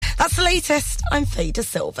That's the latest. I'm Faye De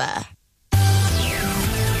Silva.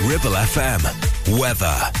 Ribble FM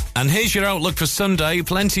weather. And here's your outlook for Sunday.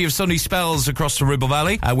 Plenty of sunny spells across the Ribble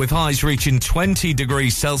Valley, with highs reaching 20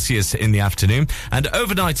 degrees Celsius in the afternoon. And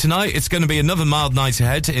overnight tonight, it's going to be another mild night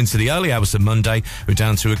ahead into the early hours of Monday. We're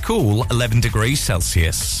down to a cool 11 degrees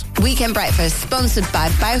Celsius. Weekend Breakfast, sponsored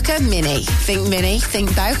by Bowker Mini. Think Mini,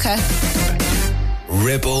 think Bowker.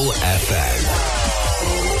 Ribble FM.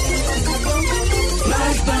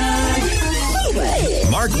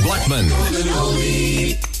 Mark Blackman.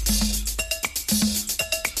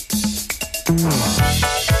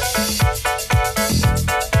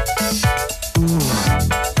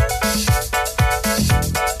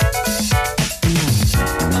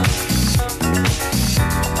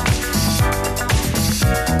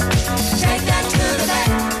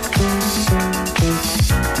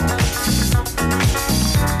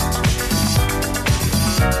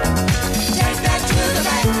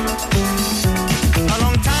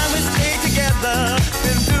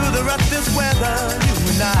 Weather, you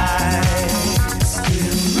and I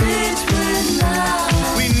still rich.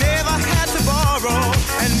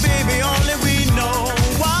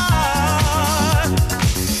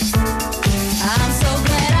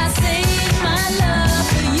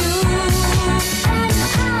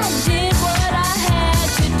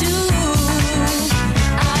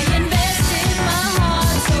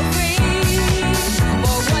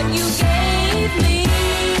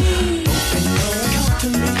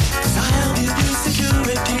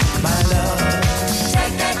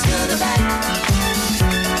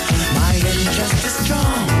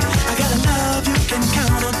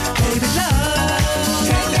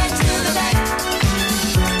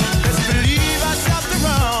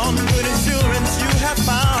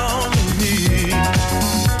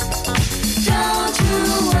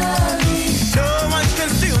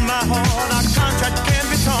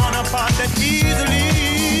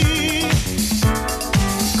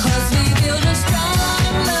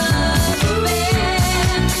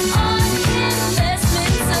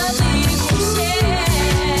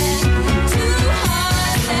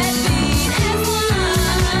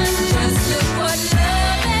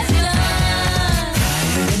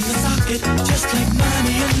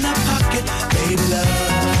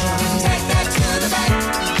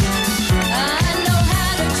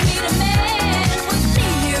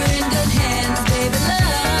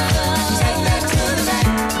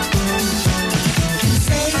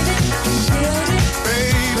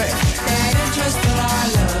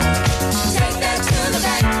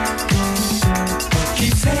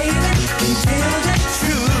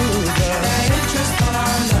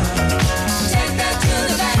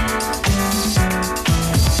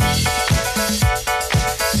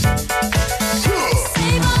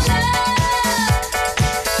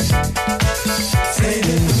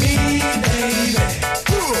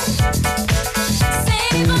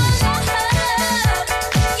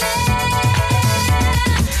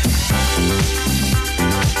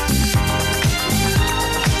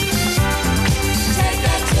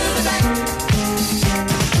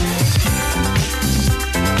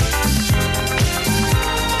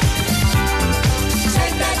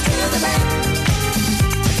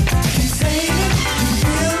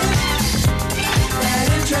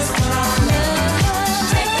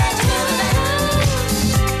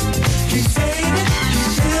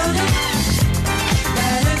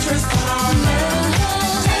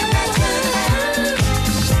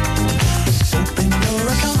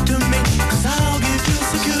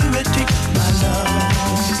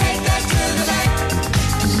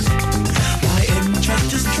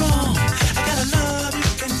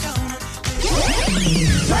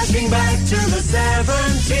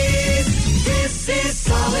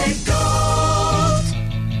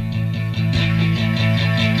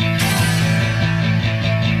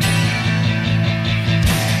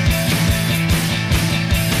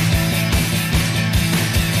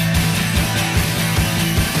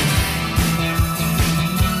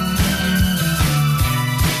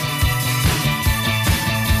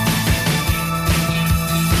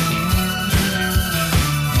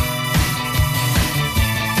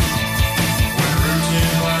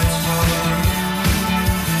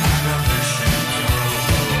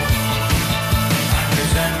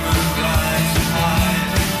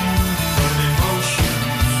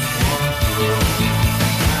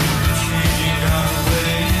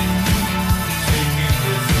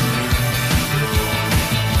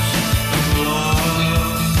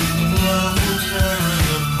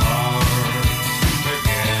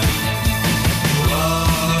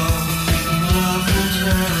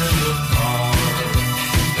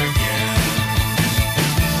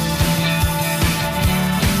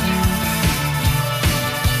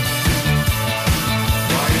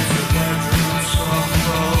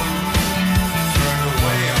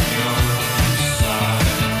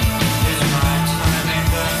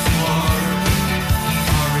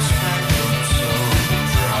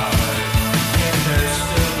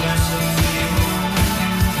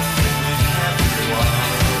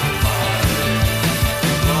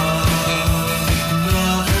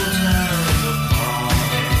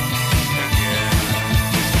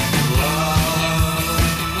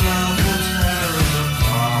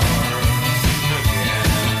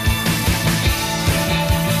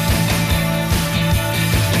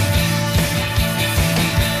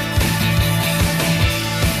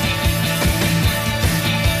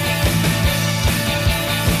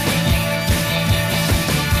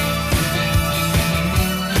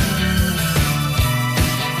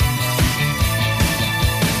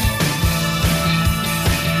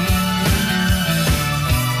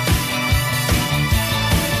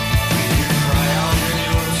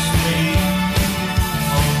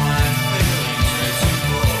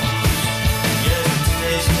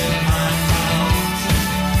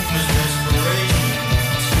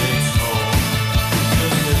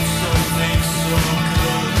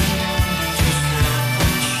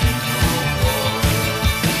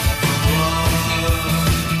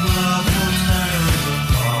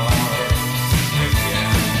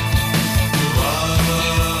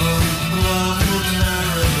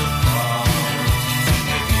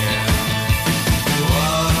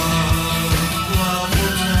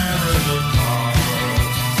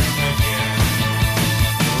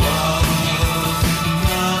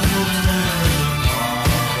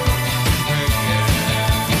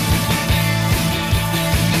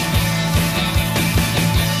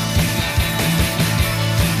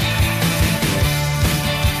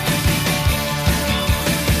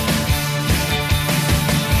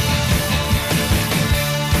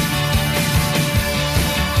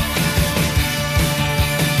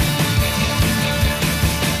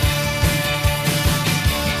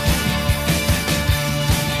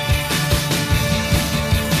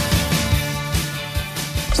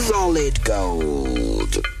 solid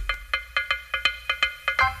gold.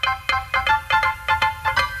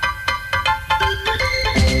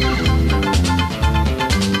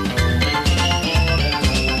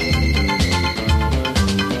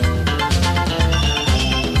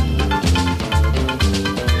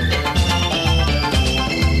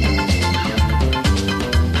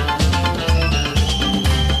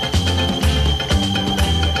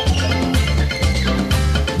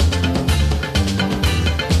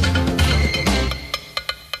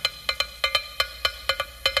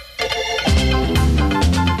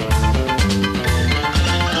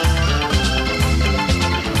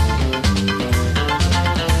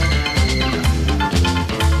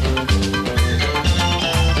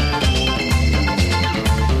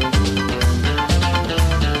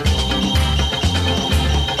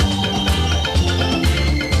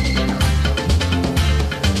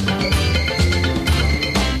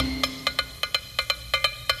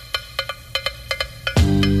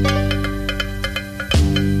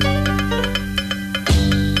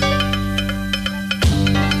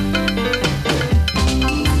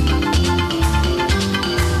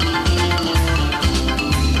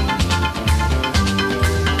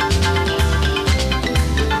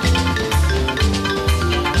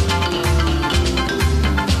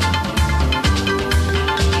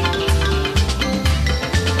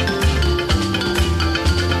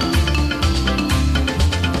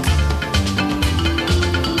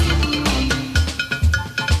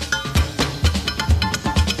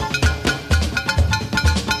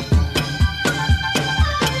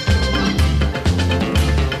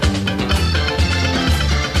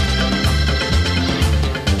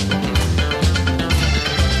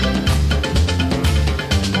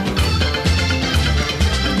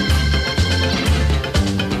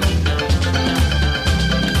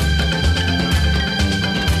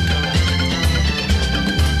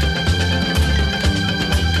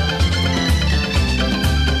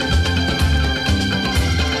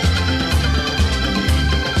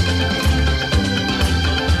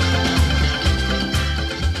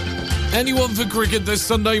 Anyone for cricket this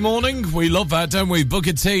Sunday morning? We love that, don't we?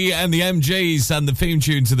 Booker T and the MGs and the theme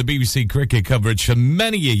tune to the BBC cricket coverage for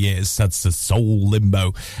many years. That's the Soul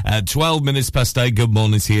Limbo. 12 minutes past 8. Good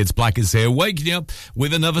morning to you. It's Blackers here, waking you up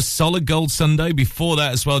with another solid gold Sunday. Before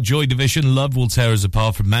that as well, Joy Division, Love Will Tear Us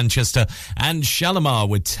Apart from Manchester, and Shalimar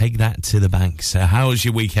would Take That to the Bank. So how's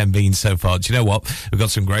your weekend been so far? Do you know what? We've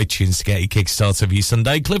got some great tunes to get you kick-start of your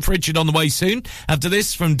Sunday. Cliff Richard on the way soon. After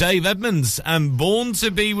this, from Dave Edmonds and Born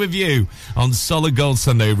to Be With You on Solid Gold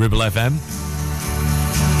Sunday, Ribble FM.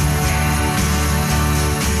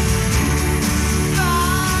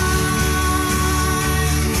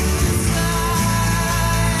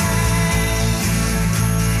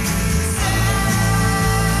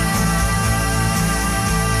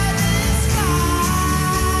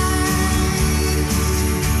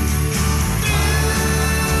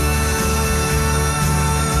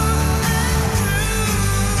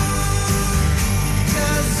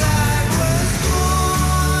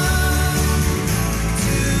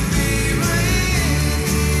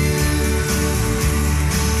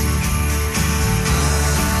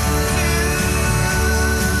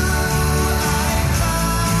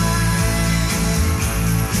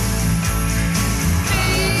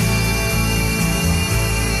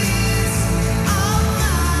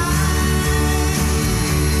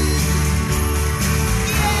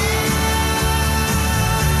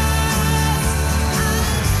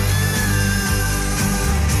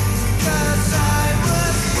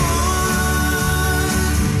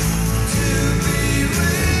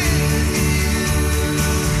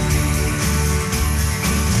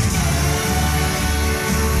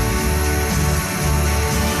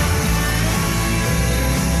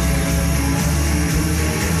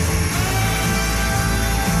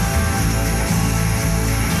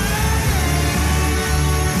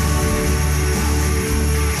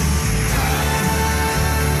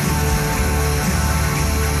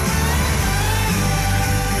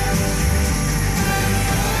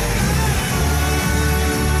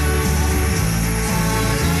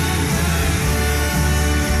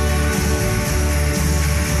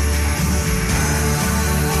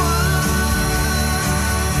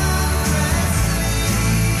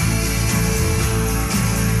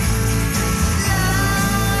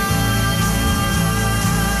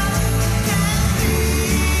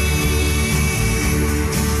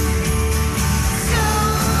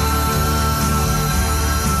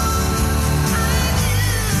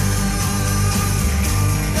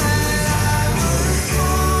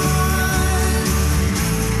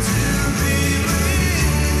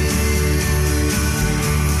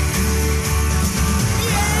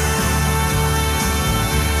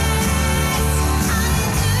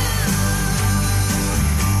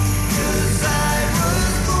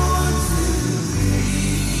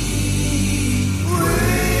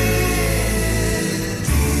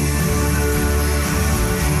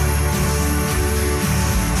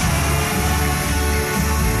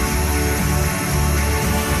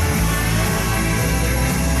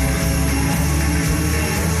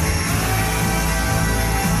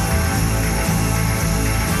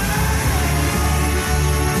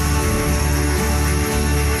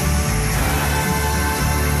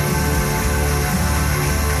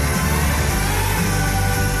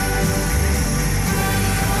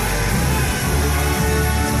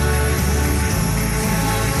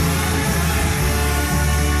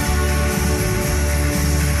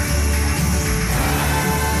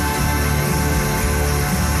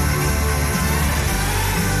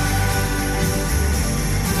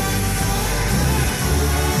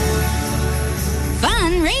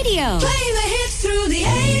 Radio. Playing the hits through the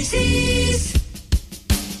 80s.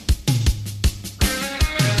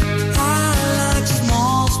 I like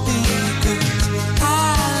small speakers.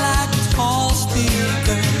 I like tall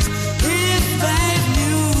speakers. If they've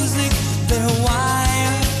music, they're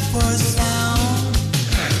wired for sound.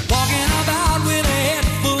 Walking about with a head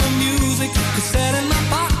full of music, cassette in my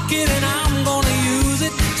pocket and I'm gonna use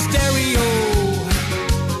it. Stereo,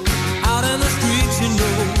 out in the streets, you know.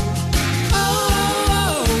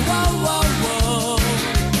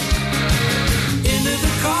 Into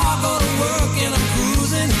the car, go to work and I'm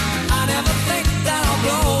cruising. I never think that I'll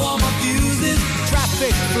blow all my fuses.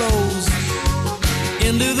 Traffic flows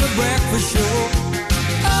into the breakfast show.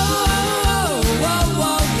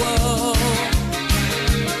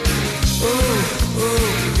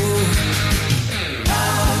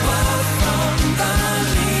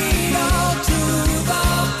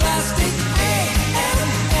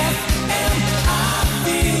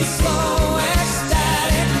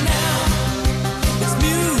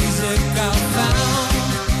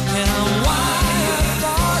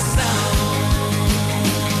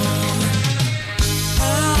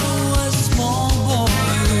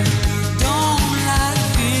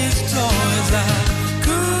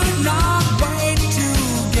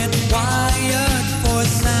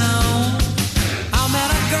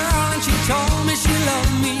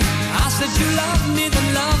 You love me,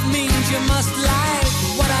 then love means you must like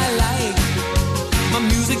what I like. My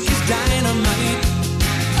music is dynamite.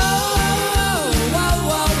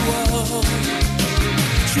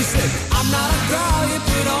 She said, I'm not a girl you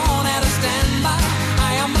put on at a standby.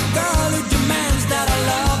 I am a girl who demands that our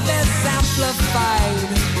love is amplified.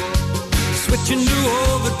 Switching to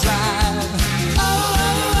overdrive.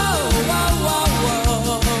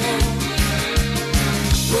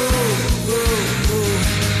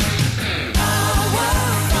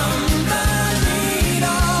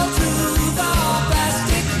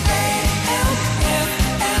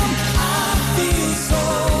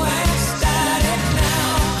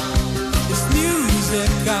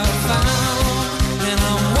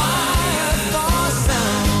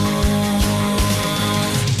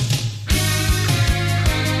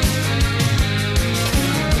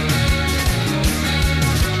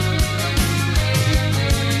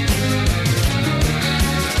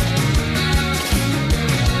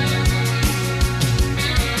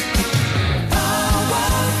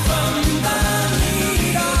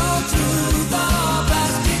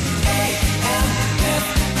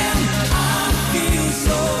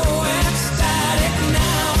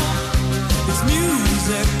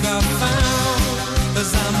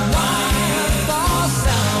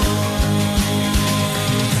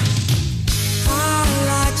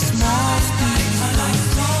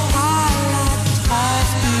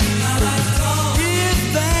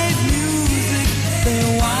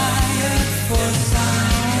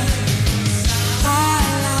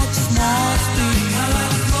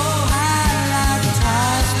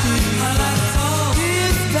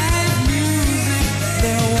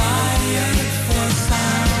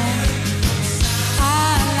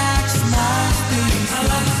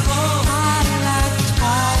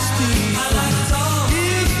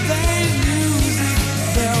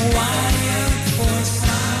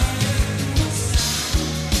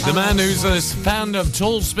 The man who's a fan of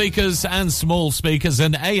tall speakers and small speakers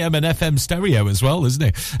and AM and FM stereo as well, isn't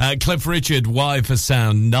he? Cliff Richard, Y for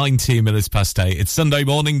Sound, 19 minutes past 8. It's Sunday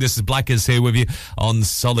morning. This is Blackers here with you on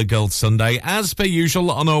Solid Gold Sunday. As per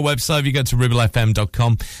usual, on our website, if you go to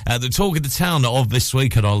ribblefm.com, the talk of the town of this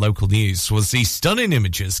week at our local news was the stunning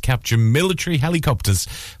images capturing military helicopters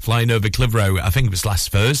flying over Clitheroe. I think it was last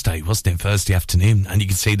Thursday, wasn't it? Thursday afternoon. And you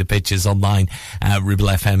can see the pictures online at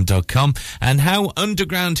ribblefm.com. And how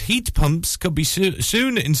underground heat pumps could be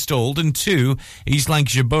soon installed in 2 East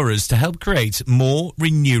Lancashire boroughs to help create more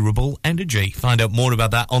renewable energy. Find out more about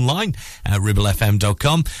that online at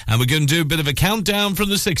ribblefm.com. And we're going to do a bit of a countdown from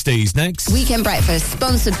the 60s next. Weekend Breakfast,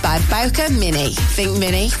 sponsored by Bowker Mini.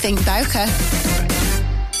 Think Bowker.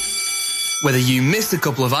 Whether you missed a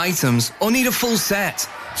couple of items or need a full set,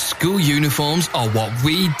 school uniforms are what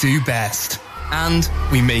we do best. And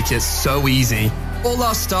we make it so easy. All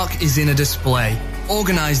our stock is in a display,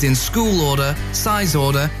 organised in school order, size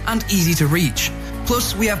order, and easy to reach.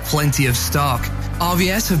 Plus, we have plenty of stock.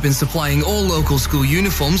 RVS have been supplying all local school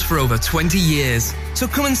uniforms for over 20 years. So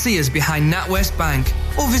come and see us behind NatWest Bank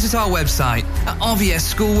or visit our website at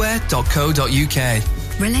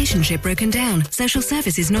rvsschoolwear.co.uk. Relationship broken down. Social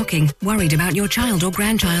services knocking. Worried about your child or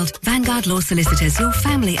grandchild. Vanguard Law Solicitors, your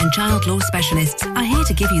family and child law specialists, are here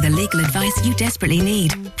to give you the legal advice you desperately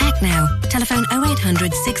need. Act now. Telephone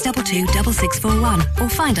 0800 622 6641 or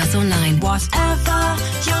find us online. Whatever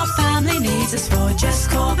your family needs us for,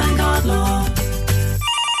 just call Vanguard Law.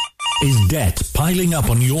 Is debt piling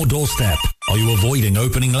up on your doorstep? Are you avoiding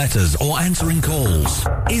opening letters or answering calls?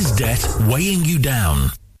 Is debt weighing you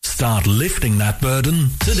down? Start lifting that burden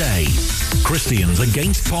today. Christians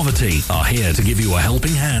Against Poverty are here to give you a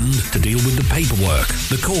helping hand to deal with the paperwork,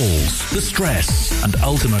 the calls, the stress, and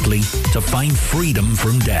ultimately to find freedom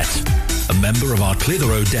from debt. A member of our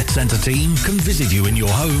Clitheroe Debt Centre team can visit you in your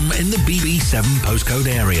home in the BB7 postcode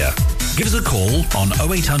area. Give us a call on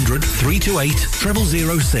 0800 328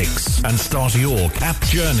 0006 and start your CAP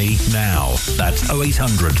journey now. That's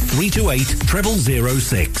 0800 328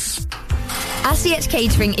 0006. Asiet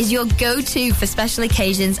Catering is your go-to for special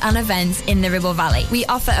occasions and events in the Ribble Valley. We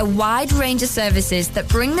offer a wide range of services that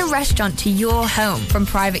bring the restaurant to your home, from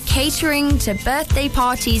private catering to birthday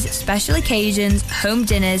parties, special occasions, home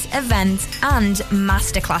dinners, events, and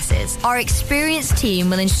masterclasses. Our experienced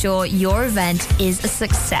team will ensure your event is a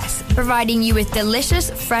success, providing you with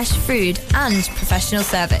delicious, fresh food and professional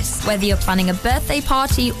service. Whether you're planning a birthday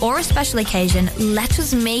party or a special occasion, let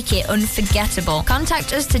us make it unforgettable.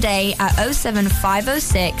 Contact us today at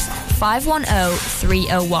 07506 510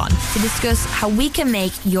 301 to discuss how we can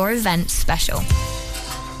make your event special.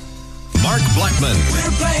 Mark Blackman.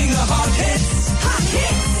 We're playing the hot hits. Hot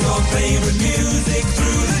hits. Your favorite music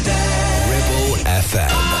through the day. Ribble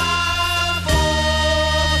FM. 5,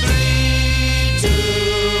 4, 3, 2,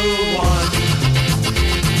 1.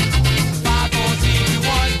 5, 4, 3, 2,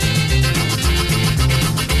 1.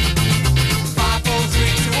 5, 4,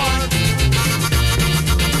 3, 2, 1.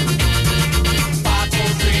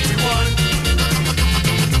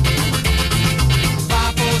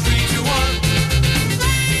 5, 4, 3, 2, 1. 5, 4, 3, 2, 1.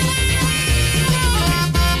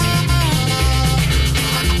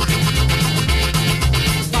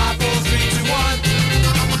 5, 4, 3, 2, 1.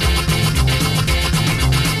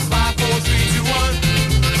 5, 4, 3, 2, 1.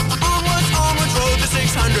 Onwards, road to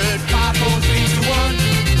 600. 5, 4, 3, 2, 1.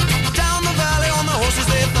 Down the valley on the horses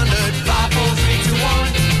they thundered. 5, 4, 3, 2,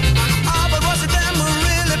 1. Ah, but was it them who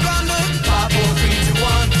really blundered? 5, 4, 3, 2,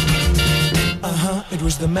 1. It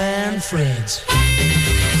was the Manfreds. 5,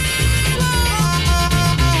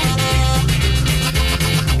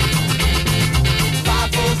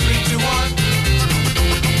 4, 3, 2, 1.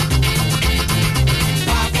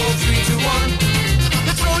 5, 4, 3, 2, 1.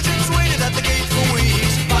 The Trojans waited at the gate for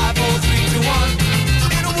weeks. 5, 4, 3, 2, 1.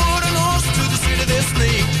 In a wooden horse to the city they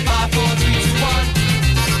sneak. 5, 4, 3, 2, 1.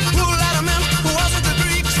 Who let 'em in? Who was it? The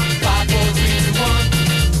Greeks? 5, 4, 3, 2, 1.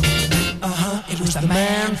 It was the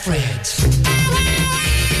Manfreds.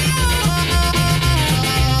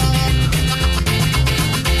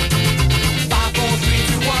 5, 4, 3,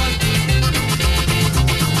 2, 1.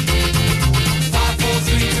 5, 4,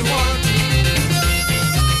 3, 2, 1.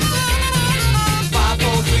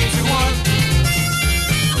 5, 4, 3, 2, 1.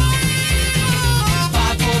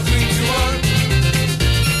 5, 4, 3, 2, 1.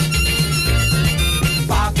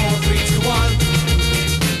 5, 4, 3, 2, 1.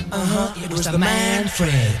 It was the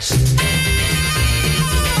Manfreds. 5,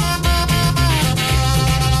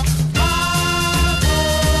 4,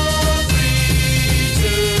 3,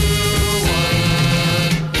 2, 1.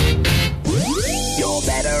 You're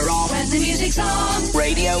better off When the music's on,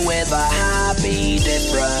 radio with a happy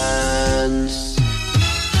difference.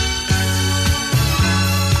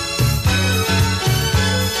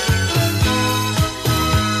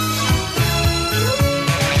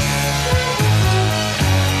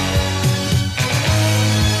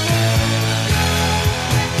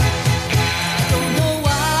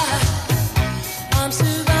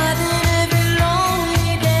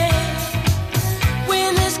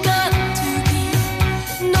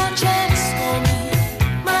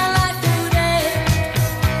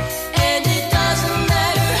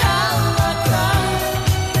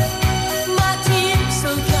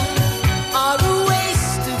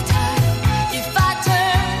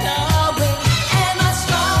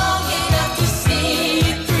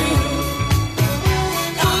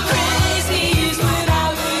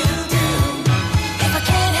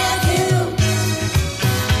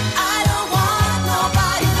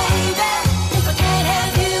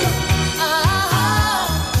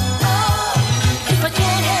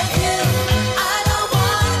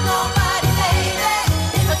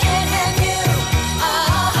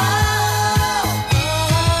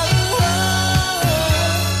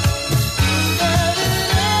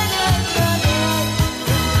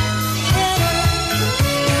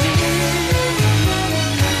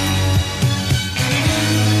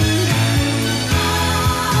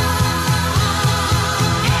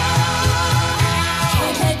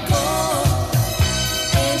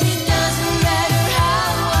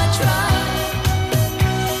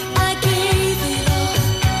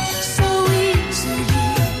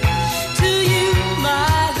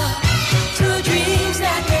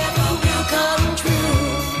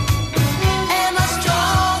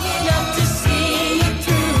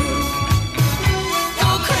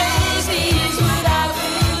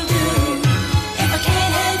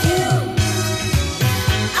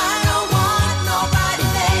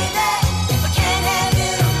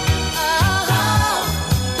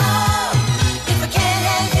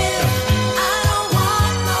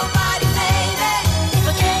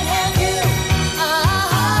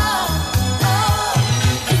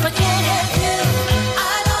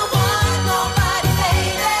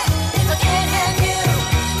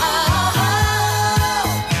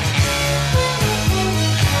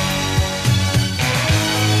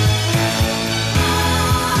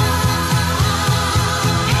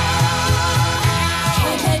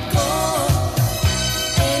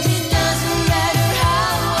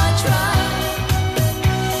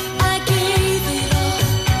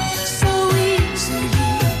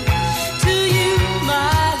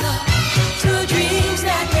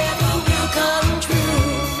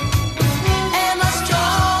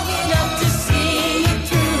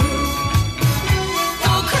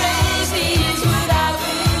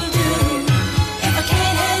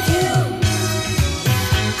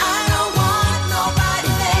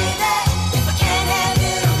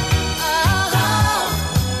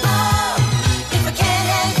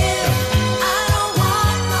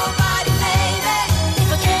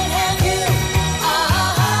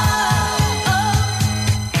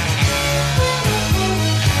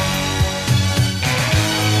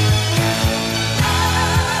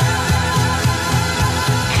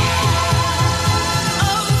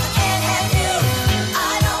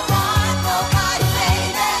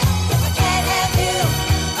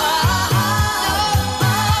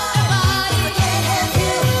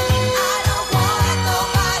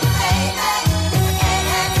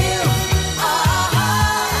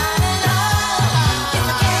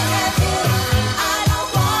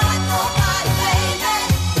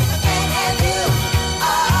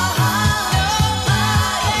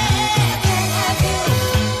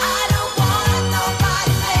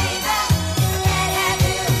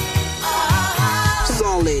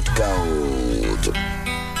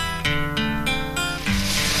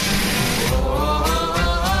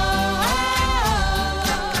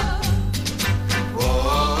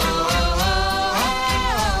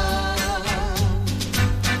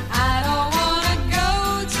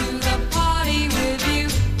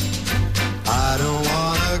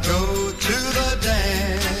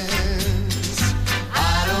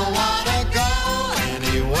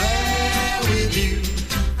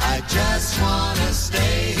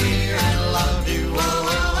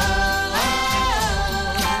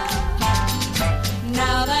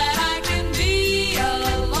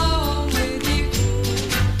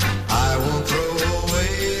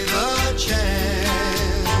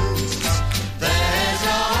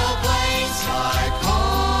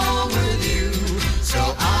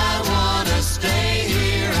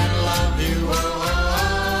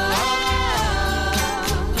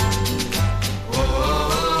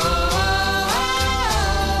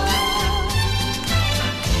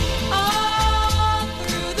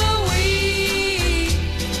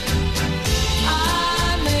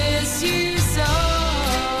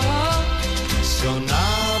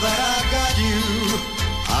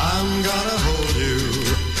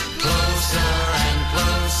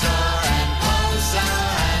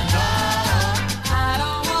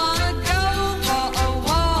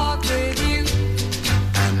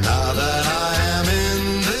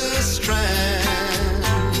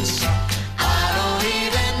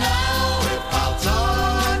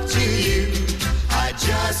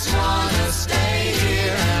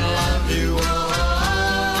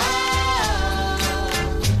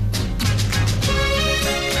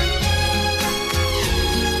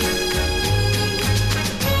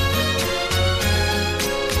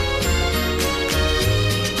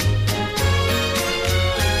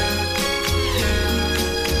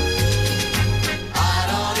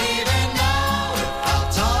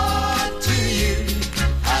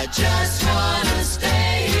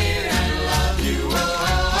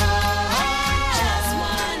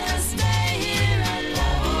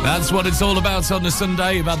 That's what it's all about on a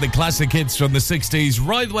Sunday, about the classic hits from the 60s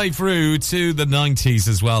right the way through to the 90s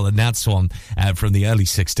as well. And that's one from the early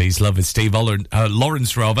 60s. Love it, Steve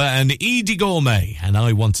Lawrence rather, and Edie Gourmet. And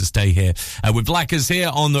I Want to Stay Here with Blackers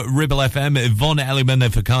here on Ribble FM. Yvonne Elliman,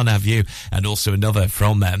 If I Can't Have You, and also another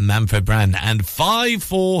from Manfred Brand. And 5,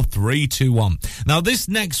 4, 3, 2, 1. Now, this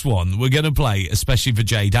next one we're going to play especially for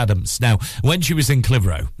Jade Adams. Now, when she was in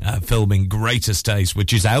Clitheroe filming Greatest Days,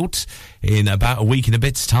 which is out in about a week and a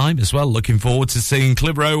bit's time as well. Looking forward to seeing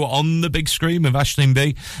Clitheroe on the big screen with Aisling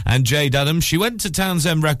Bea and Jade Adams. She went to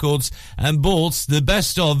Townsend Records and bought the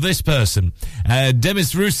best of this person,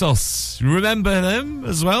 Demis Roussos. Remember them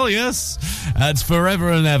as well? Yes. It's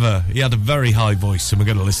Forever and Ever. He had a very high voice, and we're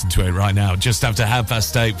going to listen to it right now, just after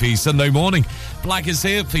 8:30 for your Sunday morning. Black is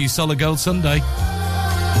here for your Solid Gold Sunday.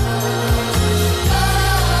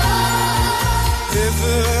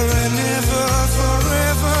 Ever and ever,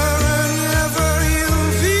 forever and ever,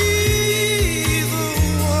 you'll be the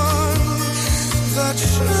one that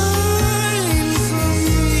shines on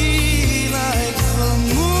me like the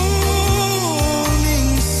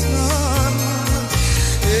morning sun.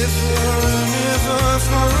 Ever and ever,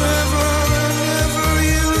 forever and ever,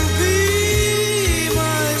 you'll be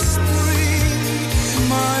my spring,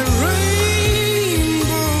 my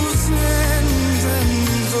rainbow's end,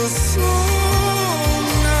 and the sun.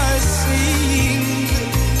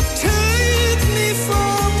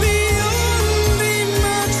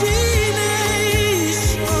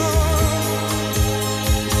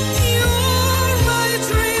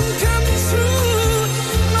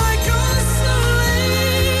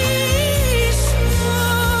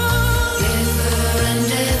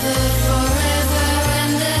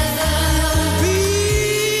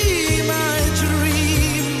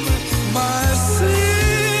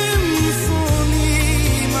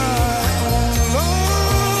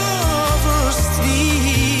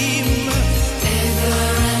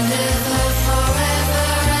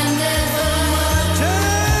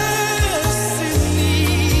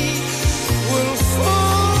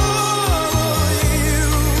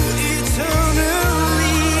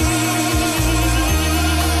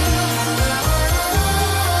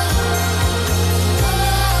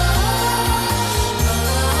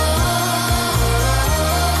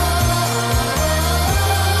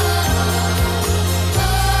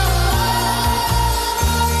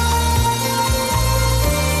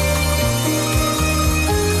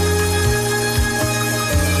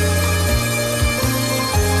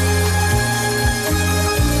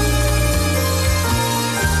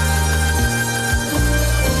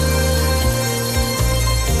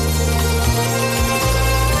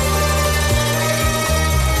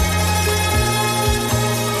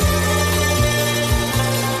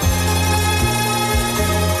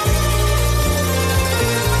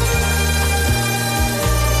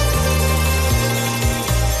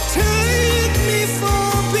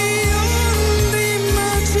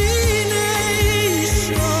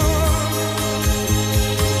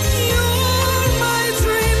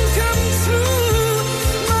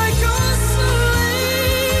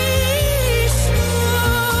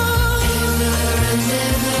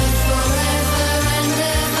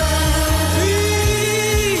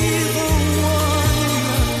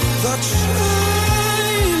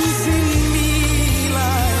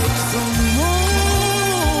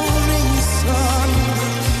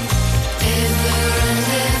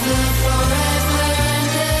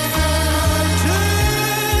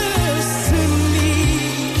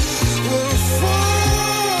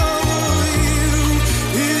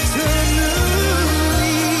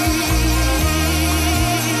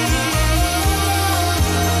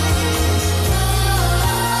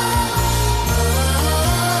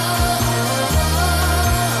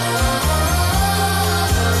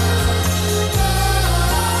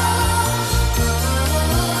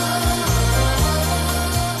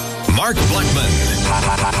 Mark Blackman.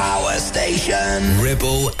 Power Station.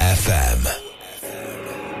 Ribble FM.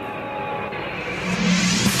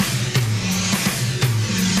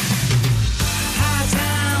 High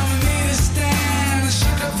town, we made a stand,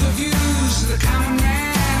 shook up the views, the common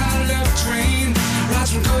man, love train,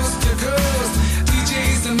 rides from coast to coast,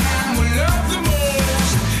 DJ's the man we love the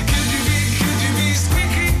most. Could you be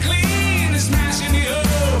squeaky clean, smashing the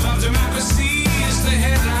up, of democracy is the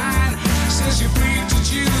headline, says you're free to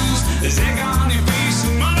choose, there's egg on your face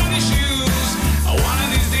and mud on your shoes, one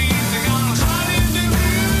of these days they're gonna try to do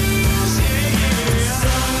blues, yeah, yeah.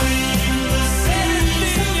 Something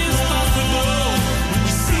is possible.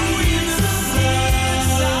 See the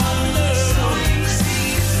sense of love.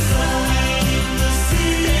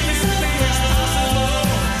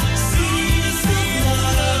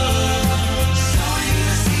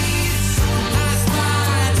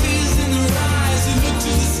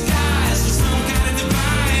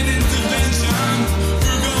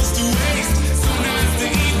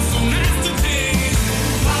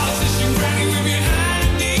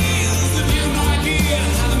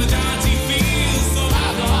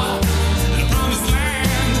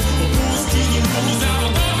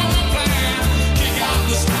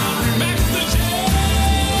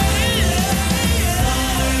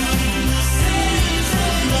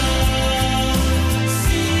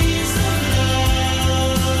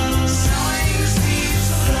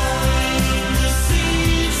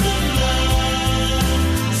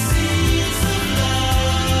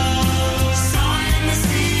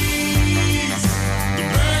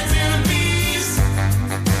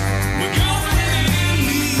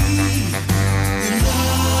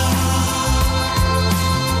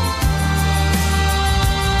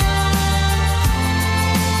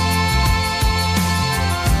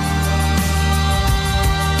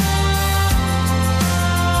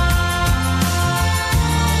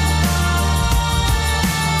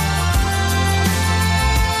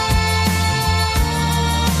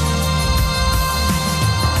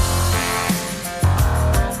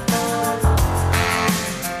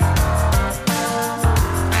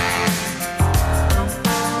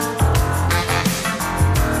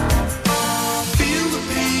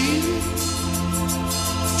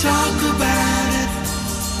 talk about it.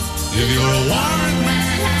 If you're a wild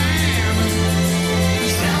man,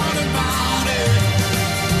 shout about it.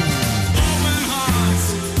 Open hearts,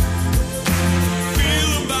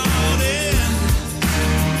 feel about it.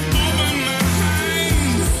 Open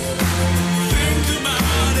minds, think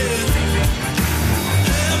about it.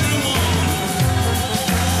 Everyone,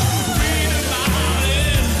 read about it.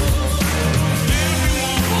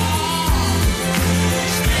 Everyone,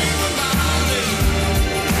 speak about it.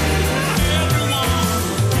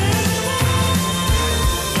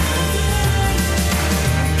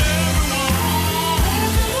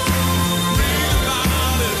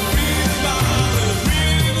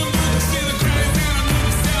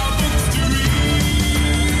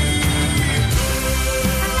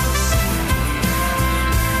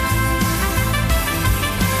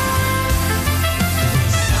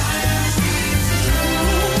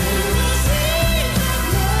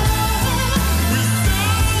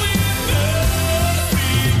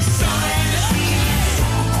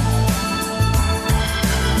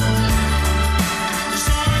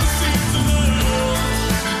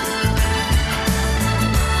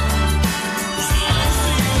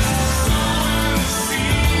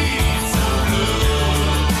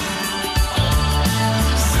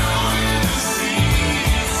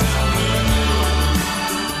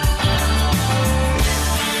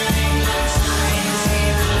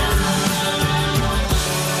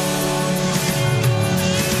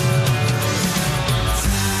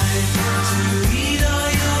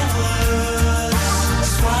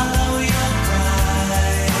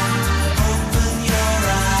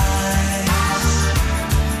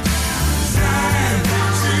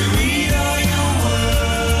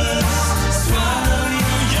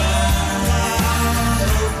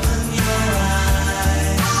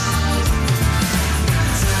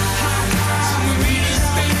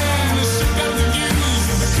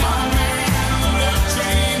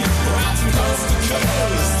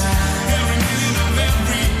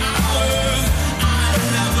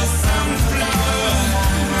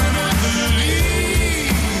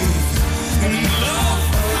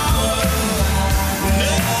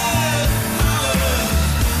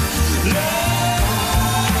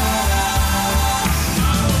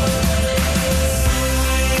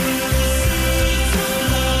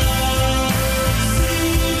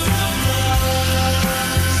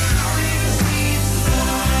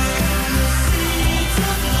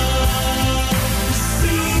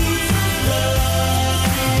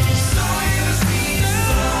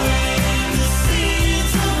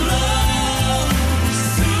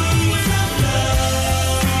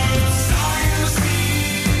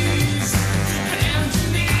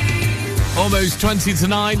 Almost 20 to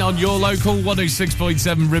 9 on your local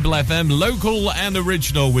 106.7 Ribble FM, local and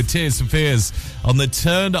original with Tears for Fears on the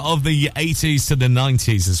turn of the 80s to the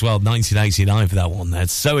 90s as well. 1989 for that one.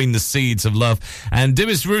 That's Sowing the Seeds of Love. And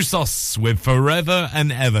Dimis Roussos with Forever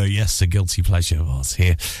and Ever. Yes, a guilty pleasure of ours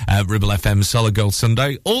here at Ribble FM Solid Gold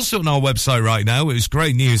Sunday. Also on our website right now, it was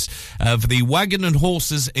great news for the Wagon and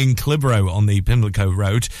Horses in Clitheroe on the Pimlico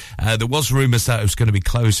Road. There was rumours that it was going to be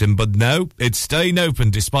closing, but no, it's staying open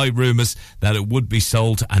despite rumours that it would be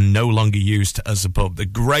sold and no longer used as a pub. The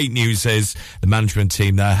great news is the management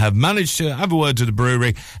team there have managed to have a word to the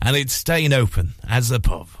brewery and it's staying open as a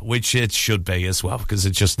pub, which it should be as well, because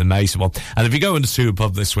it's just an amazing one. And if you go into a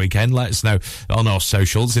pub this weekend, let us know on our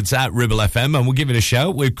socials. It's at Ribble FM and we'll give it a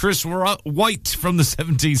shout with Chris White from the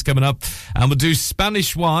 70s coming up, and we'll do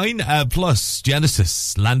Spanish wine plus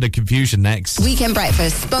Genesis, Land of Confusion next. Weekend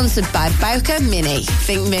Breakfast, sponsored by Bowker Mini.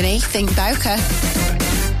 Think Mini, think Bowker.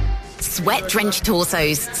 Sweat-drenched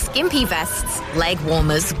torsos, skimpy vests, leg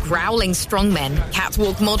warmers, growling strongmen,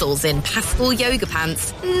 catwalk models in pastel yoga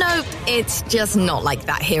pants. Nope, it's just not like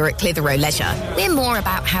that here at Clitheroe Leisure. We're more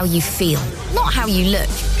about how you feel, not how you look.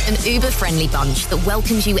 An uber-friendly bunch that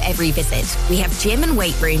welcomes you every visit. We have gym and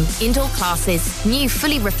weight room, indoor classes, new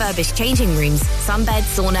fully refurbished changing rooms, sunbed,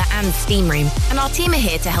 sauna and steam room. And our team are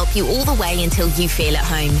here to help you all the way until you feel at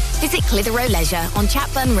home. Visit Clitheroe Leisure on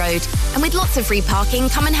Chatburn Road, and with lots of free parking,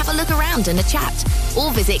 come and have a look around and a chat.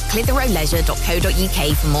 Or visit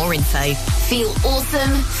clitheroeleisure.co.uk for more info. Feel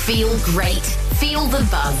awesome, feel great, feel the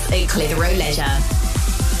buzz at Clitheroe Leisure.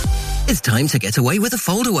 It's time to get away with a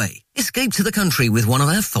foldaway. Escape to the country with one of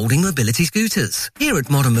our folding mobility scooters. Here at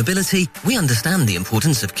Modern Mobility, we understand the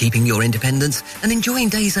importance of keeping your independence and enjoying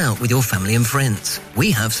days out with your family and friends.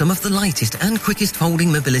 We have some of the lightest and quickest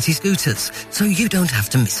folding mobility scooters, so you don't have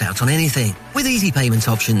to miss out on anything. With easy payment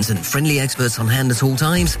options and friendly experts on hand at all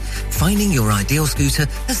times, finding your ideal scooter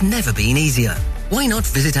has never been easier. Why not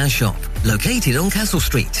visit our shop located on Castle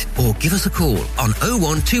Street, or give us a call on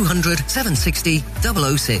 01200 760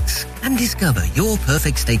 006 and discover your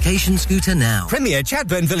perfect staycation scooter now. Premier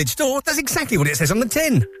Chatburn Village Store does exactly what it says on the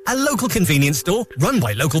tin. A local convenience store run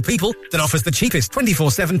by local people that offers the cheapest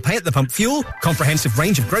 24/7 pay-at-the-pump fuel, comprehensive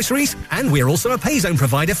range of groceries, and we're also a pay zone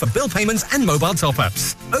provider for bill payments and mobile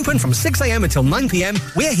top-ups. Open from 6 a.m. until 9 p.m.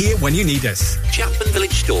 We're here when you need us. Chatburn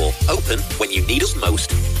Village Store, open when you need us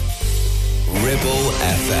most. Ribble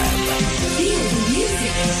FM. Feel the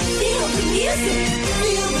music, feel the music,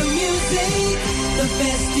 feel the music, the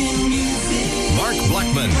best in music. Mark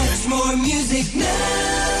Blackman. Much more music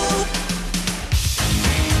now.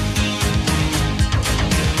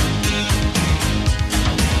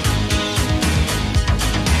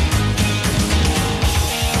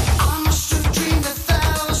 I must have dreamed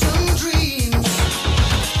 1,000 dreams,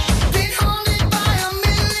 been haunted by a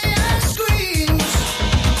million screams,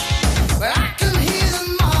 but I can hear them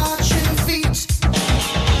marching feet.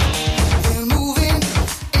 They're moving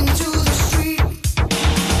into the street.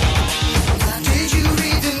 Now, did you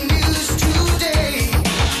read the news today?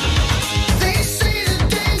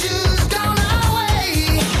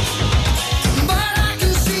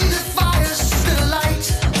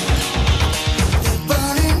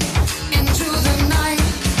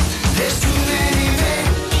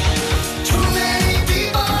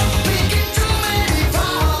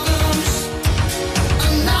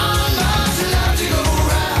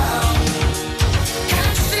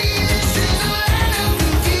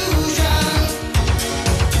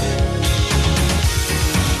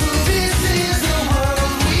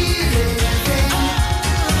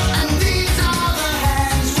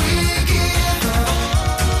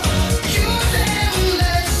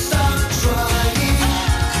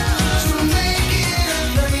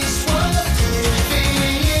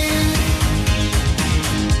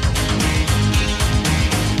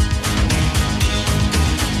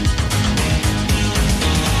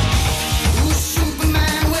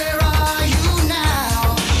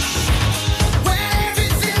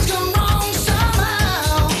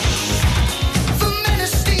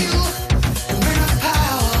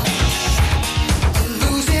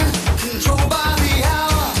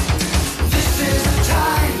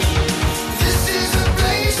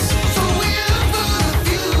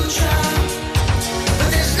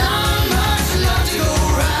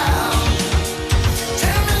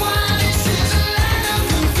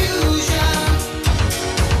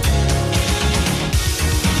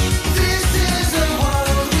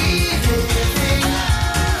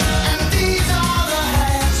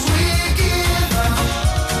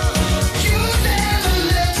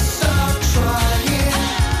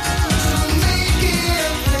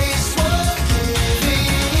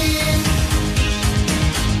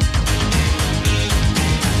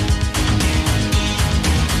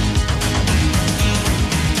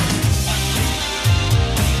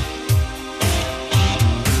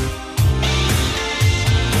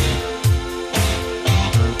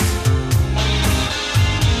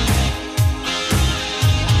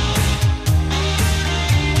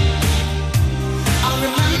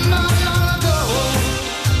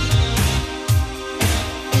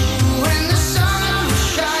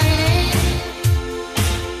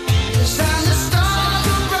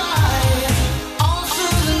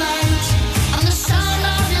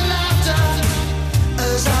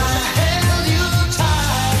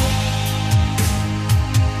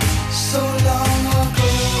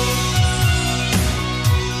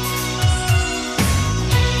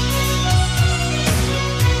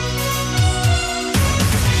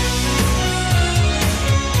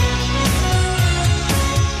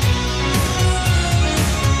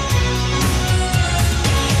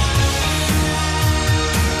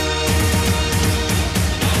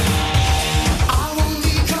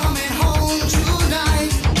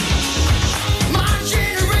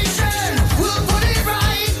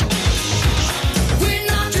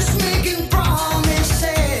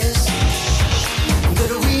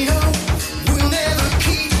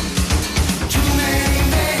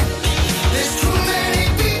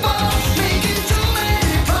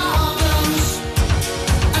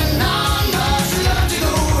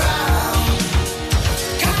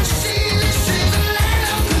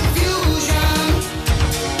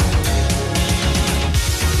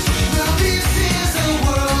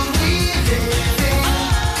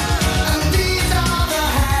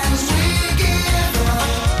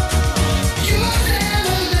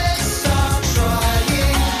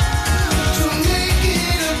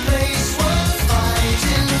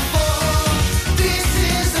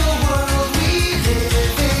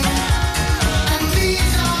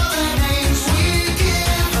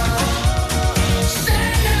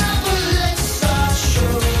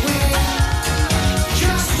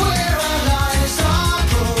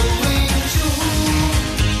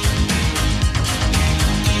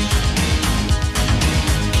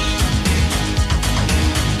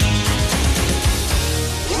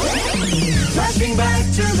 back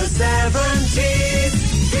to the 70s.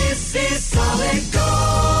 This is Solid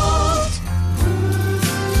Gold.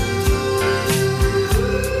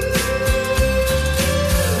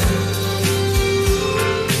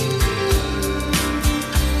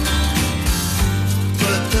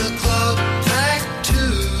 Put the clock back to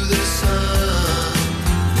the sun.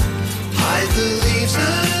 Hide the leaves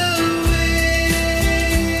away.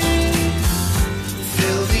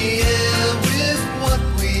 Fill the air with what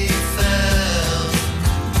we found.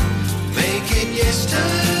 Make it yesterday.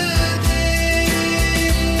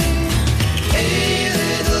 Hey,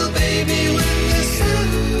 little baby, when the sun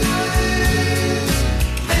rises,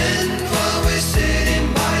 and while we're sitting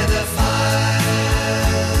by the fire,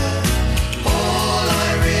 all I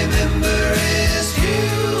remember is you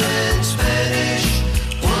and Spanish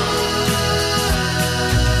wine.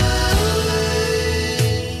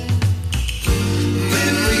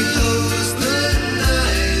 Memory goes the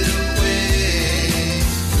night away,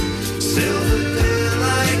 silver clear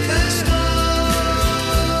like a star,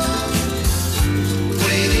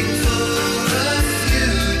 waiting for a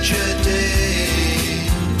future day.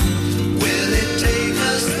 Will it take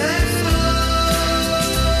us that far?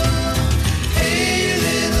 Hey,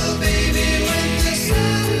 little baby, when the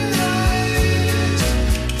sun rises,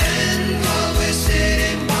 and while we're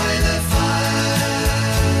sitting by the fire,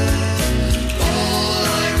 all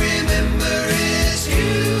I remember is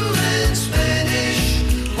you and Spanish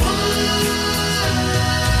wine.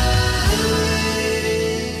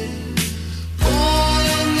 Born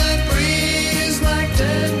on the breeze like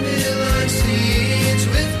dandelion seeds,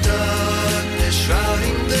 with darkness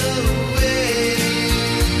shrouding the way.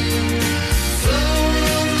 Flown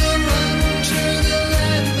on the run to the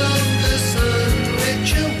land of the sun, which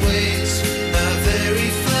awaits our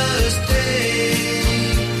very first day,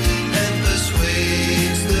 and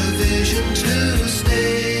persuades the vision to stay.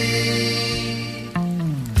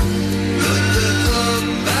 Put the clock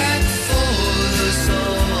back for the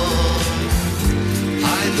song.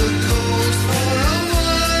 Hide the cold for a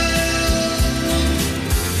while.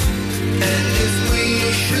 And if we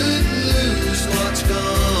should lose what's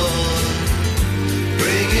gone,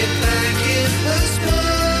 bring it back in a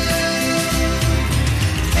smile.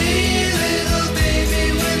 Hey, little baby,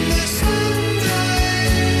 when the sun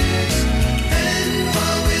rises, and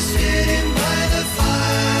while we're sitting by the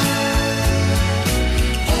fire,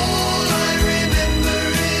 all I remember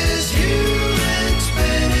is you and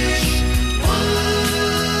Spanish wine.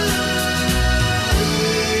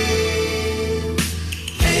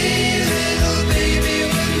 Hey, little baby,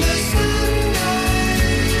 when the sun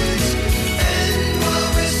rises, and while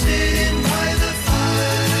we're sitting by the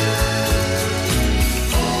fire,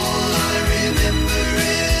 all I remember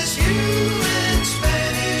is you and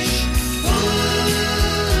Spanish wine.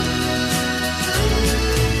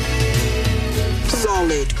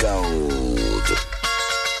 Solid Gold.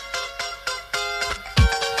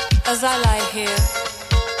 As I lie here,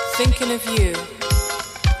 thinking of you,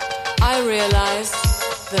 I realize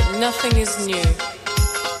that nothing is new.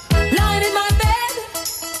 Lying in my bed,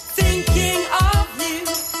 thinking of you,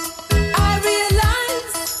 I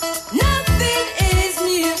realize nothing is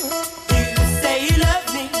new. You say you love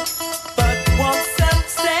me, but want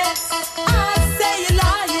success. I say you're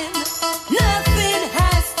lying, nothing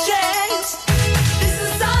has changed. This is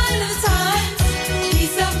a sign of the times,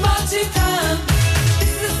 peace of more to come.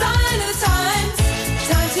 This is a sign of the times,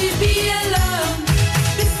 time to be alone.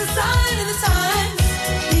 This is a sign of the times,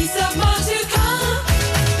 peace of more to come.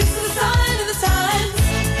 This is a sign of the times,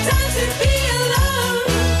 time to be alone.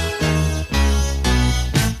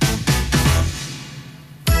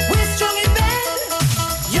 We're strong in bed,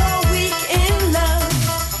 you're weak in love.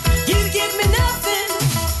 You give me nothing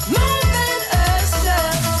more than a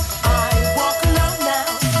shove. I walk alone now,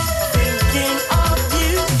 thinking of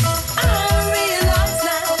you. I realize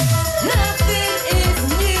now, nothing is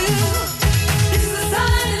new. This is a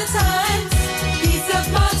sign of the times, peace of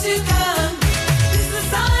more to come. This is a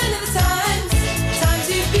sign of the times, time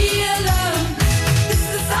to be alone. This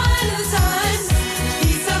is a sign of the times,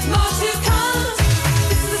 peace of more to come.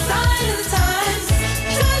 This is a sign of the times,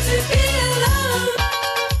 time to be alone.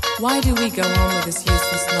 Why do we go on with this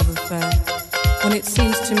useless love affair, when it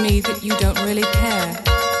seems to me that you don't really care?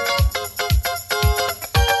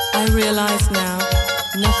 I realize now,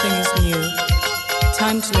 nothing is new.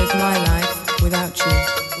 Time to live my life without you,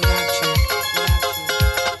 without you.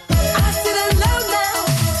 I sit alone now,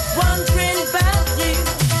 wondering about you.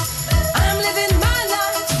 I'm living my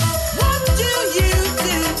life, what do you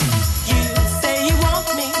do? You say you want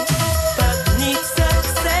me, but need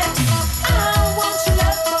success. I want your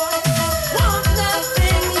love, boy, want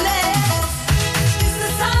nothing less. This is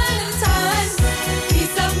a sign of the times,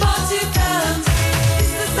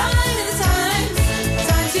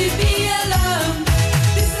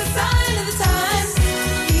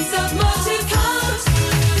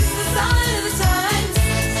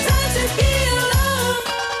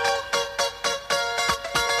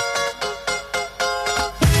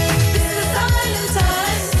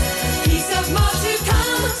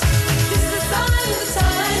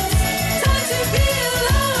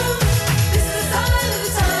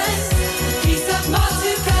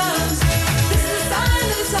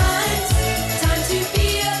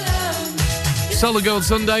 Solid Gold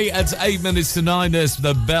Sunday at 8 minutes to 9. There's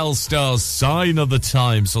the Bell Stars Sign of the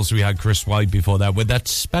Times. Also, we had Chris White before that with that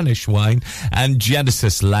Spanish wine, and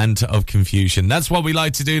Genesis, Land of Confusion. That's what we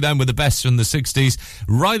like to do then with the best from the 60s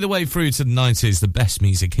right the way through to the 90s. The best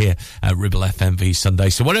music here at Ribble FM Sunday.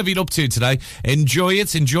 So whatever you're up to today, enjoy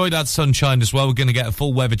it. Enjoy that sunshine as well. We're going to get a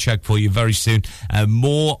full weather check for you very soon.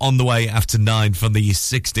 More on the way after 9 from the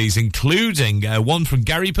 60s, including one from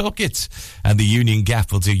Gary Puckett and the Union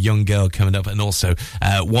Gap. We'll do Young Girl coming up, and also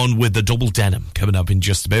one with the Double Denim coming up in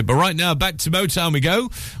just a bit. But right now, back to Motown we go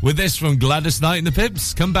with this from Gladys Knight and the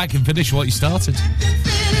Pips. Come back and finish what you started.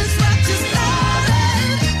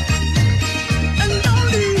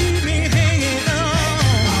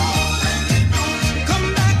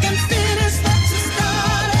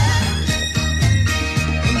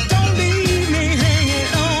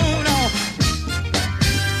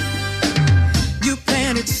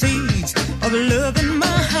 Seeds of love in my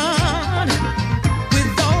heart,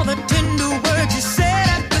 with all the tender words you said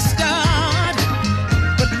at the start.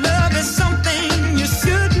 But love is something you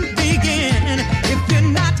shouldn't begin if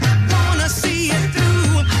you're not gonna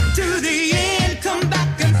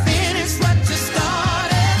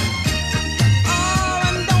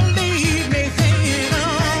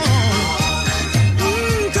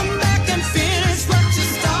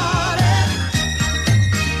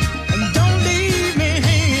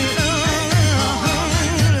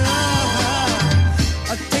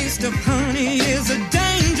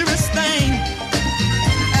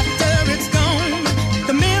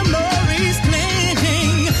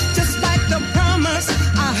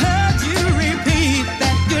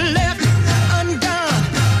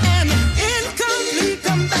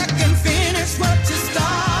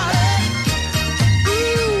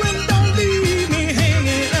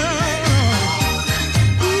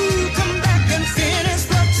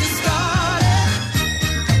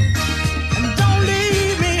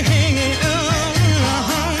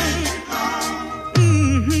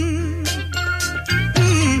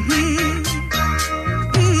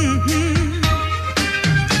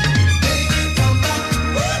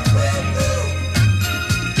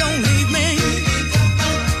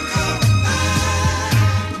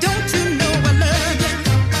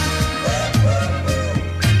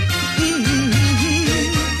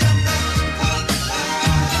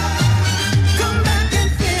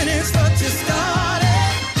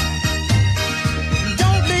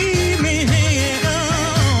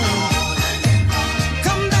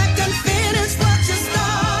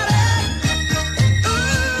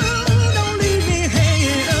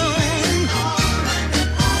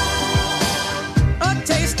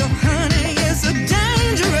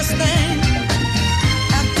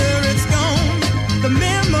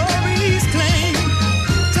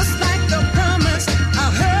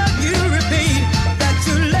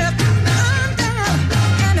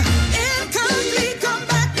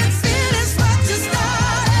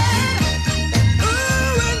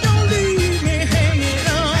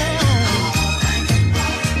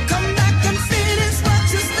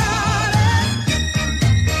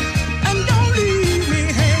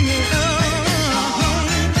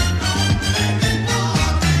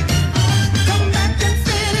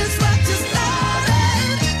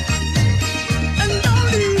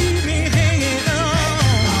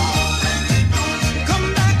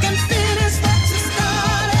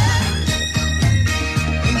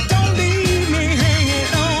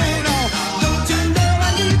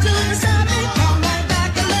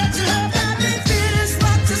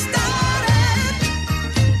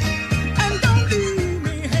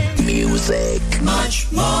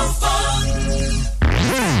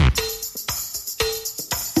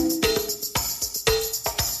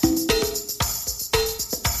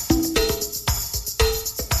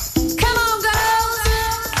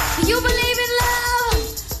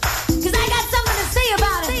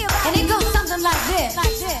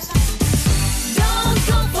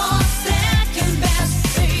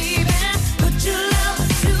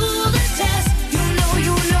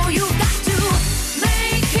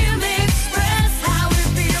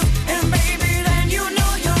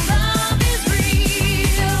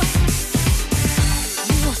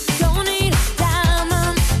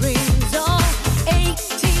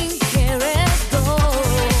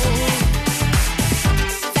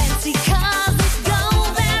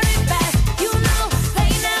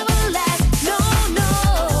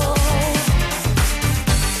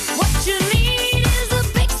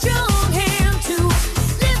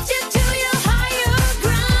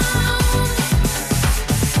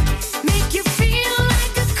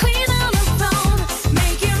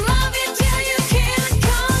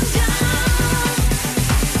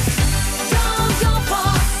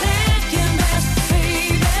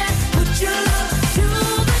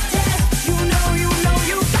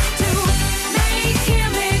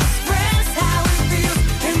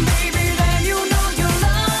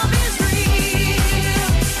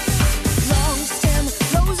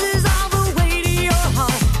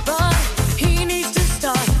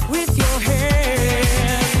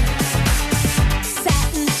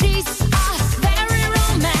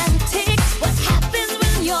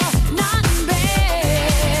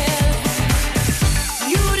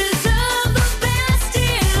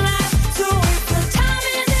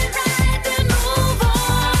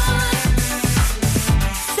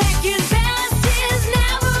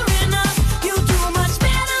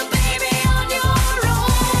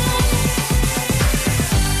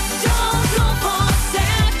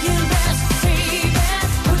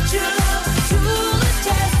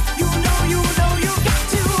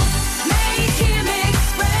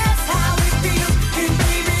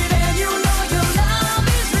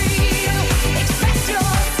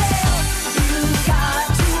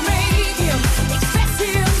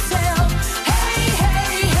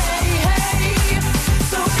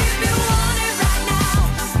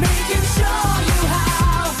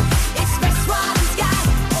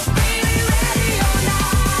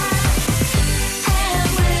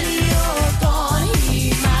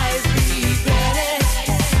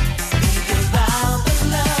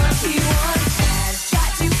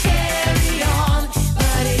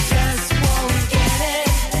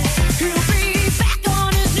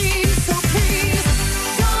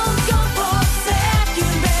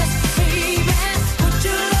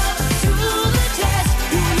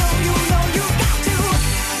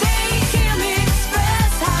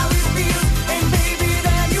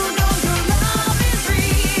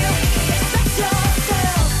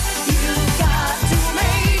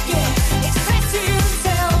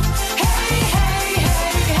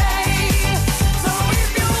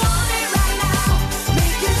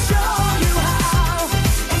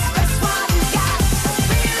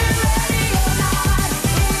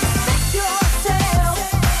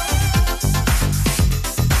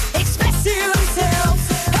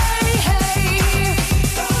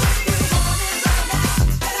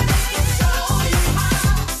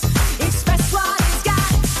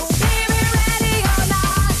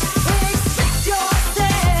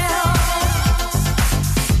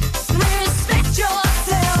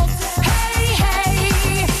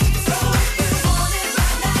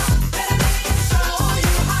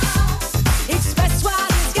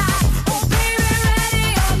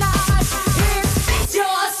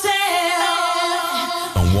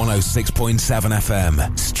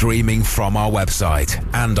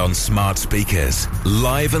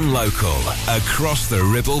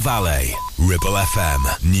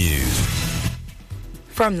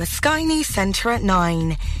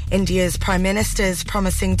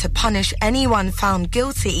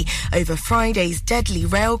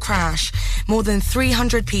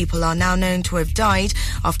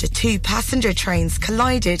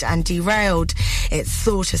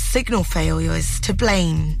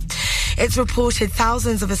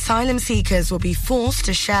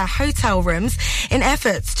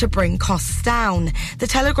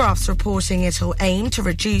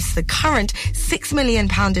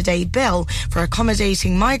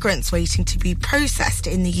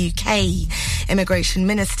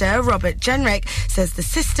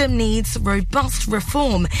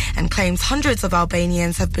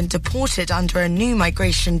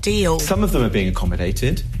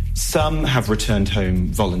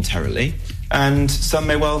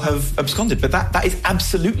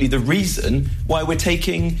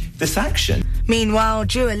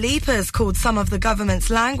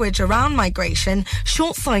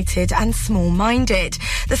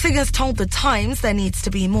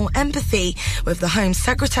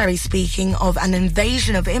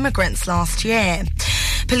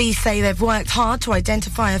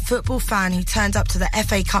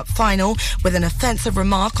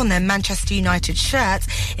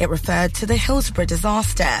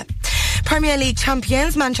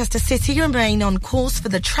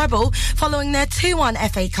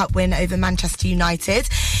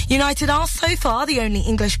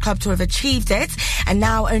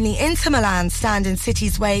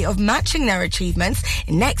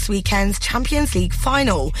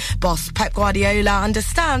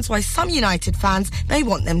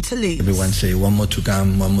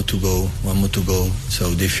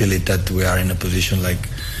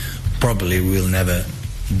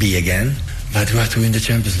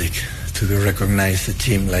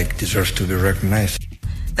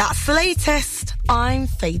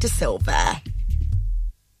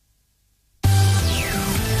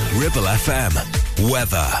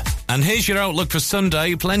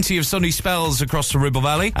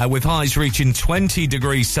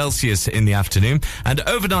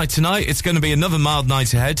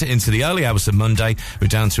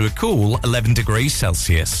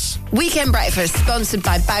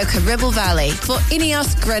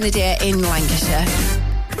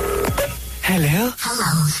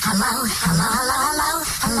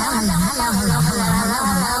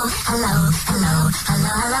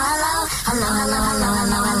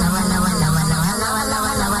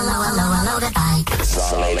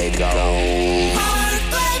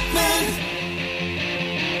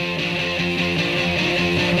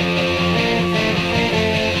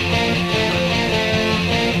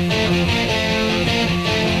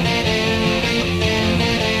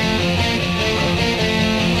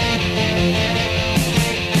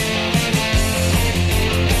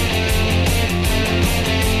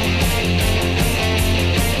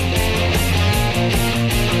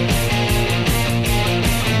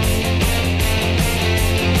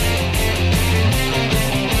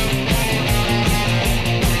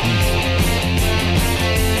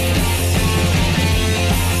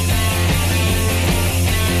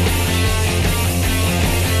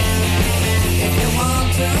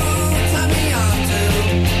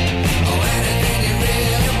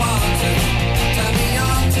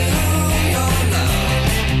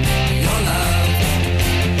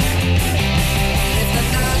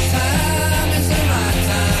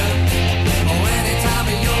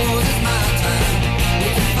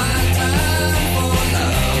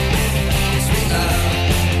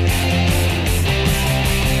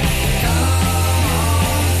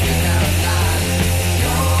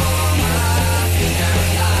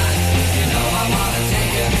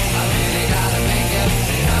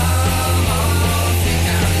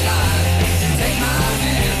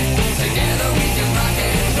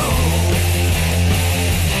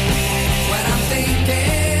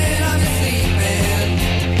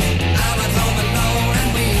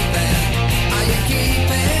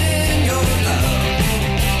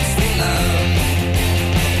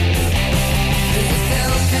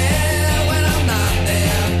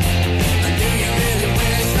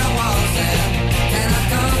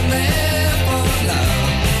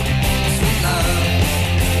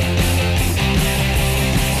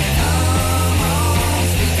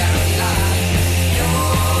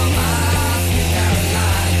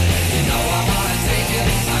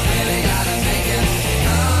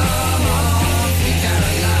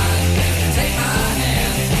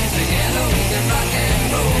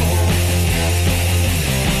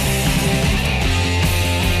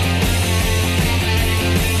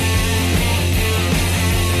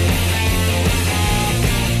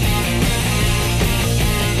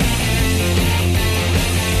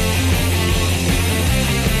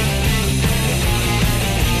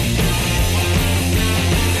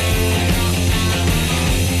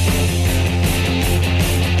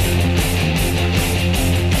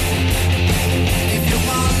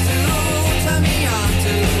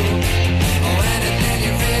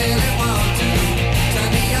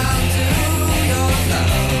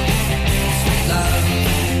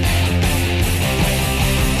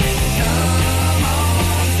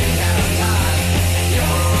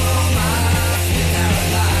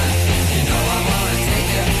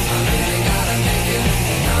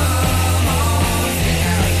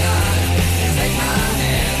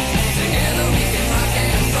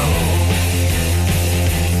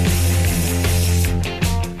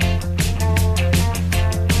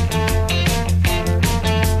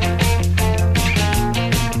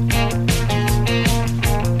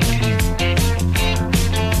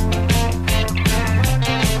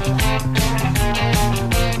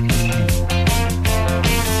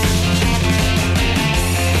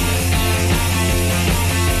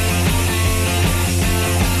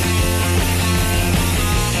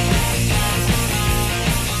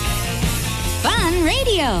FM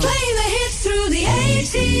radio. Playing the hits through the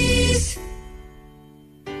 80s.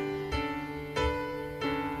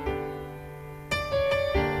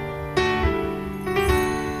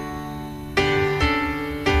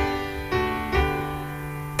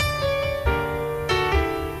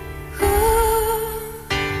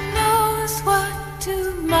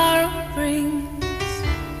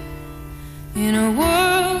 In a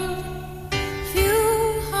world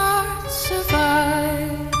few hearts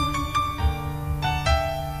survive.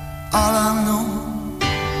 All I know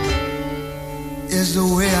is the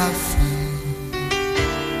way I feel.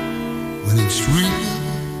 When it's real,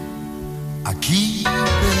 I keep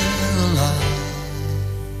it alive.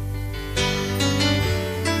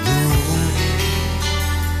 The road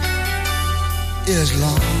is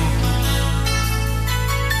long.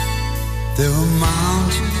 There are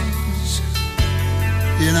mountains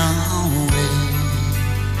in our way,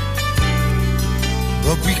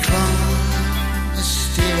 but we climb a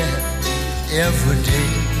stair every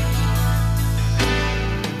day.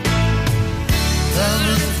 The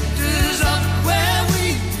lift is up where we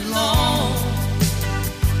belong,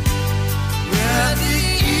 where the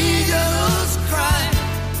eagles cry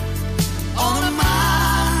on the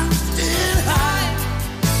mountain high.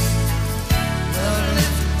 The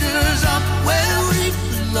lift is up where we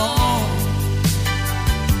belong,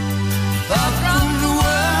 far from the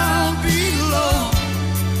world below,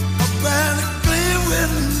 up where the clear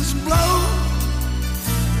winds blow.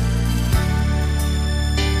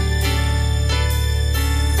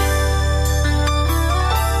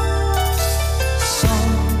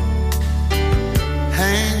 Some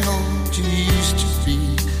hang on to used to be,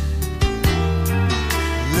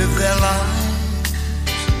 live their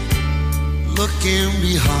lives looking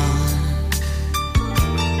behind.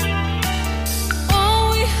 All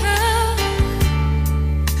we have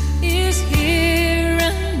is here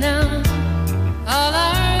and now. All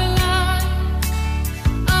our lives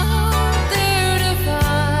are there to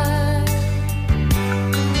find.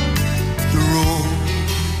 The road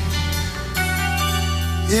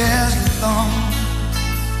is long.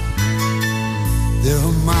 There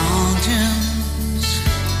are mountains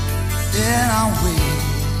in our way,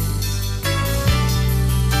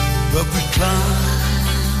 but we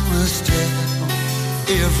climb a step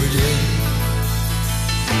every day.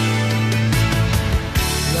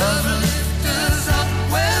 Love lifts us up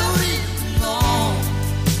where we belong,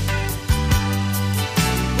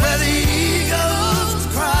 where the eagles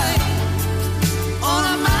cry on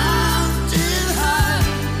a mountain high.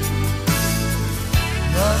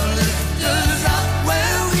 Love lifts us up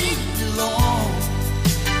where we belong,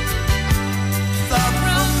 far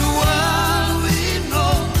from the world we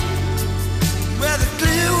know, where the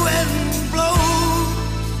clear wind blows.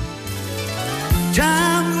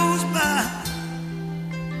 Time goes by,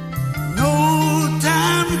 no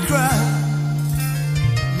time to cry.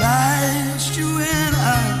 Life's you and I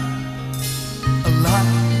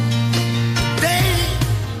alive. Day,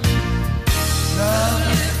 love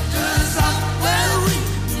lifts us up where we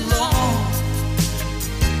belong,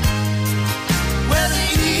 where the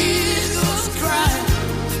eagles cry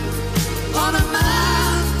on a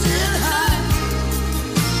mountain high.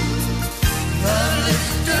 Love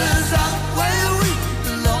lifts us up where we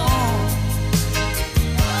belong,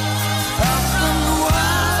 far from the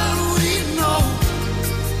world we know,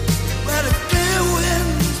 where the clear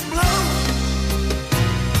winds blow.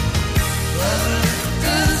 Love lifts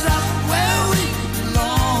us up where we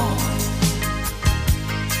belong,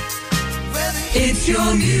 where the It's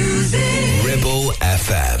your music. Ribble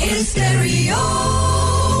FM. In stereo.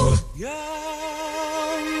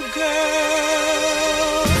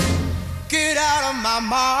 Get out of my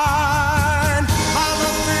mind. My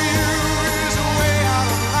love for you is way out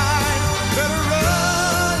of line. Better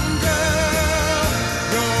run, girl.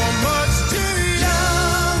 You're much too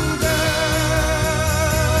young, girl.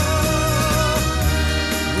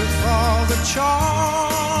 With all the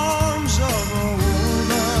charms of a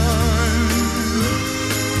woman,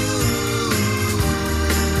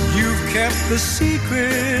 you've kept the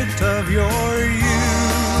secret of your youth.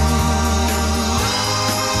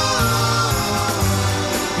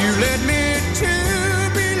 You led me to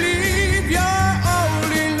believe you're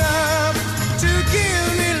old enough to give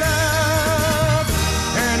me love,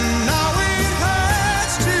 and now it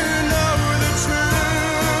hurts to know the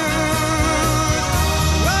truth.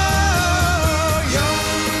 Oh,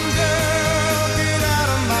 young girl, get out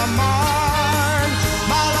of my mind.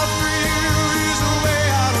 My love for you is way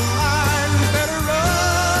out of line. Better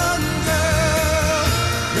run, girl.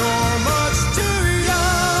 You're much too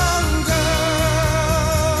young, girl.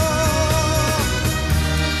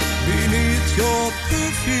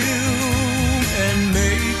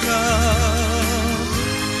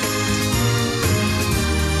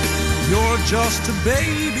 just a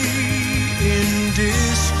baby in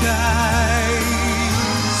disguise.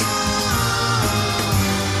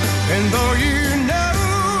 And though you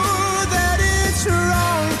know that it's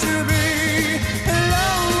wrong to be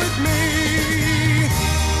alone with me,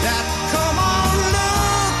 that come on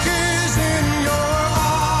look is in your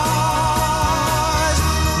eyes.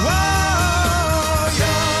 Whoa,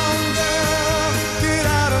 young girl, get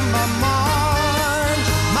out of my mind.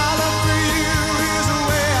 My love for you is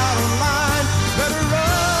way out of line. Better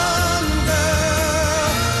run,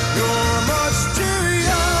 girl, you're much too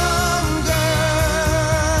young,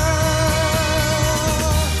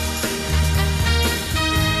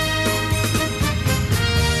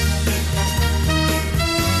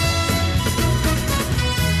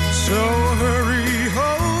 so hurry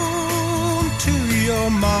home to your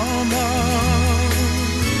mama.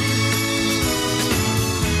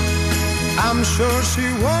 I'm sure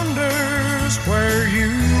she wonders where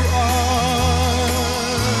you are.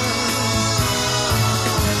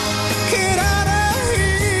 Get out of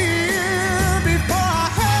here before I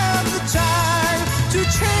have the time to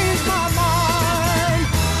change my mind.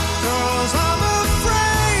 'Cause I'm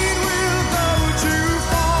afraid we'll go too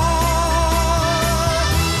far.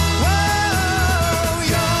 Whoa,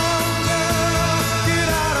 young girl, get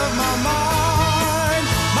out of my mind.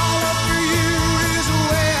 My love for you is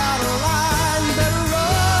way out of line. Better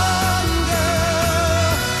run,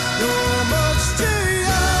 girl, you're much too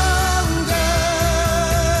young, girl.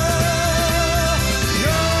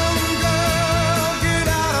 Young girl, get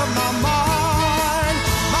out of my mind.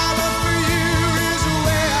 My love for you is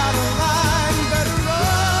way out of line. Better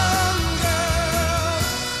run, girl.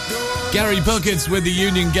 Gary Buckets with the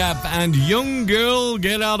Union Gap and Young Girl,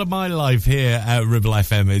 Get Out of My Life here at Ribble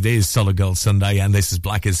FM. It is Solid Gold Sunday and this is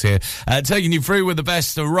Blackers here, taking you through with the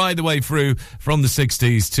best right the way through from the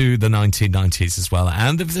 60s to the 1990s as well.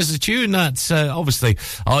 And if there's a tune that obviously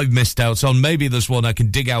I've missed out on, maybe there's one I can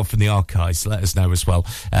dig out from the archives, let us know as well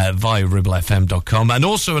via ribblefm.com. And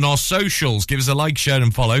also on our socials, give us a like, share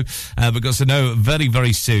and follow, because I know very,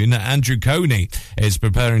 very soon Andrew Coney is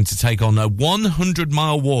preparing to take on a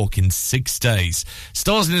 100-mile walk in 6 days.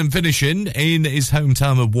 Starting and finishing in his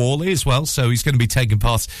hometown of Whalley as well, so he's going to be taking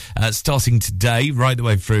part starting today right the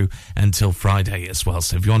way through until Friday as well.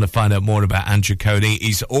 So if you want to find out more about Andrew Coney,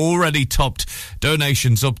 he's already topped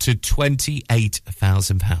donations up to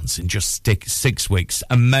 £28,000 in just 6 weeks.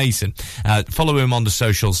 Amazing. Follow him on the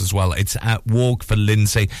socials as well. It's at Walk for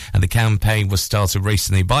Lindsay, and the campaign was started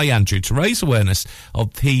recently by Andrew to raise awareness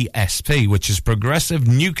of PSP, which is Progressive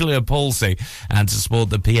Nuclear Palsy, and to support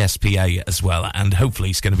the PSPA as well. And hopefully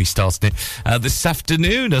he's going to be starting it this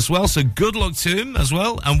afternoon as well. So good luck to him as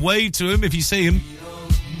well, and wave to him if you see him.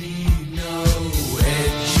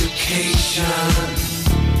 Education.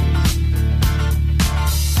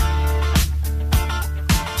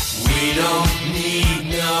 We don't need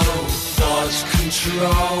no thought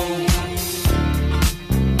control.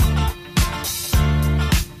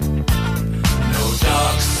 No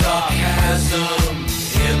dark sarcasm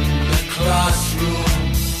in the classroom.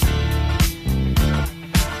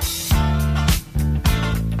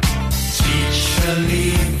 Teacher,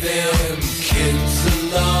 leave them kids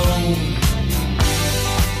alone.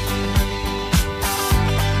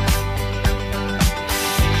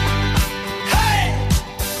 Hey,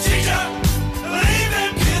 teacher, leave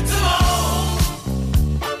them kids alone.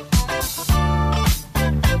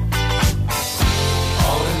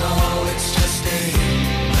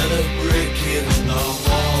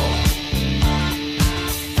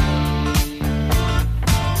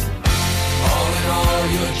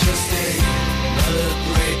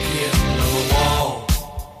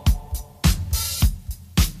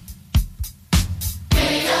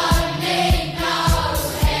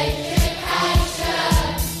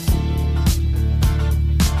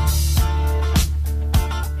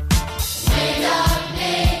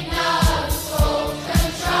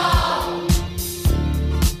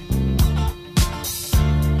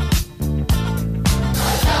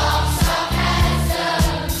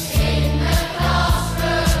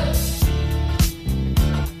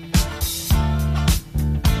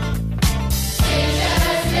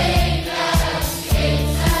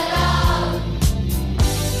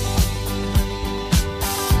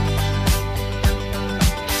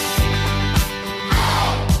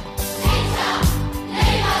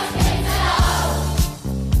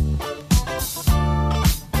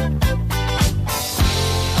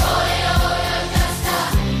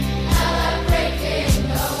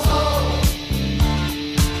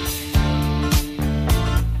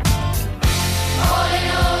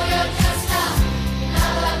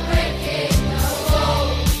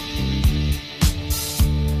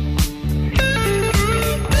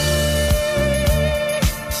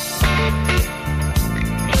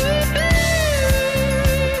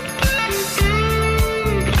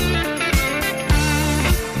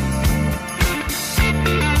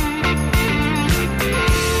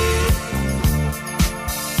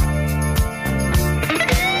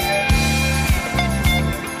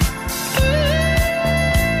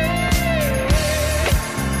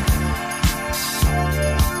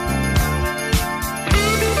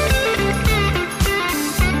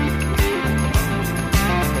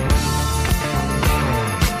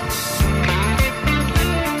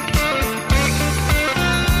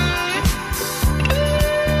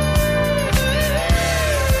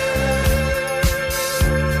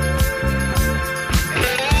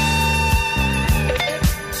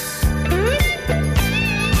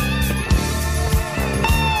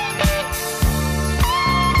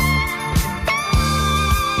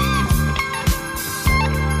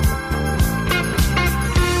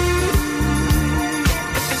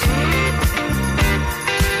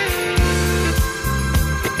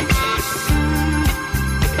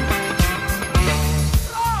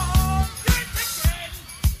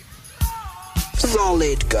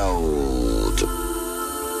 Solid Gold.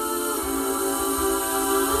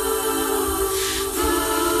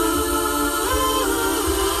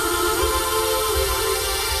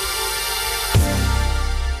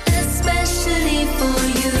 Especially for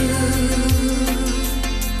you,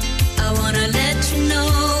 I wanna let you know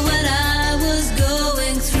what I was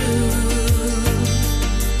going through.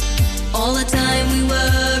 All the time we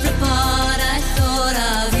were apart, I thought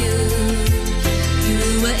of you.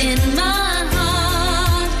 You were in my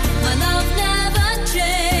heart, my love never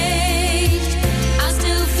changed. I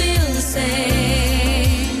still feel the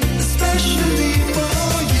same. Especially for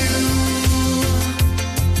you,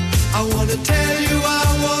 I wanna tell you I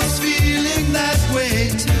was feeling that way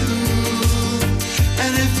too.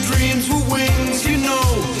 And if dreams were wings, you know,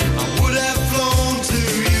 I would have flown to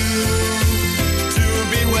you to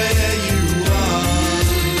be where you are.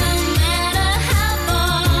 No matter how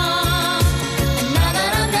far, and now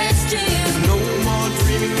that I'm next to you, No more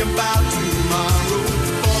dreaming about tomorrow.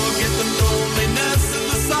 Forget the loneliness and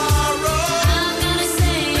the sorrow. I'm gonna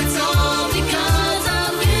say it's all because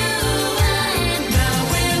of you. And now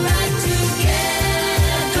we're right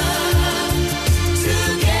together,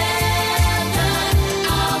 together. I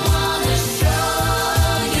wanna show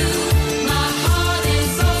you my heart is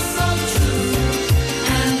so true.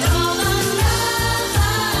 And all the love I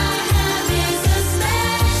have is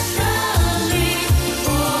especially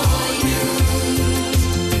for you.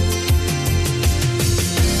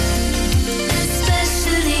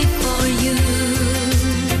 Especially for you,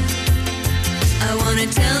 I wanna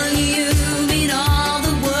tell you mean all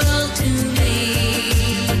the world to me.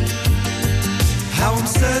 How I'm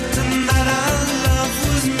certain that our love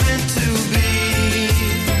was meant to be.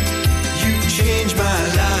 You changed my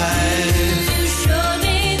life. You showed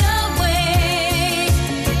me the way,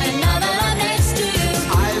 and now that I'm next to you,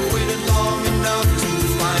 I've waited long enough to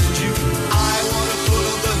find you. I wanna put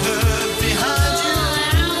all the hurt behind you.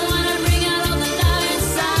 I wanna bring out all the love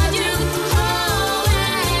inside you. Oh,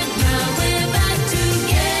 and now we're back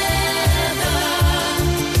together,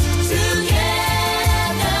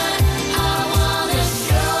 together. I wanna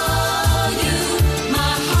show you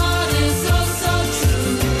my heart is so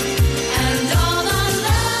true. And all the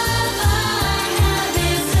love I have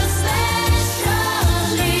is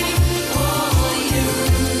especially for you.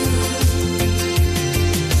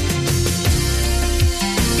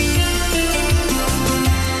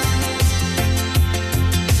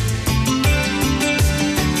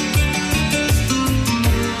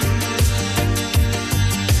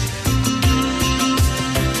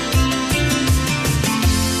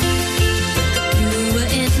 You were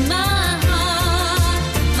in my heart,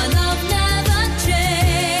 my love never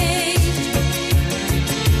changed.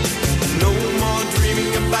 No more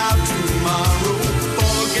dreaming about tomorrow.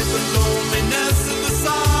 Forget the loneliness and the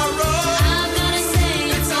sorrow. I'm gonna say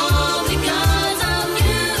it's all because of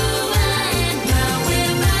you. And now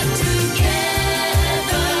we're back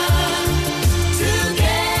together,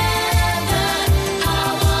 together. I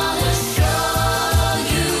wanna show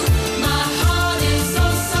you my heart is so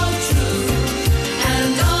true.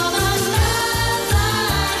 And all the love I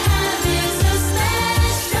have is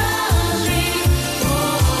especially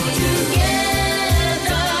for you.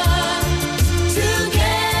 Together,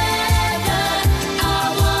 together. I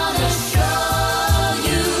wanna show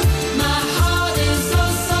you my heart is so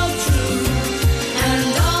true. And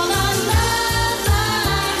all the love I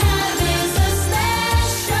have is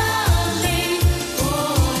especially for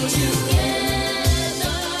you.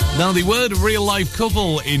 Now, they were a real-life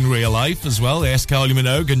couple in real life as well. Yes, Kylie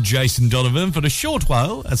Minogue and Jason Donovan for a short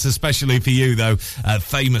while. That's especially for you, though.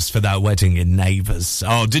 Famous for that wedding in Neighbours.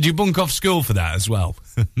 Oh, did you bunk off school for that as well?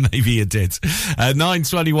 Maybe you did.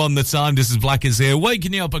 9:21 the time. This is Black is here,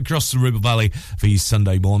 waking you up across the Ribble Valley for your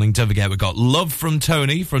Sunday morning. Don't forget, we've got Love from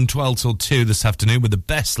Tony from 12 till 2 this afternoon with the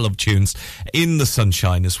best love tunes in the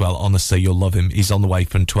sunshine as well. Honestly, you'll love him. He's on the way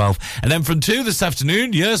from 12. And then from 2 this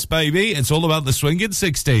afternoon, yes, baby, it's all about the swinging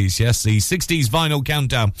 60s. Yes, the 60s vinyl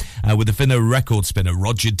countdown with the Finno record spinner,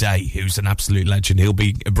 Roger Day, who's an absolute legend. He'll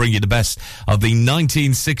be bringing you the best of the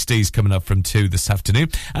 1960s coming up from 2 this afternoon.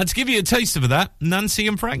 And to give you a taste of that, Nancy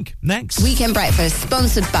and Frank next. Weekend Breakfast,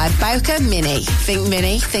 sponsored by Bowker Mini.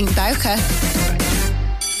 Think Bowker.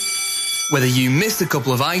 Whether you missed a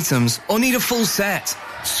couple of items or need a full set,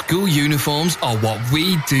 school uniforms are what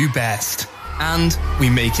we do best. And we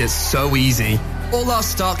make it so easy. All our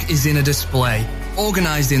stock is in a display,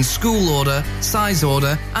 organised in school order, size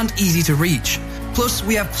order, and easy to reach. Plus,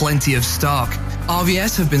 we have plenty of stock.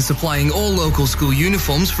 RVS have been supplying all local school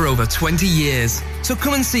uniforms for over 20 years. So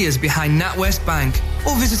come and see us behind NatWest Bank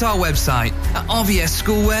or visit our website at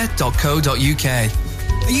rvsschoolwear.co.uk.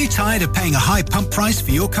 Are you tired of paying a high pump price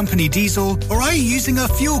for your company diesel? Or are you using a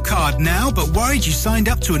fuel card now but worried you signed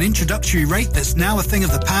up to an introductory rate that's now a thing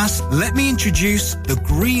of the past? Let me introduce the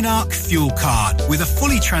Green Arc Fuel Card. With a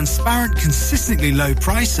fully transparent, consistently low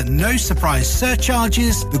price and no surprise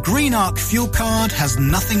surcharges, the Green Arc Fuel Card has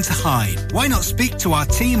nothing to hide. Why not speak to our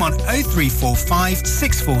team on 0345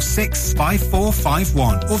 646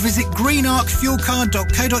 5451 or visit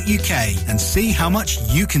greenarcfuelcard.co.uk and see how much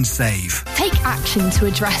you can save. Take action to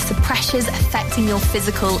address the pressures affecting your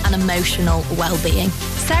physical and emotional well-being.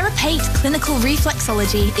 Sarah Pate Clinical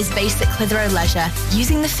Reflexology is based at Clitheroe Leisure.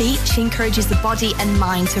 Using the feet, she encourages the body and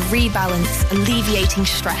mind to rebalance, alleviating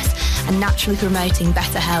stress and naturally promoting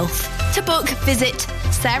better health. To book, visit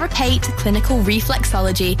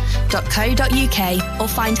sarahpateclinicalreflexology.co.uk or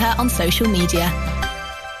find her on social media.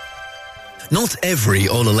 Not every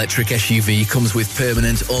all-electric SUV comes with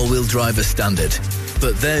permanent all-wheel driver standard.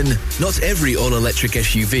 But then, not every all-electric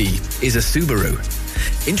SUV is a Subaru.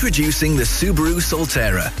 Introducing the Subaru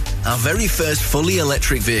Solterra, our very first fully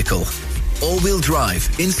electric vehicle. All-wheel drive,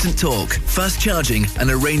 instant torque, fast charging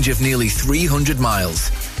and a range of nearly 300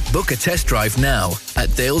 miles. Book a test drive now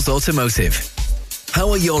at Dales Automotive.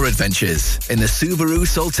 Power your adventures in the Subaru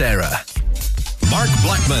Solterra. Mark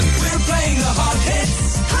Blackman. We're playing the hot hits.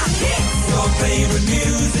 Your favorite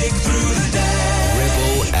music through the day.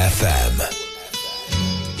 Ribble FM.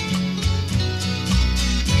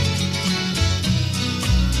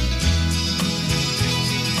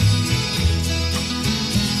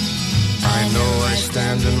 I know I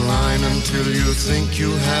stand in line until you think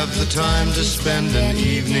you have the time to spend an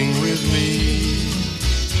evening with me.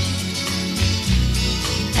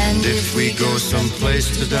 And if we go someplace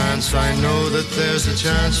to dance, I know that there's a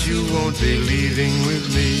chance you won't be leaving with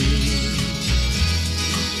me.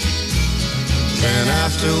 Then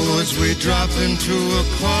afterwards we drop into a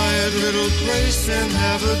quiet little place and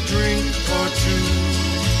have a drink or two.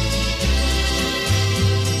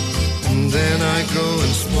 And then I go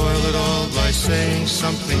and spoil it all by saying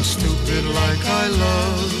something stupid like I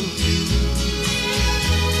love you.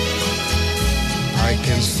 I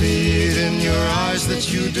can see it in your eyes that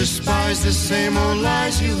you despise the same old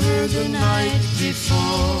lies you heard the night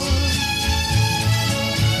before.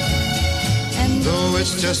 And though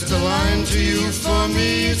it's just a line to you, for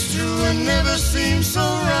me it's true and never seemed so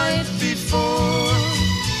right before.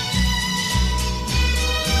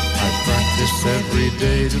 I practice every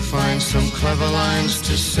day to find some clever lines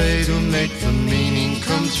to say to make the meaning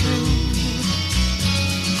come true.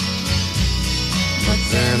 But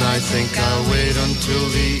then I think I'll wait until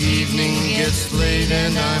the evening gets late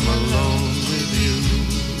and I'm alone with you.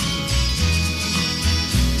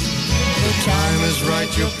 The time is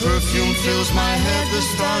right, your perfume fills my head, the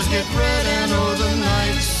stars get red and oh the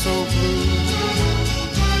night's so blue.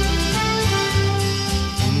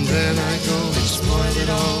 And then I go and spoil it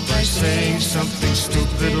all by saying something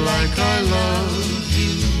stupid like I love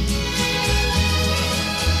you.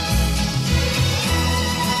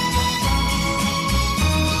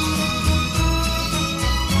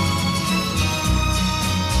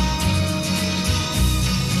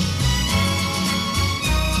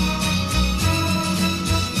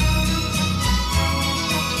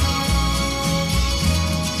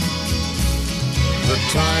 The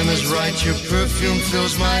time is right, your perfume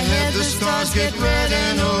fills my head, the stars get red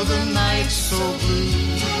and oh the night's so blue.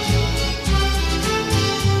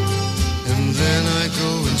 And then I go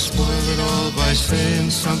and spoil it all by saying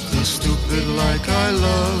something stupid like I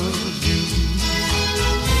love you.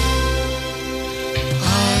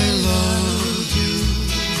 I love you.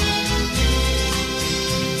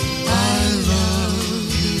 I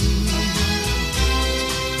love you.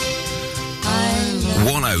 I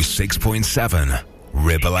love 106.7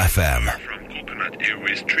 Ribble FM. Coconut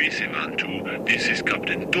Airways 372, this is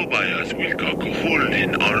Captain Tobias Wilcock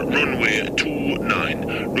holding on runway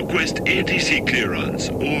 29. Request ATC clearance,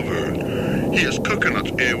 over. Here's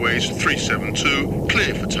Coconut Airways 372,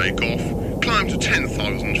 clear for takeoff. Climb to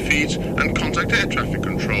 10,000 feet and contact air traffic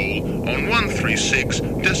control on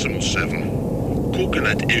 136.7.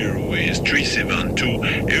 Coconut Airways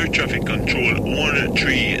 372, air traffic control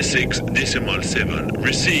 136.7,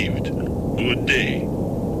 received. Good day.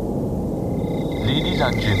 Ladies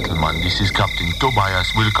and gentlemen, this is Captain Tobias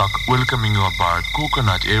Wilcock welcoming you aboard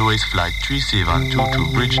Coconut Airways Flight 3722 to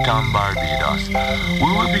Bridgetown, Barbados. We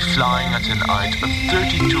will be flying at an height of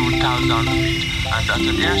 32,000 feet and at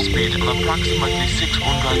an airspeed of approximately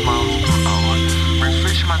 600 miles per hour.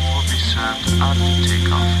 Refreshments will be served after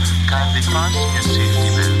takeoff. Kindly fasten your safety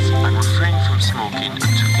belts and refrain from smoking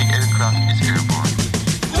until the aircraft is airborne.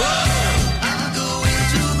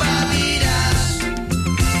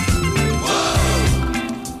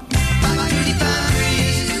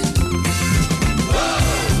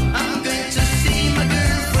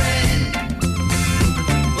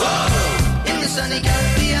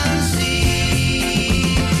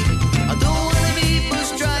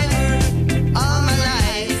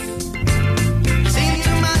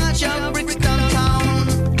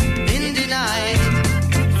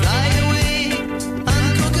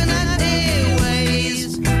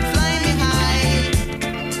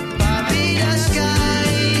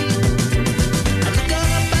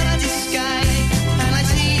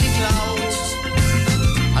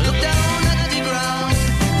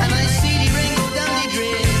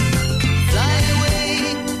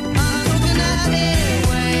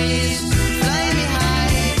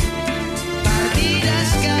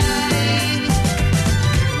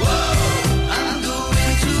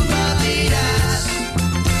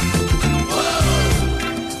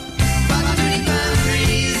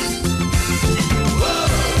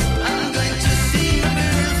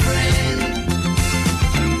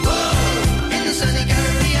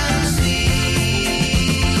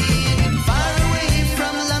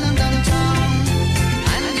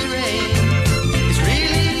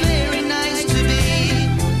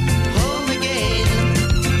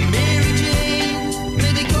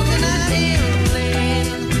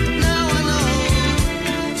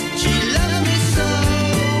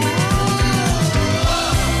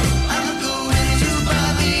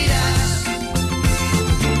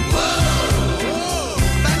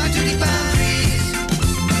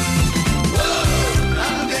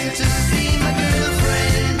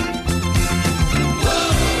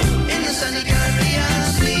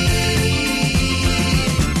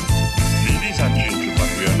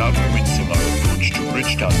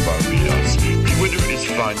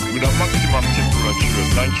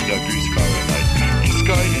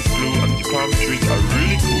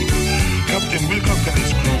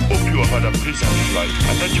 is unflight,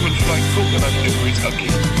 and then you will fly coconut liquids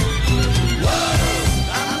again.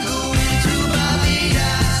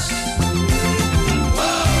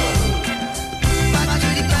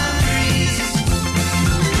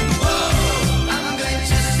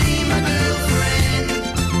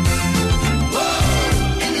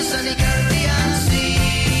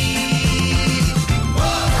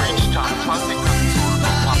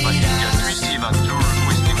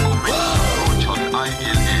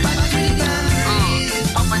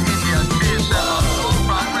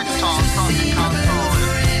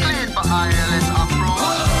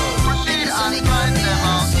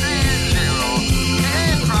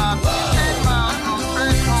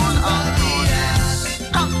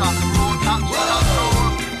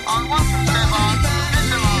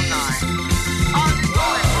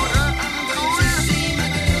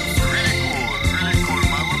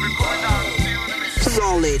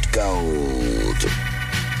 Solid gold.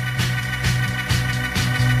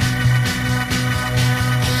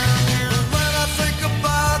 When I think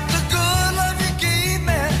about the good love you gave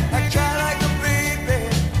me, I cry like a baby.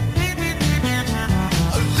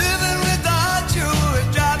 Living without you is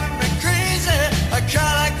driving me crazy. I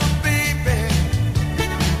cry like a baby.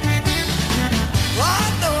 I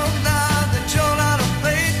know now that you're not a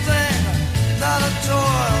plaything, not a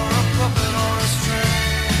toy or a puppet or a string.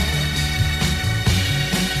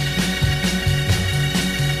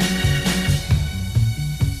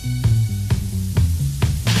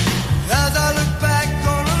 As I look back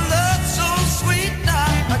on a love so sweet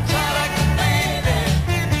now, I cry like a baby.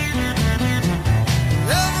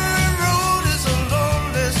 Every road is a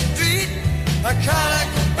lonely street, I cry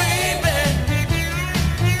like a baby.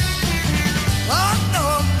 I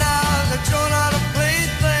know now that you're not a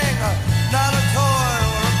plaything, not a toy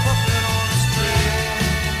or a puppet on a string.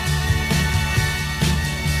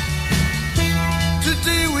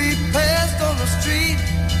 Today we passed on the street,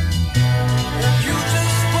 and you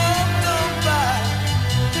just walked on by.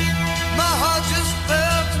 My heart just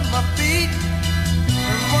fell to my feet,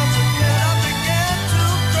 and once again I began to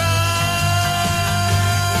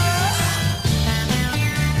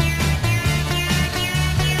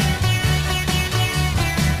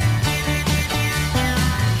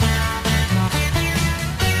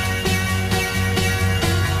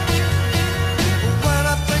When I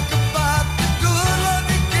think about the good love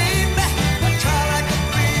you gave me, I cry like a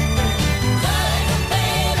baby.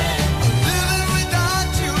 Living without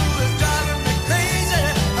you is driving me crazy.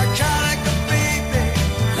 I cry like a baby.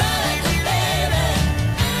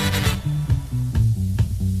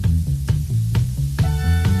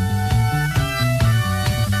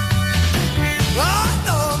 I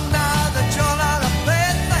know now that you're not a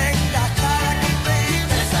plaything. I cry like a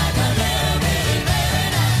baby.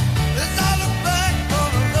 As I look back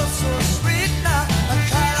on a love so sweet now, I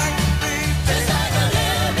cry like a baby.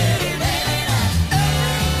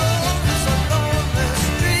 Every road is a lonely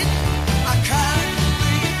street. I cry like a baby. My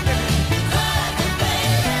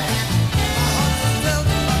heart just fell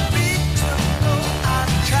to my feet to know I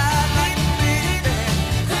cry like a baby.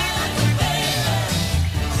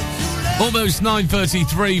 Almost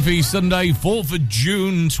 9:33 for your Sunday, 4th of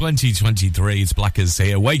June 2023. It's Blackers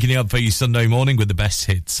here, waking you up for your Sunday morning with the best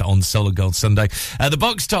hits on Solid Gold Sunday. The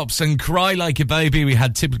Box Tops and Cry Like a Baby. We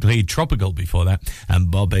had typically Tropical before that,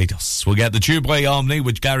 and Barbados. We'll get the Tubeway Harmony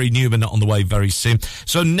with Gary Newman on the way very soon.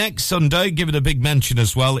 So next Sunday, give it a big mention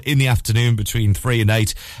as well in the afternoon between 3 and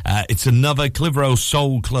 8. It's another Clitheroe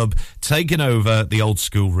Soul Club taking over the old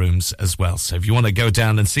school rooms as well. So if you want to go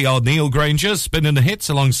down and see our Neil Granger spinning the hits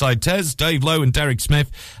alongside Tez, Dave Lowe and Derek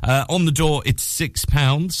Smith, on the door it's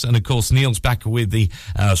 £6. And of course Neil's back with the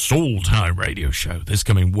Soul Time radio show this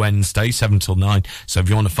coming Wednesday 7 till 9. So if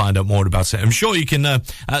you want to find out more about it, I'm sure you can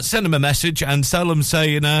send them a message and tell them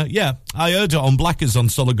saying yeah, I heard it on Blackers on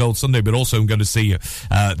Solid Gold Sunday, but also I'm going to see you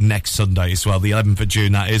next Sunday as well, the 11th of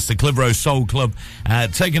June. That is the Clitheroe Soul Club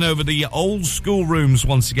taking over the old school rooms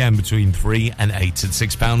once again between 3 and 8 at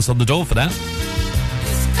 £6 on the door for that.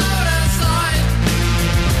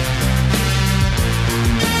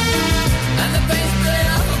 And the bass play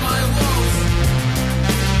off of my walls.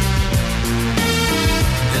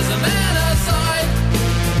 There's a man outside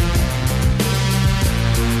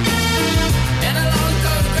in a long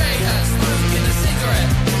coat grey hat, smoking a cigarette.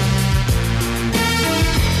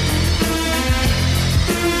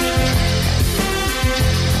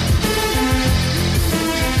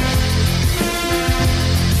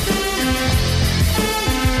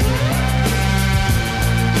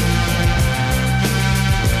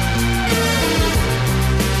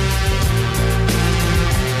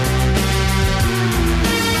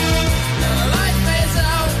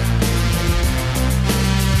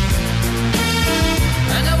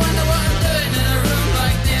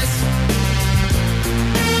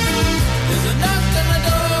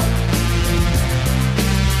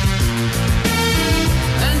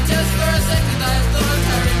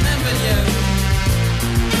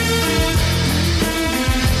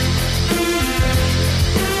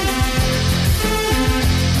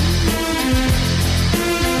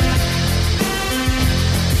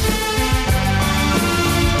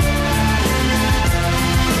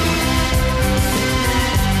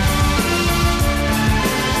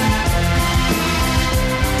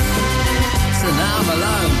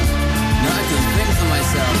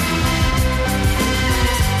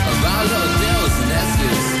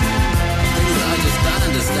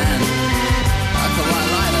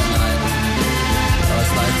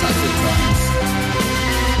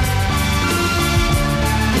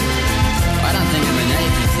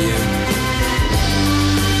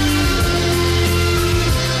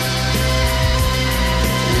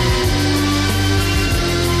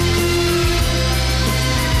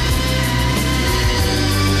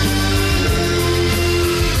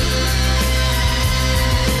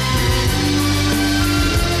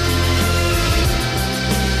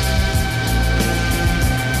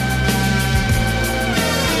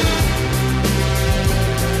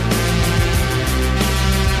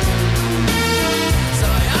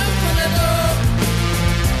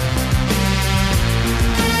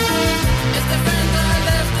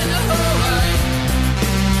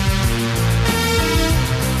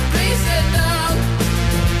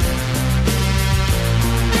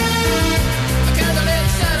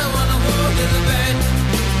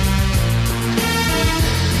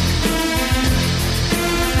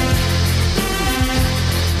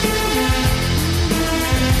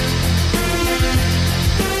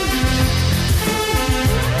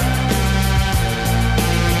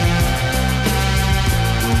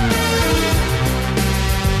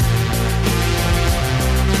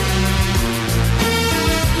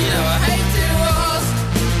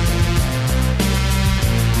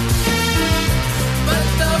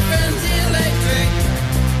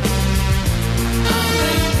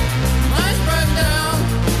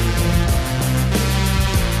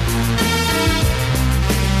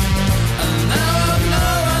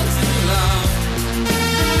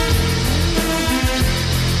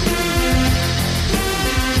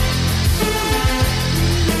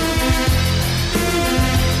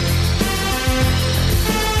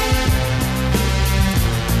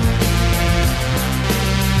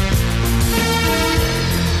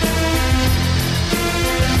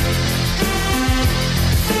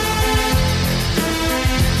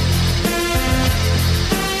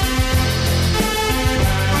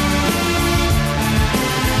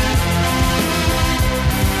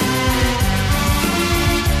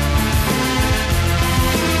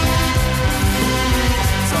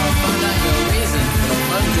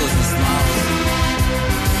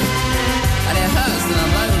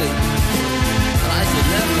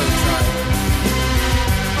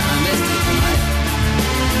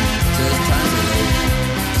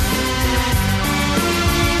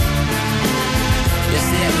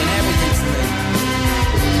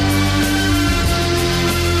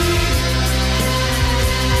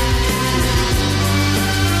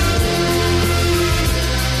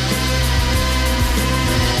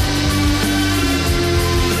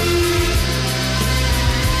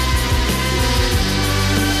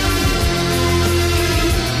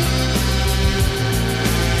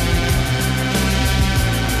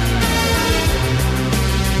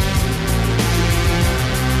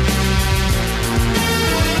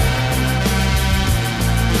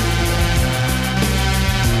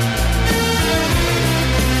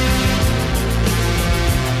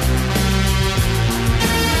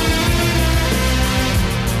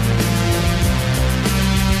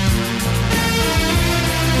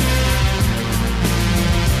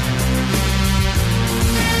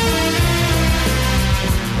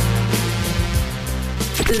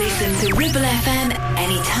 Listen to Ribble FM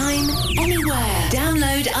anytime, anywhere.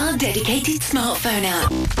 Download our dedicated smartphone app.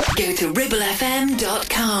 Go to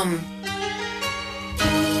ribblefm.com.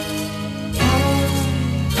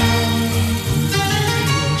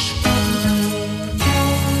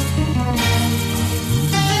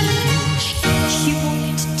 She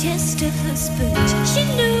wanted to test her husband. She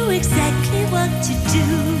knew exactly what to do.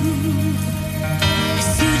 A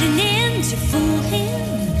pseudonym to fool him.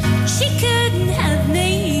 She couldn't have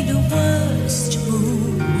made a worse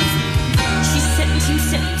move. She sent him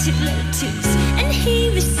scented letters, and he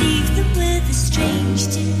received them with a strange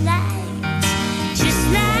delight. Just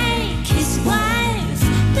like his wife,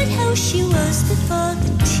 but how she was before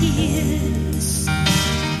the tears,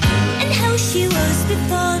 and how she was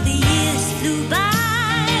before the years flew by,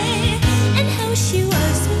 and how she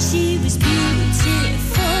was when she was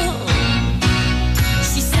beautiful.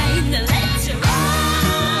 She signed the letter.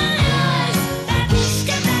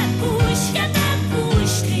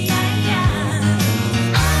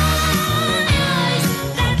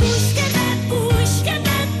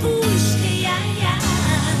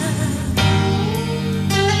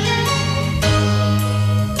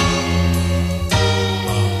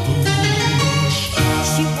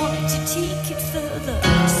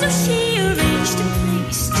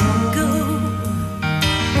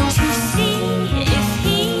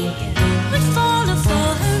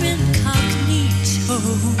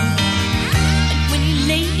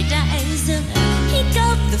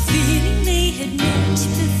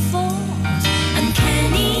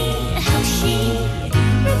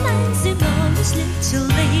 Little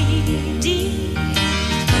lady,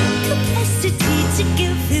 capacity to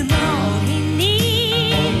give him all he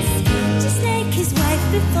needs, just like his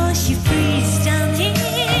wife before she freezed on him,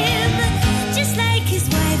 just like his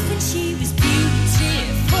wife when she was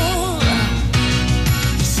beautiful.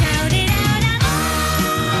 Shout it out, I'm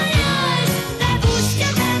all yours, babushka,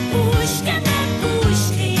 babushka,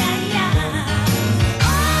 babushka, yeah, yeah.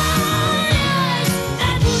 All yours,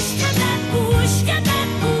 babushka, babushka,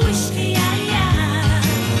 babushka, yeah, yeah.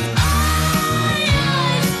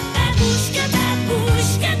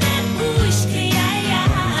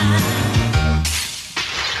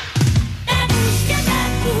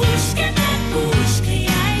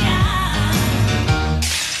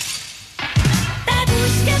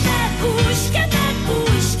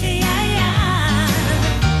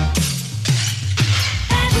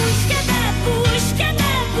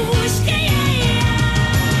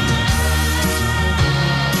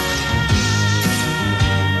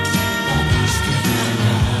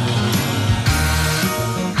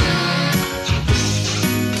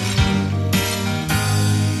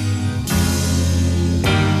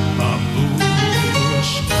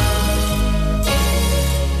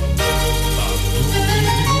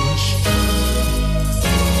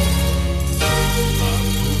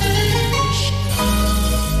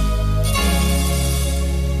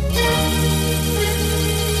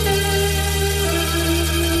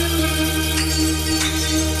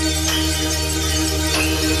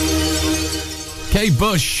 Kate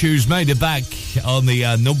Bush, who's made it back on the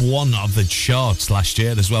number one of the charts last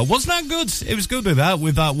year as well. Wasn't that good? It was good with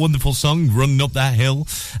that wonderful song, Running Up That Hill,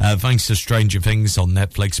 thanks to Stranger Things on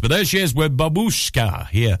Netflix. But there she is with Babushka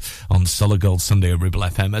here on Solid Gold Sunday at Ribble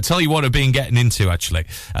FM. I tell you what I've been getting into, actually,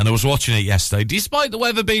 and I was watching it yesterday. Despite the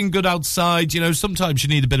weather being good outside, you know, sometimes you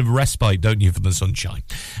need a bit of a respite, don't you, from the sunshine?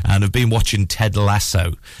 And I've been watching Ted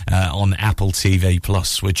Lasso on Apple TV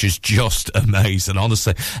Plus, which is just amazing,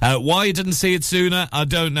 honestly. Why I didn't see it sooner, I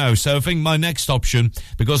don't know. So I think my next option,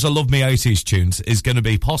 because I love my 80s tunes, is going to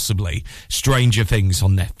be possibly Stranger Things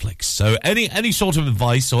on Netflix. So any sort of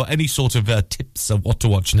advice or any sort of tips of what to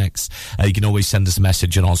watch next, you can always send us a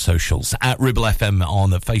message on our socials at Ribble FM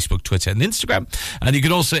on Facebook, Twitter and Instagram. And you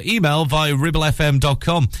can also email via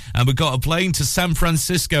ribblefm.com. And we've got a plane to San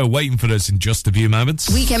Francisco waiting for us in just a few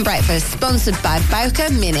moments. Weekend Breakfast, sponsored by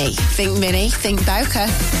Bowker Mini. Think Bowker.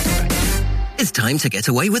 It's time to get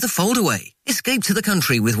away with a foldaway. Escape to the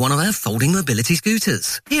country with one of our folding mobility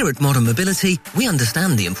scooters. Here at Modern Mobility, we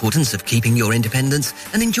understand the importance of keeping your independence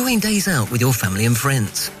and enjoying days out with your family and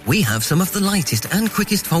friends. We have some of the lightest and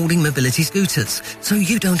quickest folding mobility scooters, so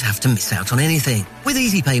you don't have to miss out on anything. With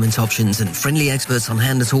easy payment options and friendly experts on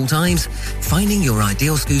hand at all times, finding your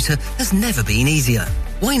ideal scooter has never been easier.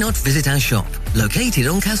 Why not visit our shop, located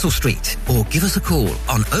on Castle Street, or give us a call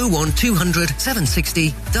on 01200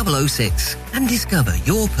 760 006 and discover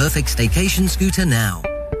your perfect staycation scooter now.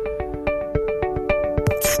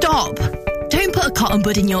 Stop! Don't put a cotton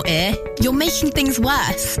bud in your ear, you're making things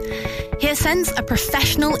worse. HearSense are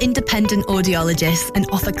professional independent audiologists and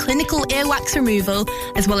offer clinical earwax removal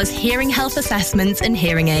as well as hearing health assessments and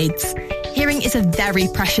hearing aids. Hearing is a very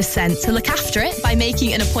precious sense, so look after it by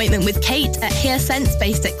making an appointment with Kate at HearSense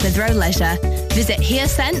based at Clitheroe Leisure. Visit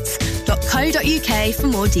hearsense.co.uk for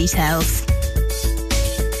more details.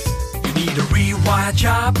 Need a rewire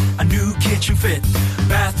job, a new kitchen fit,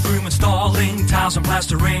 bathroom installing, tiles and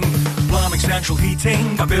plastering, plumbing, central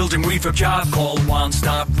heating, a building refurb job. Call One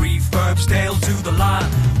Stop Refurbs, Dale to the lot.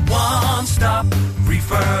 One Stop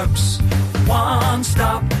Refurbs. One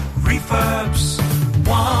Stop Refurbs.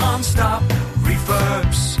 One Stop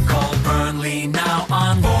Refurbs. Call Burnley now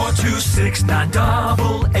on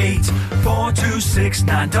 426-988.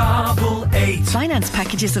 426-988. Finance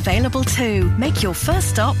packages available too. Make your first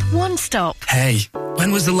stop One Stop. Hey,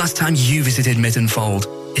 when was the last time you visited Mittenfold?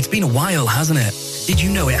 It's been a while, hasn't it? Did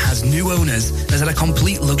you know it has new owners and has had a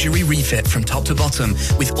complete luxury refit from top to bottom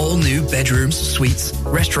with all new bedrooms, suites,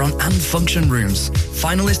 restaurant and function rooms?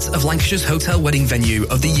 Finalists of Lancashire's Hotel Wedding Venue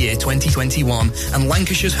of the Year 2021 and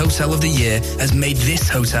Lancashire's Hotel of the Year has made this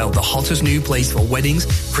hotel the hottest new place for weddings,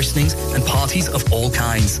 christenings and parties of all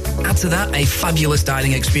kinds. Add to that a fabulous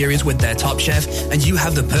dining experience with their top chef and you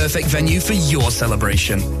have the perfect venue for your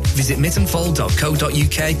celebration. Visit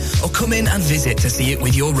mittenfold.co.uk or come in and visit to see it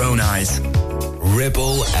with your own eyes.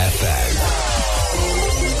 Ribble FM.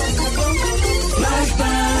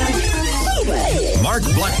 Mark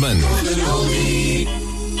Blackman.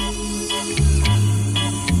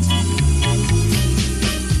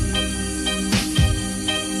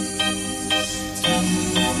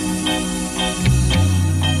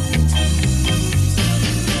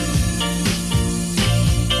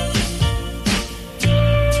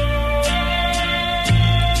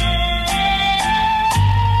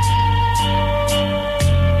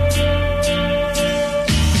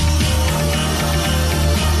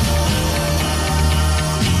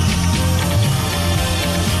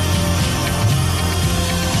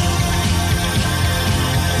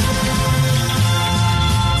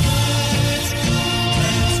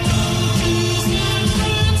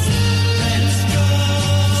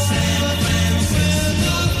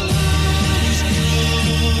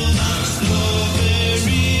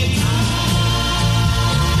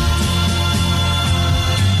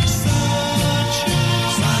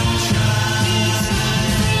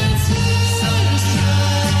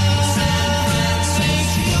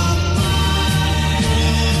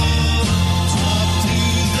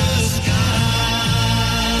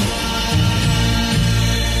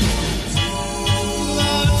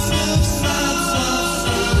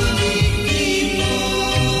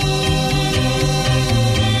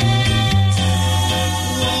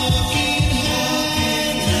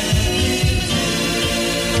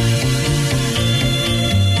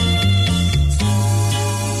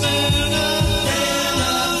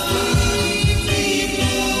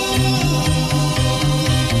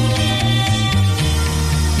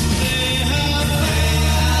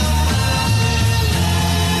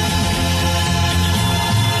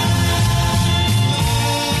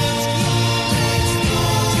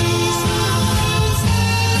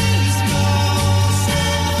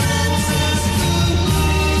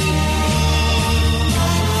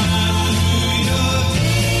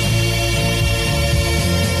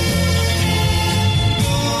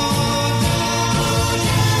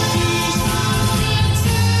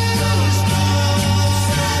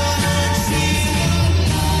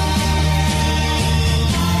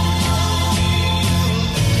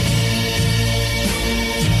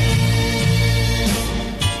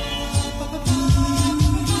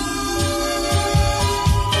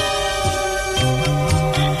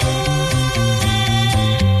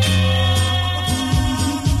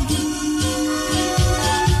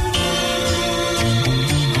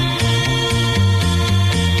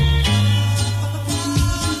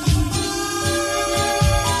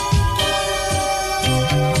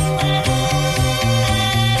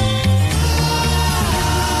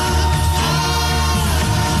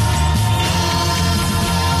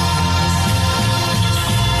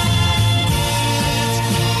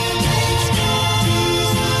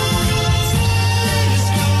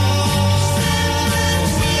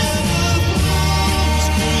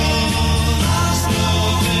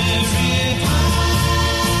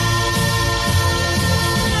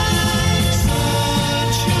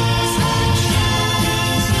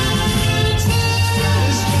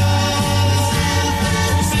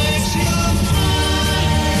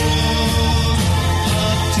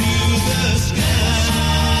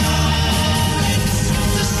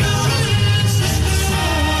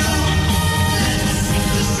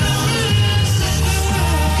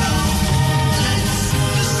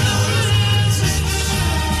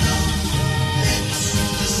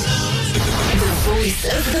 The voice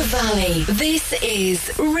of the valley. This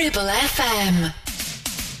is Ribble FM.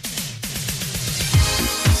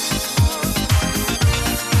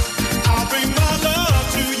 I'll bring my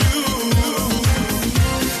love to you.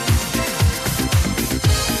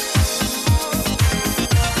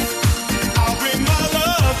 I'll bring my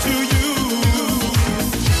love to you.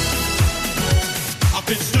 I've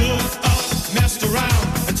been stood up, messed around,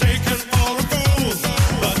 and taken for a fool.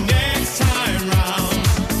 But next time round,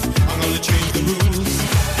 I'm gonna change the rules.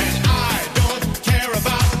 And I don't care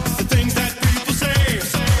about the things that people say.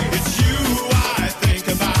 It's you I think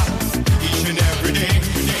about each and every day.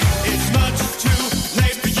 It's much too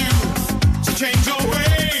late for you to change your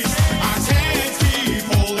ways. I can't keep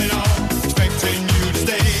holding on, expecting you to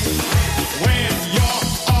stay. When you're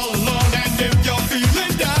all alone and if you're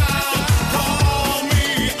feeling down, call me,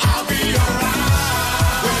 I'll be around.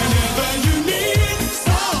 Whenever you need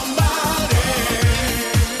somebody,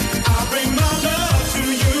 I'll bring my love to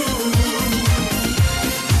you.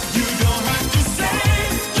 You don't have to say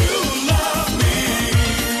you love me.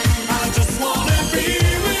 I just wanna be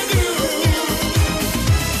with you.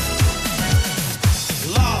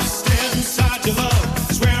 Lost inside your love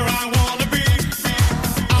is where I wanna be.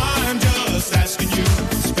 I'm just asking you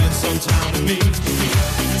to spend some time with me.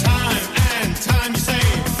 Time and time you say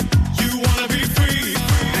you wanna be free,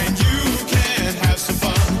 and you can have some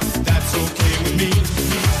fun. That's okay with me.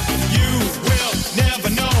 You will never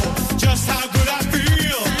know just how good I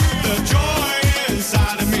feel. The joy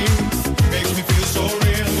inside of me makes me feel so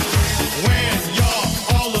real. When you're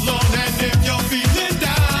all alone and if you're feeling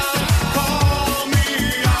down, call me,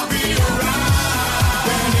 I'll be around.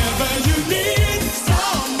 Whenever you need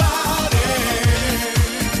somebody,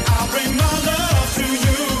 I'll bring my love to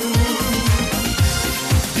you.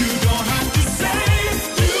 You don't have to say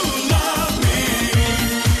you love me.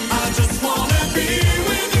 I just wanna be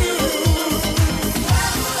with you.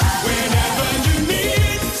 Whenever you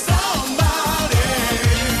need somebody,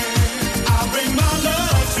 I'll bring my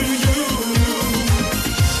love to you.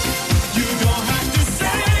 You don't have to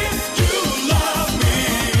say you love me.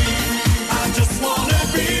 I just wanna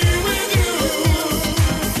be with you.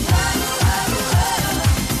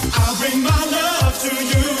 I'll bring my love to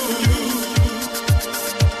you.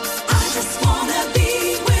 I just wanna be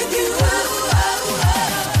with you.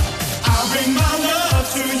 I'll bring my love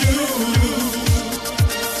to you.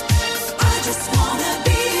 I just wanna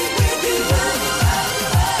be with you.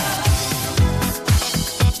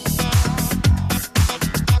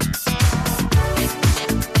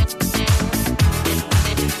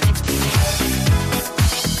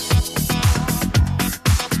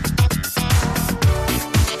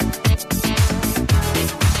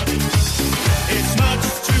 It's much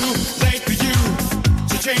too late for you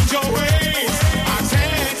to change your ways. I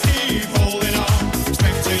can't keep holding on,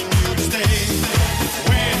 expecting you to stay.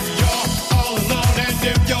 When you're all alone and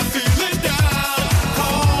if you're feeling down,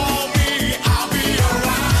 call me, I'll be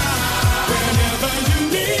around. Whenever you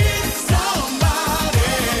need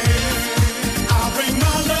somebody, I'll bring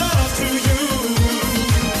my love to you.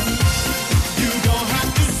 You don't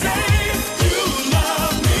have to say you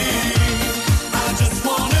love me. I just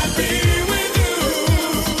wanna be with you.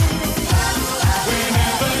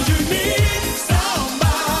 Whenever you need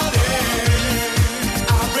somebody,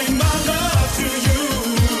 I'll bring my love to you.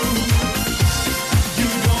 You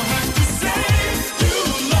don't have to say you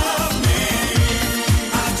love me.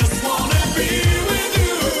 I just wanna be with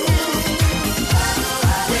you.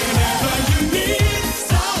 Whenever you need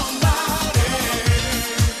somebody,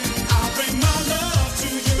 I'll bring my love to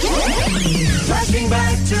you. Flashing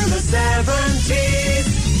back to the 70s,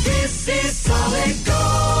 this is Solid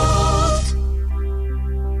Gold.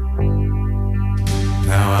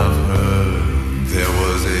 Now I've heard there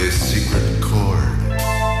was a secret chord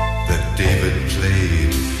that David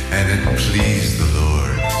played and it pleased the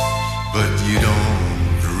Lord. But you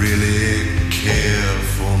don't really care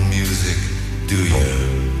for music, do you?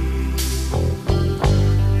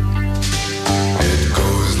 It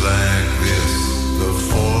goes like this: the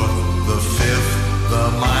fourth, the fifth, the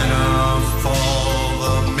minor fall,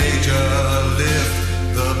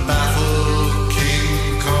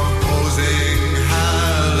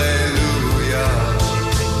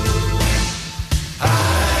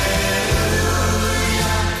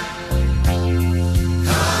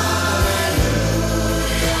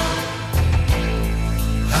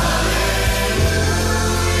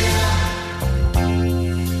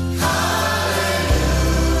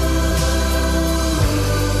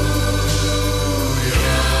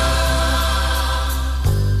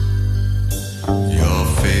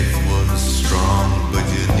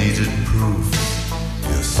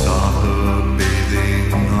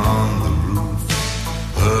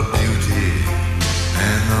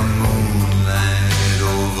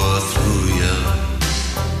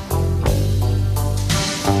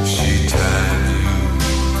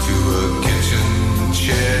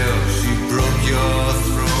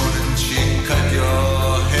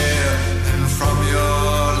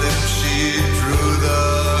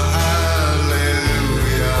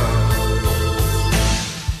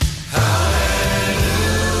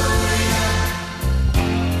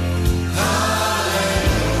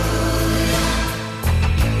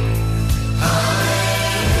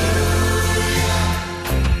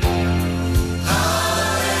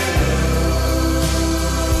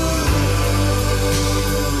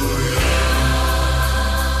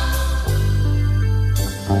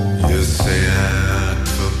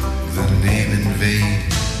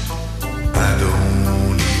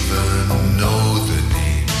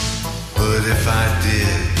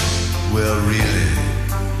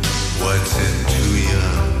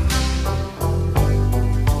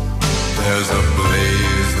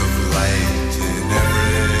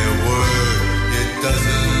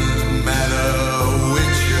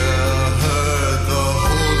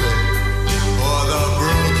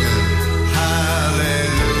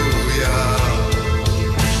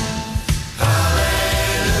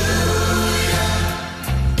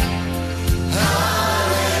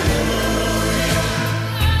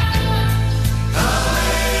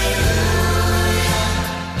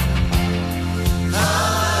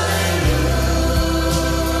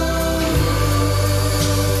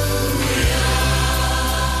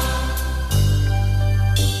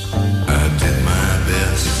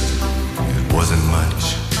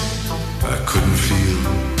 much I couldn't feel,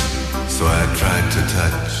 so I tried to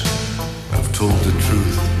touch. I've told the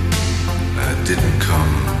truth, I didn't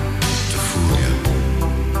come to fool you.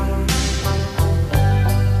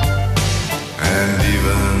 And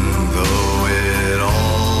even though it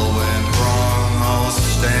all went wrong, I'll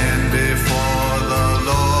stand before the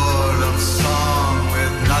Lord of Song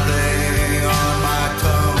with nothing on my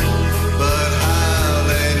tongue but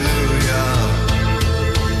hallelujah.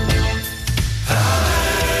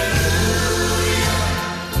 Hallelujah.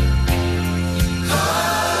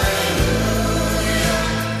 Hallelujah.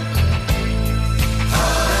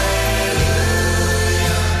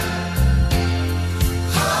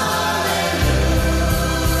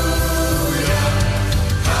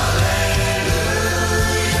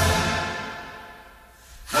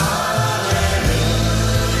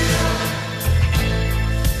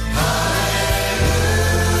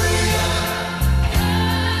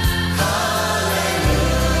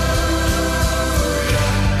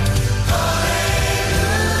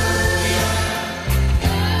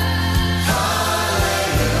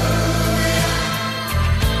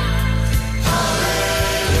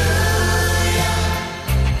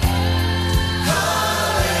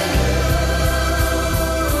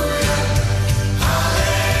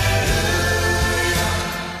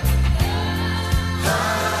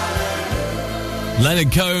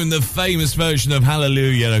 Leonard Cohen, the famous version of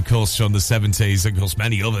Hallelujah, of course, from the 70s. Of course,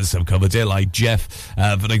 many others have covered it, like Jeff,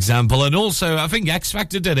 for example. And also, I think X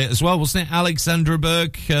Factor did it as well, wasn't it? Alexandra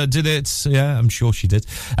Burke did it. Yeah, I'm sure she did.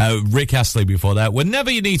 Rick Astley before that.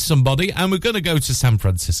 Whenever you need somebody, and we're going to go to San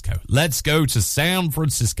Francisco. Let's go to San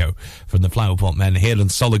Francisco from the Flower Pot Men here on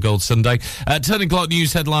Solid Gold Sunday. 10 o'clock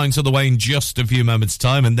news headlines on the way in just a few moments'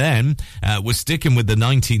 time. And then we're sticking with the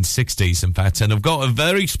 1960s, in fact. And I've got a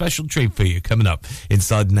very special treat for you coming up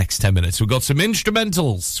inside the next 10 minutes. We've got some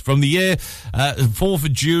instrumentals from the year 4th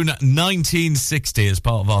of June 1960 as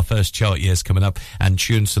part of our first chart years coming up, and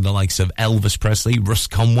tunes from the likes of Elvis Presley, Russ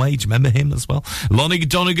Conway, do you remember him as well? Lonnie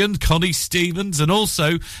Donegan, Connie Stevens, and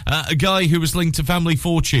also a guy who was linked to Family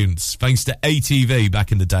Fortunes thanks to ATV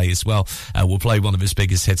back in the day as well. We'll play one of his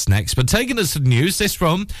biggest hits next, but taking us to the news, this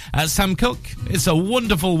from Sam Cooke. It's a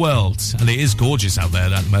wonderful world, and it is gorgeous out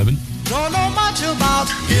there at the moment. Don't know much about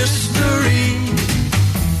history.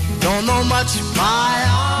 Don't know much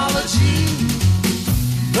biology.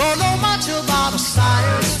 Don't know much about a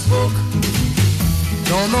science book.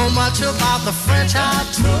 Don't know much about the French I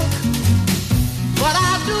took. But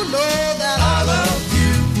I do know that I love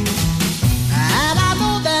you. And I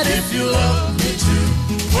know that if you love me too,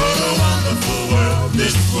 what a wonderful world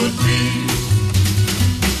this would be.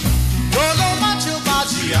 Don't know much about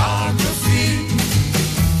geography.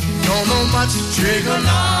 Don't know much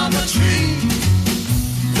trigonometry.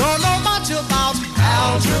 Don't know much about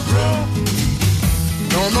algebra.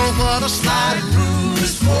 Don't know what a sliding rule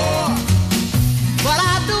is for. But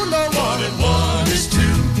I do know 1 and 1 is 2.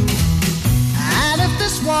 And if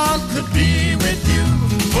this one could be with you,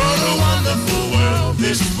 what a wonderful world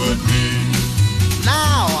this would be.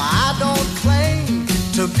 Now, I don't claim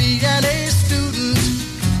to be an A student,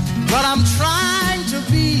 but I'm trying to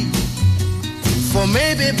be. For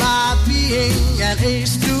maybe by being an A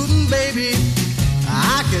student, baby,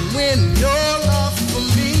 I can win your love for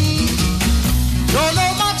me. Don't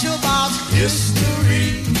know much about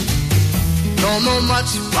history. Don't know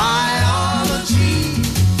much biology.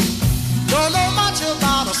 Don't know much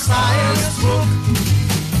about a science book.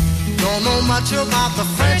 Don't know much about the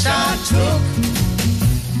French I took.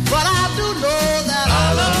 But I do know that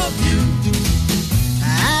I love you.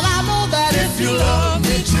 And I know that if you love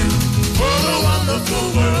me too, what a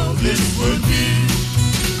wonderful world this would be.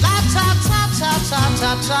 La ta ta ta ta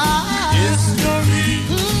ta ta. History.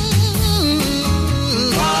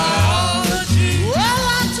 Biology. Well,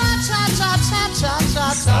 la ta ta ta ta ta ta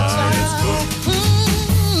ta. Science book.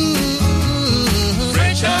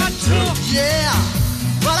 French I took. Yeah,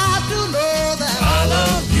 but I do know that I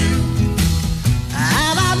love you.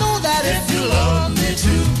 And I know that if you love me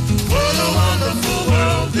too, what a wonderful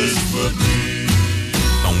world this would be.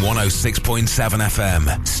 On 106.7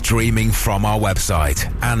 FM, streaming from our website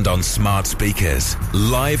and on smart speakers,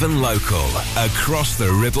 live and local, across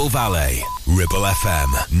the Ribble Valley. Ribble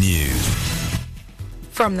FM News.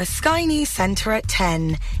 From the Sky News Centre at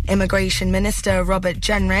 10, Immigration Minister Robert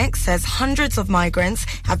Jenrick says hundreds of migrants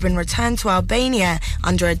have been returned to Albania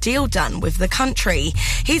under a deal done with the country.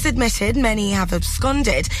 He's admitted many have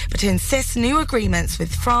absconded, but insists new agreements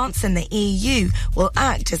with France and the EU will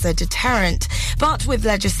act as a deterrent. But with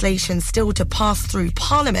legislation still to pass through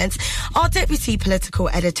Parliament, our Deputy Political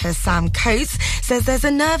Editor Sam Coates says there's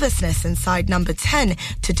a nervousness inside Number 10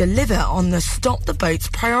 to deliver on the Stop the Boats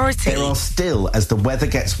priority. There are still, as the weather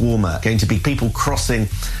gets warmer, going to be people crossing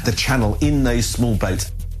the channel in those small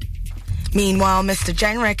boats. Meanwhile, Mr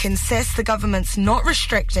Jenrick insists the government's not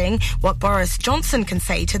restricting what Boris Johnson can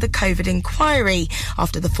say to the COVID inquiry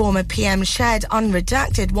after the former PM shared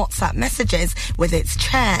unredacted WhatsApp messages with its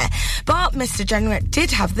chair. But Mr Jenrick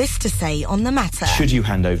did have this to say on the matter. Should you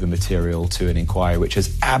hand over material to an inquiry which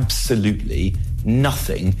has absolutely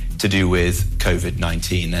nothing to do with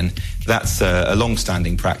COVID-19? And that's a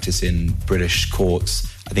long-standing practice in British courts.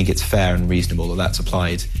 I think it's fair and reasonable that that's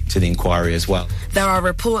applied to the inquiry as well. There are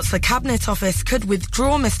reports the Cabinet Office could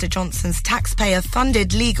withdraw Mr Johnson's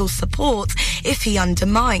taxpayer-funded legal support if he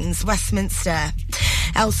undermines Westminster.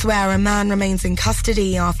 Elsewhere, a man remains in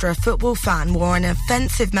custody after a football fan wore an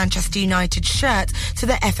offensive Manchester United shirt to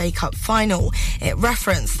the FA Cup final. It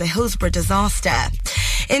referenced the Hillsborough disaster.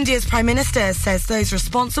 India's Prime Minister says those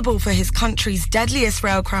responsible for his country's deadliest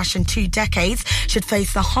rail crash in 2 decades should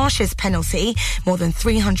face the harshest penalty. More than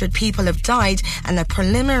 300 people have died, and a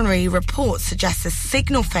preliminary report suggests a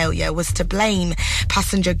signal failure was to blame.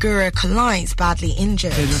 Passenger Guru Kalai's badly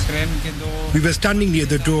injured. We were standing near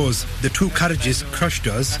the doors. The 2 carriages crushed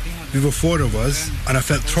us. We were 4 of us, and I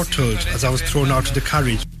felt throttled as I was thrown out of the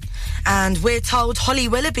carriage. And we're told Holly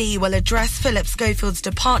Willoughby will address Philip Schofield's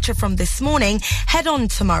departure from This Morning head on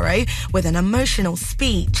tomorrow with an emotional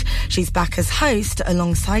speech. She's back as host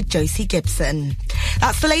alongside Josie Gibson.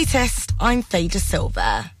 That's the latest. I'm Faye De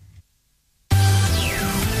Silva.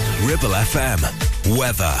 Ribble FM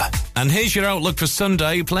weather. And here's your outlook for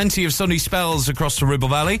Sunday. Plenty of sunny spells across the Ribble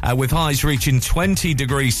Valley, with highs reaching 20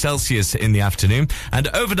 degrees Celsius in the afternoon. And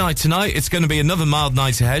overnight tonight, it's going to be another mild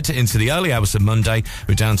night ahead into the early hours of Monday.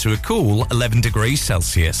 We're down to a cool 11 degrees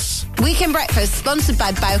Celsius. Weekend Breakfast sponsored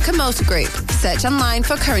by Bowker Motor Group. Search online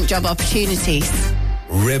for current job opportunities.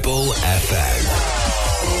 Ribble FM.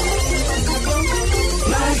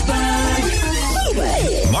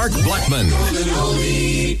 Mark Blackman.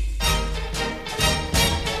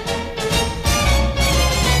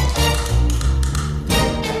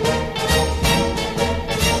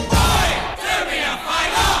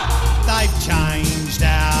 They've changed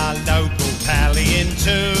our local pally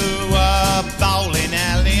into a bowling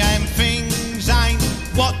alley, and things ain't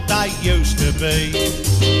what they used to be.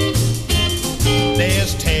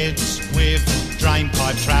 There's Teds with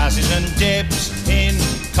drainpipe trousers and Debs in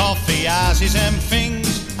coffee houses, and things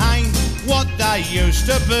ain't what they used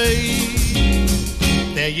to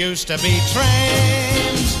be. There used to be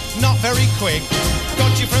trams, not very quick,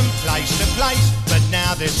 got you from place to place, but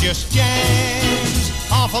now there's just jams,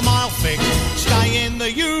 half a mile thick, stay in the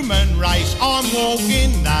human race. I'm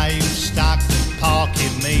walking, they've stuck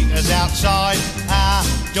parking meters outside our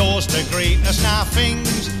doors to greet us. Now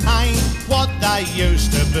things ain't what they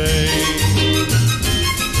used to be.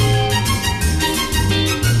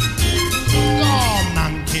 Oh,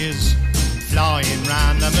 monkeys flying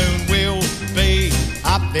round the moon, we'll be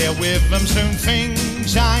up there with them soon.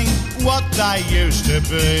 Things ain't what they used to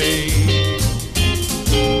be.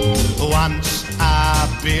 Once our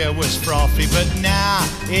beer was frothy, but now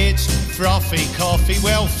it's frothy coffee.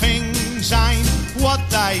 Well, things ain't what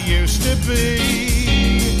they used to be.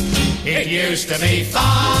 It used to be fun,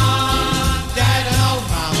 Dad and old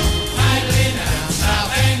Mum paddling down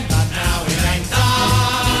Southend, but now it ain't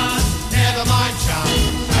done. Never mind, chum,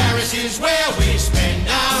 Paris is where we spend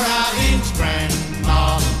our outings.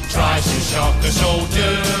 Grandma tries to shock us all,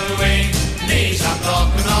 doing knees up,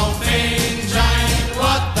 rock and roll. Things ain't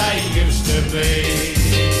what they used to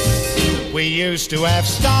be. We used to have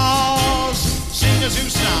stars, singers who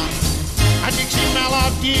sung a Dixie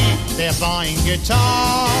melody. They're buying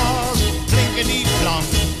guitars, plinkety-plonk,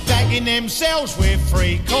 backing themselves with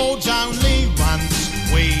 3 chords only once.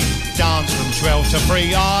 We dance from 12 to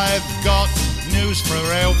 3. I've got news for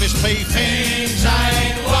Elvis P. Things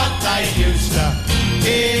ain't what they used to.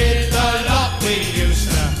 Hit the lot we used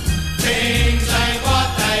to. Things ain't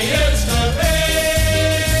what they used to be.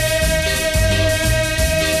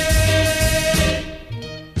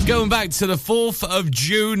 Going back to the 4th of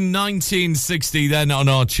June 1960 then on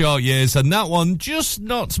our chart years, and that one just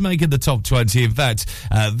not making the top 20. In fact,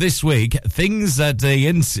 this week, things ain't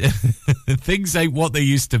what they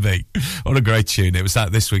used to be. What a great tune. It was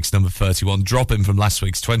at this week's number 31, dropping from last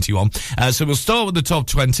week's 21. So we'll start with the top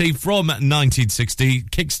 20 from 1960.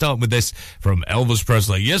 Kickstart with this from Elvis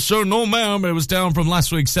Presley. Yes sir, no ma'am. It was down from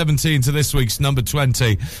last week's 17 to this week's number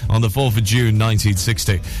 20 on the 4th of June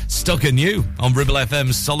 1960. Stuck in You on Ribble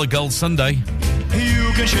FM's Solid Gold Sunday.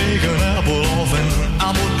 You can shake an apple off an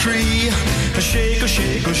apple tree. Shake a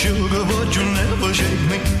sugar, but you'll never shake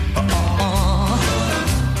me.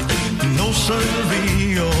 No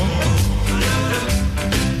sirree.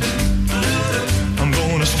 I'm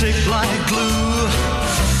gonna stick like glue.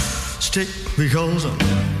 Stick because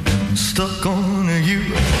I'm stuck on you.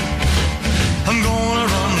 I'm gonna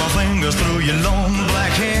run my fingers through your long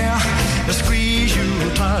black hair and squeeze you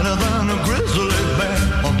tighter than a grizzly bear.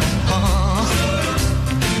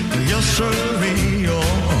 Yes, sirree.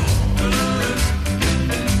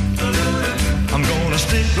 I'm gonna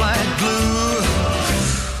stick like glue.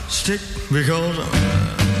 Stick because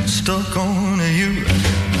I'm stuck on you.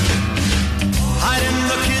 Hide in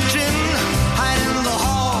the kitchen, hide in the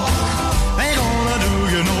hall. Ain't gonna do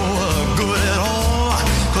you no good at all.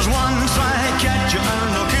 'Cause once I catch you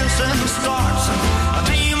and the kissing starts, a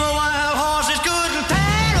team of wild horses couldn't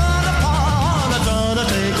tear us apart. I gotta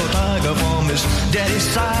take a tiger from his daddy's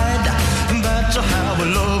side, and that's how our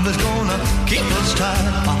love is gonna keep us tied.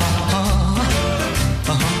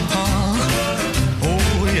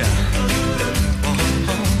 Oh yeah.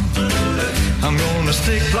 I'm gonna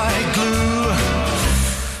stick like glue.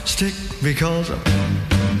 Stick because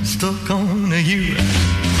I'm stuck on you.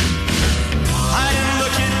 Hide in the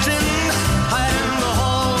kitchen, hide in the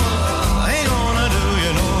hall. Ain't gonna do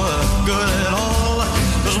you no good at all.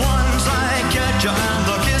 'Cause once I catch you and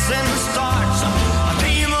the kissing starts, a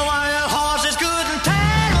team of wild horses couldn't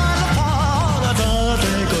tear us apart. I gotta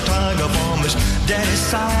take a tiger from his daddy's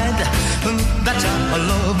side, and that's how my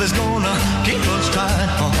love is gonna keep us tied.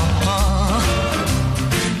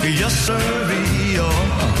 Yes, sirree.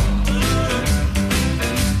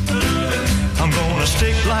 I'm gonna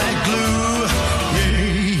stick like glue.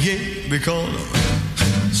 Yeah, yeah, because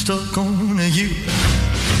I'm stuck on you.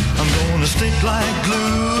 I'm gonna stick like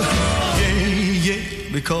glue. Yeah, yeah,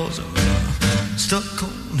 because I'm stuck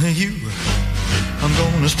on you. I'm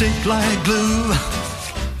gonna stick like glue.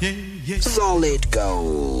 Yeah, yeah. Solid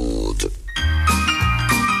Gold.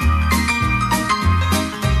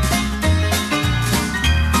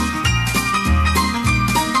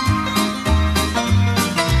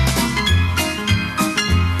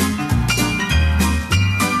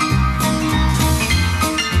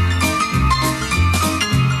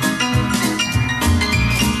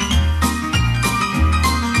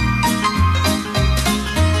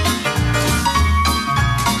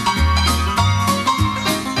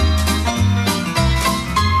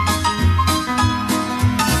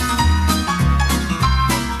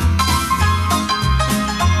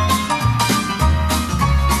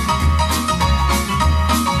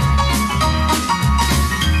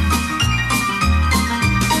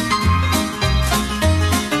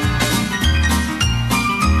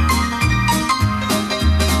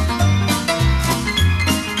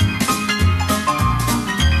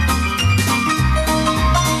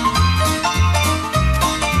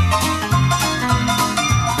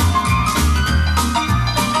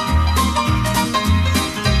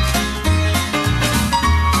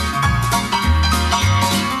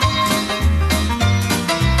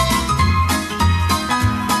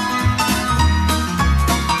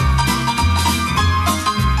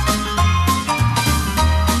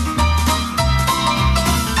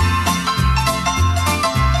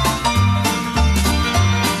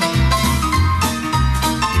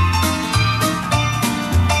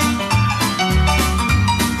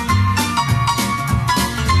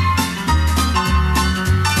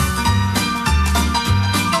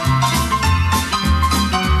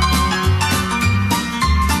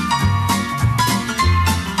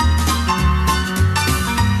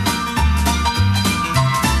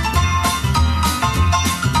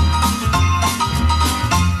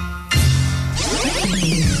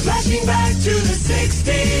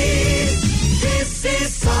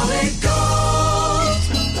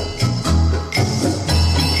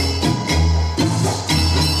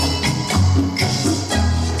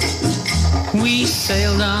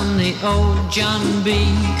 old John B.,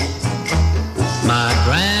 my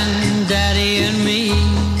granddaddy and me,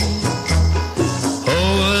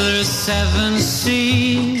 over the 7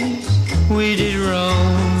 seas we did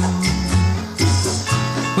roam.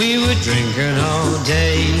 We would drinking all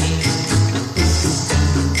day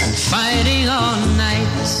and fighting all night.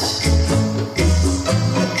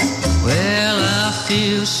 Well, I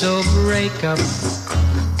feel so break up,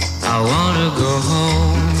 I wanna go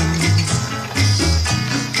home.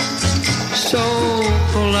 So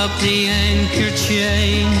pull up the anchor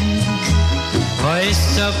chain,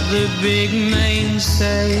 hoist up the big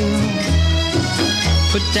mainsail,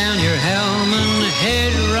 put down your helm and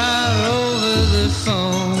head right over the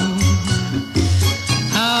foam.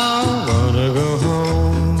 I wanna go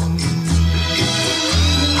home.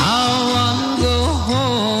 I wanna go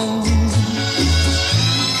home.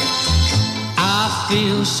 I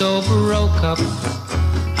feel so broke up,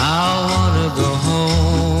 I wanna go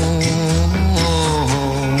home.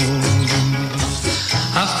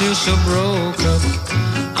 I feel so broke up,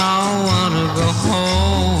 I wanna go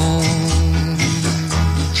home.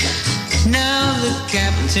 Now the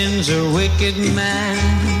captain's a wicked man,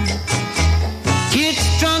 gets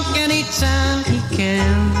drunk anytime he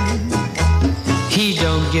can. He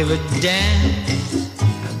don't give a damn,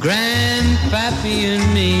 Grandpappy and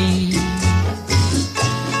me.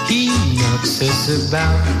 He knocks us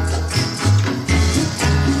about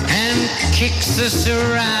and kicks us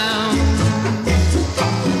around.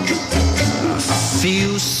 I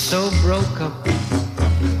feel so broke up,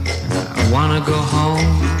 I wanna go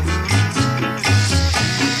home.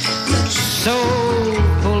 So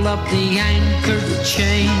pull up the anchor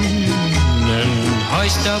chain and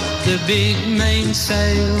hoist up the big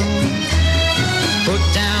mainsail, put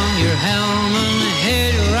down your helm and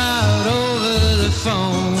head right over the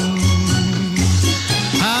foam.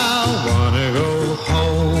 I wanna go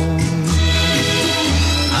home.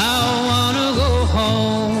 I wanna go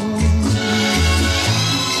home.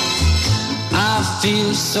 I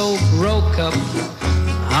feel so broke up,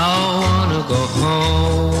 I wanna go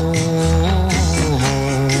home.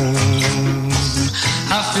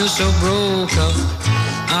 I feel so broke up,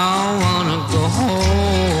 I wanna go home.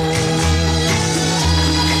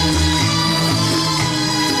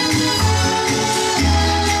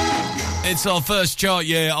 It's our first chart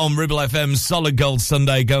year on Ribble FM's Solid Gold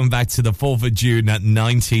Sunday, going back to the 4th of June at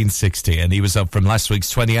 1960. And he was up from last week's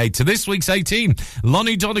 28 to this week's 18.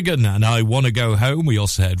 Lonnie Donegan and I Wanna Go Home. We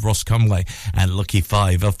also had Ross Conway and Lucky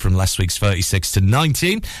 5 up from last week's 36 to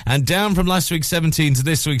 19. And down from last week's 17 to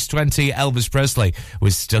this week's 20, Elvis Presley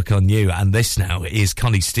was Stuck on You. And this now is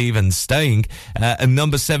Connie Stevens staying at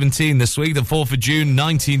number 17 this week, the 4th of June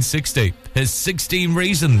 1960. Here's 16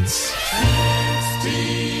 Reasons.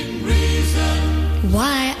 16 reasons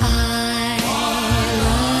why I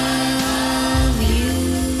love you.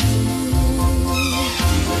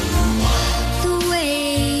 The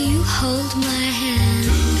way you hold my hand,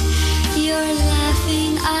 your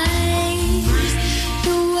laughing eyes,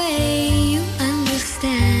 the way you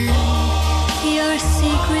understand your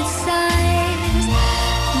secret sighs,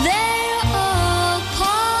 they're all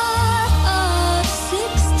part of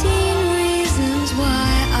 16 reasons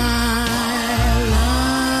why I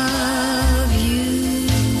love you.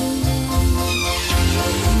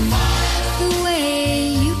 The way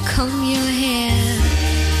you comb your hair,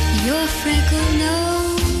 your freckled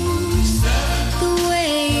nose, the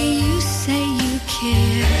way you say you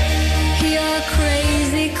care, your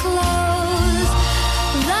crazy clothes,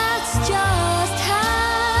 that's just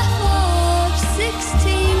half of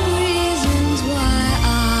 16 reasons why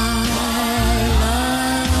I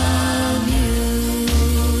love you.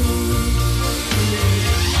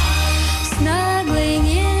 Snuggling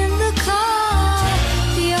in the car,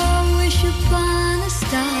 your wish upon a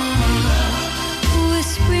star,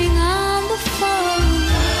 whispering on the phone,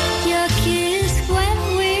 your kiss when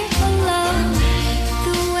we're alone,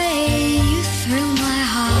 the way you thrill my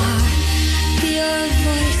heart, your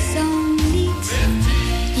voice so neat,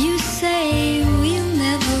 you say we'll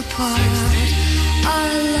never part,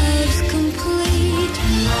 our love's complete.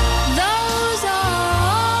 Those are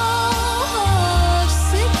all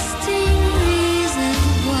 16 reasons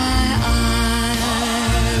why I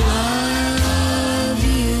love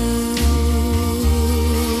you.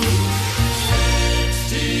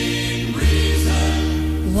 16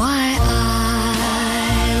 reasons why I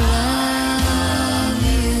love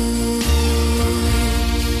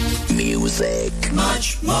you. Music.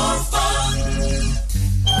 much more fun.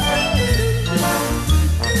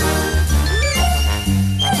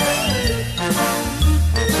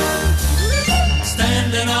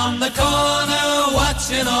 Standing on the corner,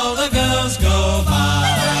 watching all the girls go by.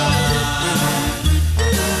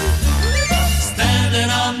 Standing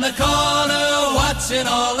on the corner, watching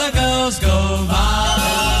all the girls go by.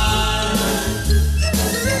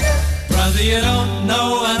 Brother, you don't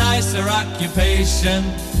know a nicer occupation.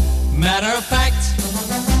 Matter of fact,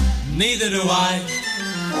 neither do I.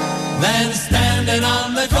 Then standing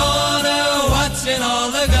on the corner, watching all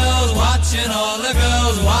the girls, watching all the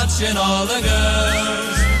girls, watching all the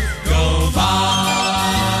girls go by.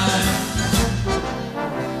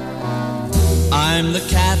 I'm the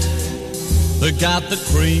cat that got the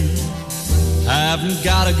cream. Haven't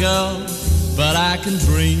got a girl, but I can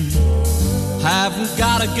dream. Haven't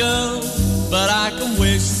got a girl, but I can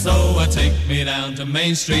wish. So I take me down to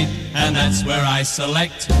Main Street, and that's where I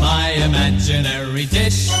select my imaginary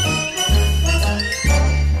dish.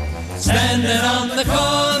 Standing on the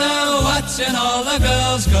corner, watching all the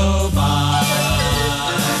girls go by.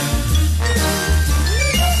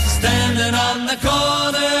 Standing on the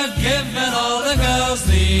corner, giving all the girls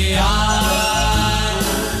the eye.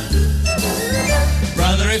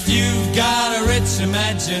 Brother, if you've got a rich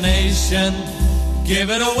imagination, give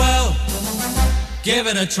it a whirl, give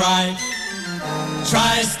it a try.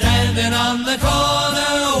 Try standing on the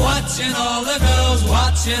corner, watching all the girls,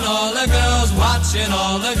 watching all the girls, watching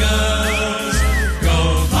all the girls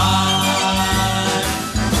go by.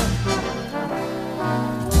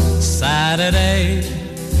 Saturday,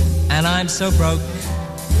 and I'm so broke.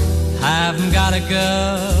 Haven't got a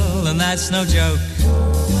girl, and that's no joke.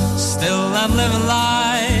 Still I'm living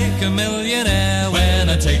like a millionaire when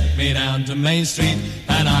I take me down to Main Street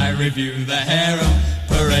and I review the harem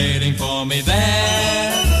parading for me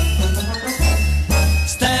there.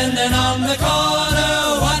 Standing on the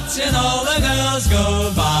corner, watching all the girls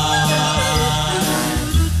go by.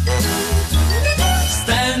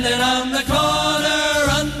 Standing on the corner,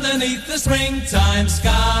 underneath the springtime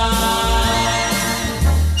sky.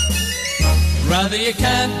 Brother, you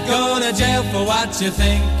can't go to jail for what you're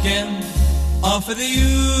thinking, or for the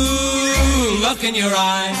you look in your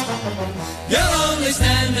eye. You're only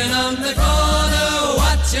standing on the corner,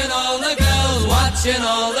 watching all the girls, watching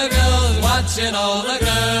all the girls, watching all the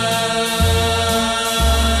girls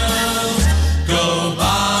go by.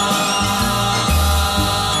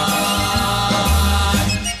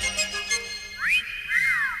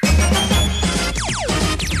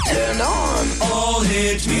 Turn on all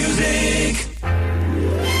hit music.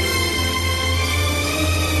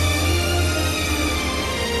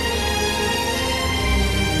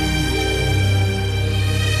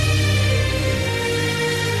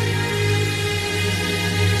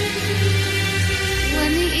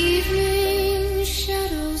 When the evening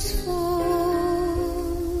shadows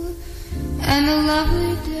fall and the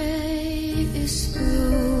lovely day is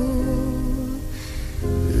through,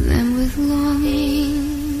 then with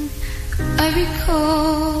longing I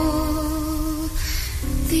recall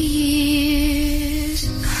the years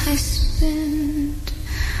I spent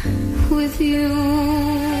with you.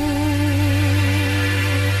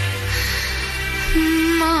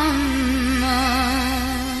 Mamma,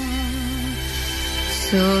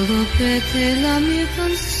 solo per te la mia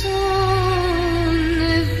canzone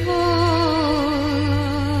vola.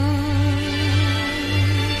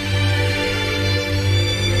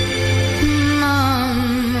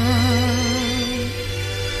 Mamma,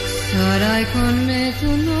 sarai con me,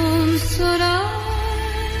 tu non sarai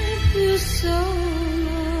più sola.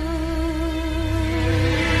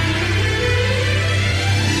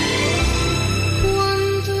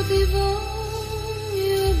 Quanto ti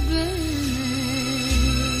voglio bene,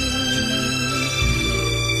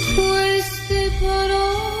 queste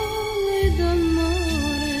parole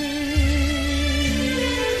d'amore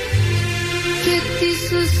che ti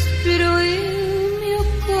sospiro il mio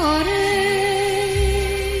cuore,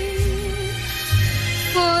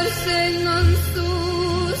 forse non si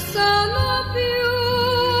usano più.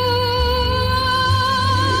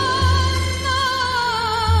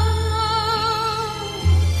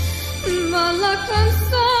 Ma la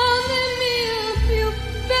canzone mia più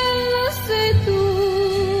bella sei tu.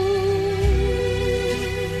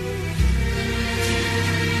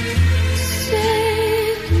 Sei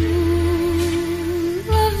tu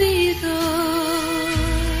la vita,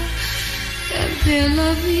 e per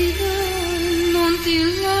la vita non ti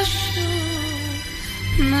lascio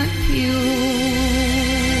mai più.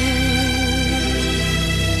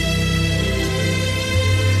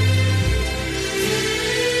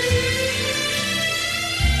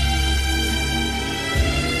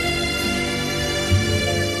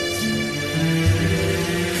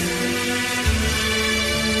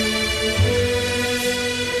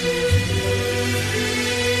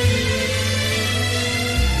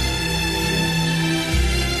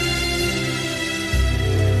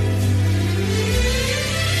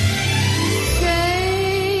 Sei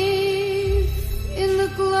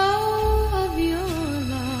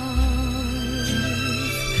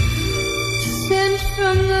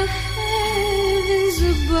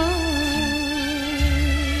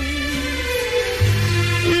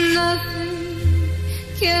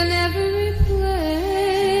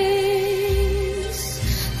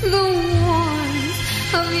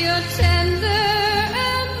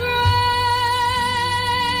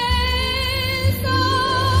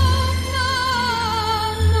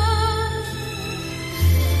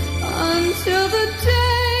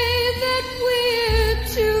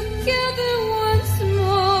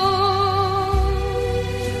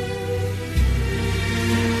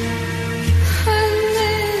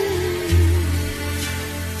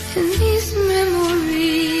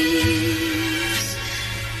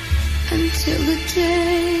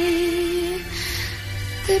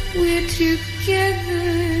that we're together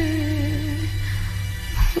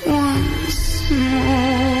once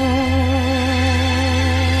more.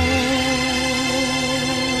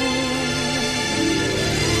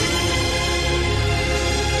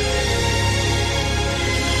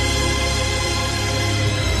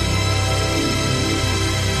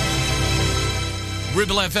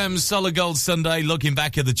 Ribble FM's Solid Gold Sunday, looking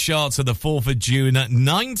back at the charts of the 4th of June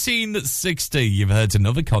 1960. You've heard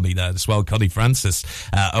another Connie there as well, Connie Francis,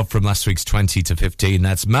 up from last week's 20 to 15.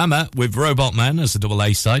 That's Mama with Robot Man as a double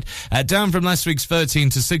A side. Down from last week's 13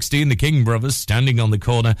 to 16, the King Brothers, Standing on the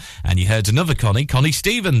Corner. And you heard another Connie, Connie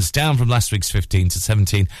Stevens, down from last week's 15 to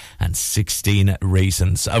 17 and 16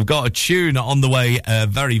 Reasons. I've got a tune on the way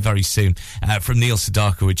very, very soon from Neil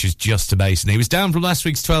Sedaka, which is just amazing. He was down from last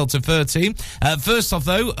week's 12 to 13. First off,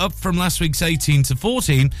 though, up from last week's 18 to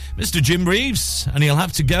 14, Mr. Jim Reeves, and he'll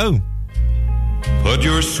have to go. Put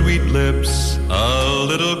your sweet lips a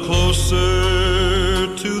little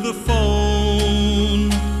closer to the phone.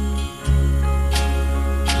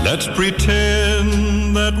 Let's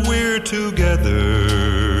pretend that we're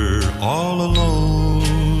together all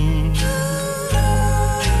alone.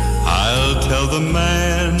 I'll tell the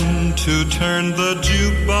man to turn the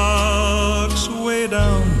jukebox way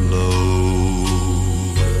down low.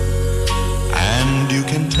 And you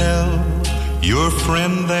can tell your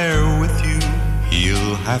friend there with you,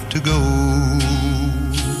 he'll have to go.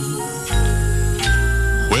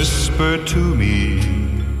 Whisper to me,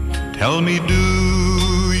 tell me,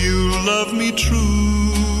 do you love me true?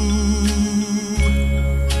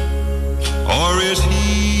 Or is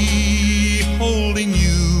he holding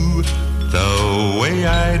you the way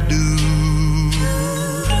I do?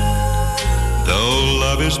 Though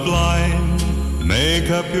love is blind, make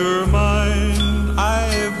up your mind,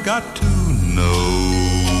 I've got to know.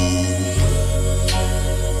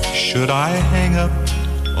 Should I hang up,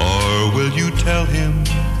 or will you tell him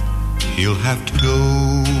he'll have to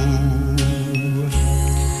go?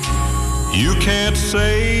 You can't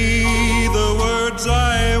say the words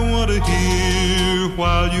I want to hear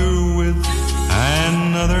while you're with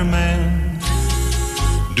another man.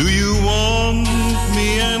 Do you want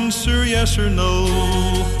me answer yes or no?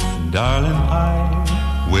 Darling,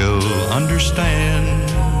 I will understand.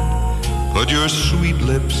 Put your sweet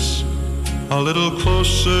lips a little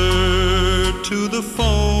closer to the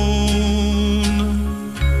phone.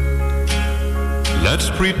 Let's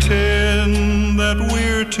pretend that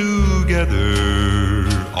we're together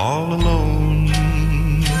all alone.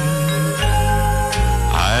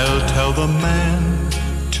 I'll tell the man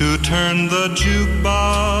to turn the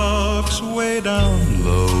jukebox way down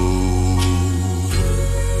low.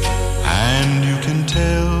 And you can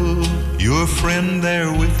tell your friend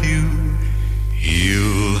there with you,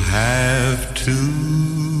 he'll have to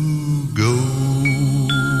go.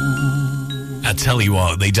 I tell you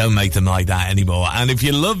what, they don't make them like that anymore. And if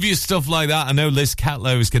you love your stuff like that, I know Liz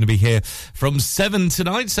Catlow is going to be here from 7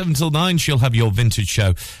 tonight, 7 till 9. She'll have your vintage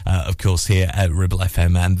show, of course, here at Ribble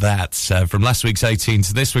FM. And that's from last week's 18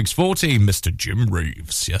 to this week's 14, Mr. Jim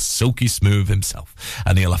Reeves. Yes, silky smooth himself.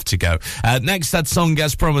 And he'll have to go. Next, that song,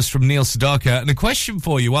 as promised, from Neil Sedaka. And a question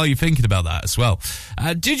for you while you're thinking about that as well.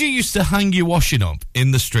 Did you used to hang your washing up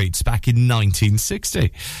in the streets back in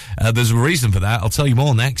 1960? There's a reason for that. I'll tell you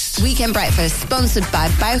more next. Weekend Breakfast, sponsored by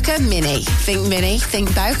Bowker Mini. Think Mini,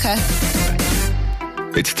 think Bowker.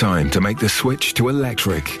 It's time to make the switch to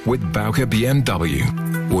electric with Bowker BMW.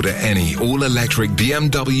 Order any all-electric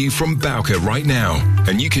BMW from Bowker right now,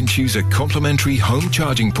 and you can choose a complimentary home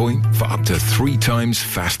charging point for up to 3 times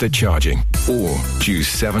faster charging. Or choose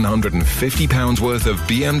 £750 worth of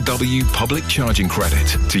BMW public charging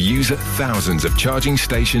credit to use at thousands of charging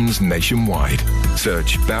stations nationwide.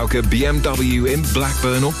 Search Bowker BMW in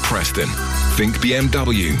Blackburn or Preston. Think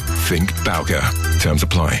BMW, think Bowker. Terms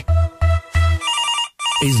apply.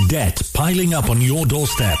 Is debt piling up on your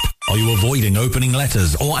doorstep? Are you avoiding opening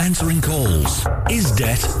letters or answering calls? Is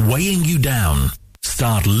debt weighing you down?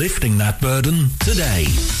 Start lifting that burden today.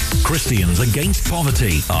 Christians Against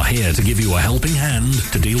Poverty are here to give you a helping hand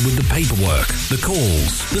to deal with the paperwork, the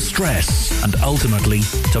calls, the stress, and ultimately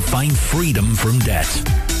to find freedom from debt.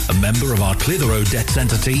 A member of our Clitheroe Debt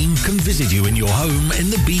Centre team can visit you in your home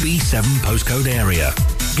in the BB7 postcode area.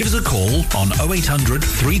 Give us a call on 0800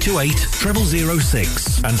 328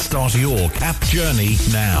 0006 and start your CAP journey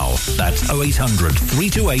now. That's 0800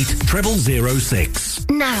 328 0006.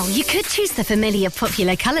 Now, you could choose the familiar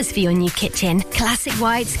popular colours for your new kitchen. Classic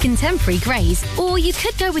whites, contemporary greys. Or you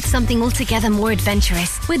could go with something altogether more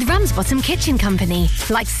adventurous with Ramsbottom Kitchen Company.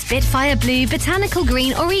 Like Spitfire Blue, Botanical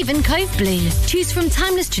Green or even Cove Blue. Choose from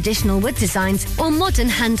timeless traditional wood designs or modern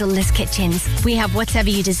handleless kitchens. We have whatever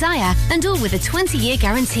you desire and all with a 20-year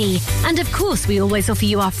guarantee. And of course, we always offer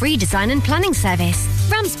you our free design and planning service.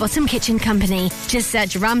 Ramsbottom Kitchen Company. Just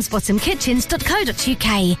search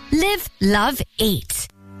ramsbottomkitchens.co.uk. Live, love, eat.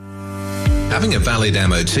 Having a valid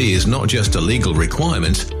MOT is not just a legal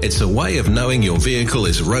requirement, it's a way of knowing your vehicle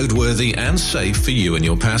is roadworthy and safe for you and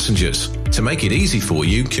your passengers. To make it easy for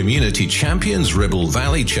you, Community Champions Ribble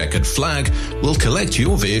Valley Checkered Flag will collect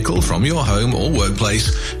your vehicle from your home or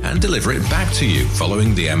workplace and deliver it back to you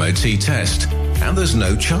following the MOT test. And there's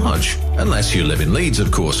no charge, unless you live in Leeds, of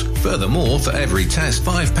course. Furthermore, for every test,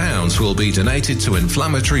 £5 will be donated to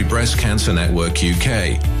Inflammatory Breast Cancer Network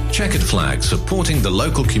UK. Checkered Flag, supporting the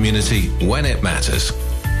local community when it matters.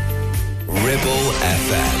 Ribble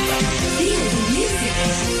FM. Feel the music,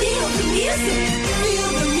 feel the music, feel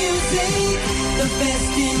the music, the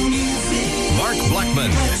best in music. Mark Blackman.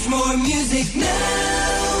 Much more music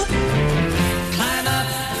now. Climb up,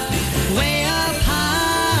 way up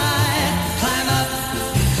high. Climb up,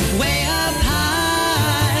 way up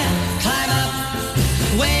high. Climb up,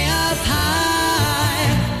 way up high.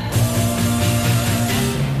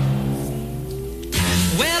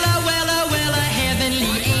 Well, a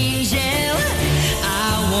heavenly angel. I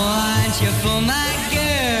want you for my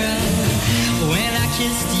girl. When I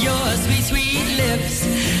kissed your sweet, sweet lips,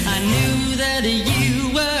 I knew that you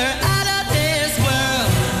were out of this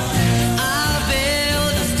world. I'll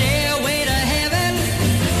build a stairway to heaven.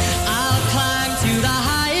 I'll climb to the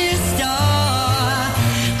highest star.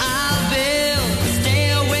 I'll build a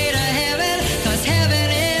stairway to heaven, 'cause heaven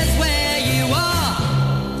is where you are.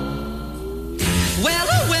 Well,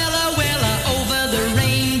 over the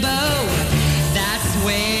rainbow, that's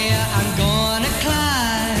where I'm gonna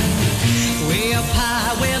climb. Way up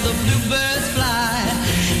high where the bluebirds fly.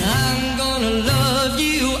 I'm gonna love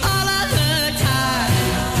you all of the time.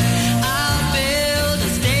 I'll build a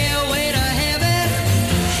stairway to heaven.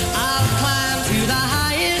 I'll climb to the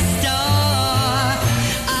highest star.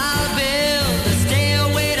 I'll build a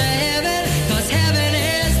stairway to heaven, 'cause heaven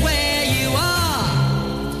is where you are.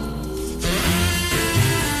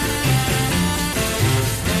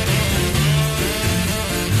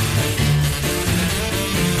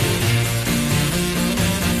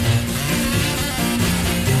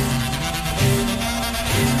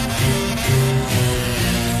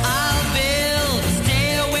 I'll build a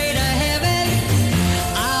stairway to heaven.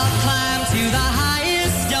 I'll climb to the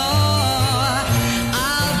highest star.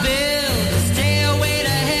 I'll build a stairway to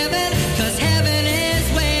heaven, 'cause heaven is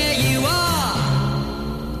where you are.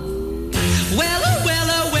 Well,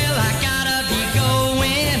 I gotta be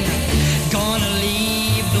going. Gonna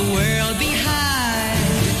leave the world behind.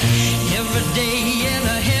 Every day in a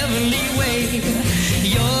heavenly way.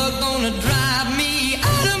 You're gonna drive me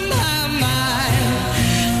out of my mind.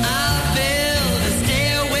 I'll build a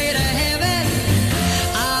stairway to heaven.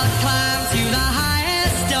 I'll climb to the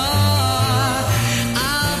highest star.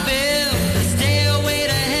 I'll build a stairway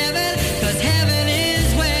to heaven, 'cause heaven is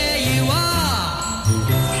where you are.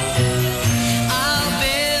 I'll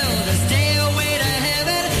build a stairway to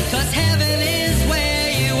heaven, 'cause heaven is where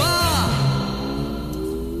you are.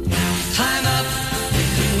 Climb up,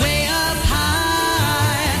 way up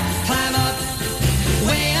high. Climb up,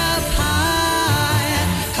 way up high.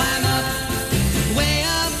 Climb up, way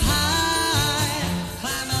up high.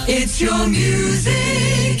 It's your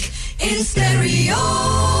music in stereo.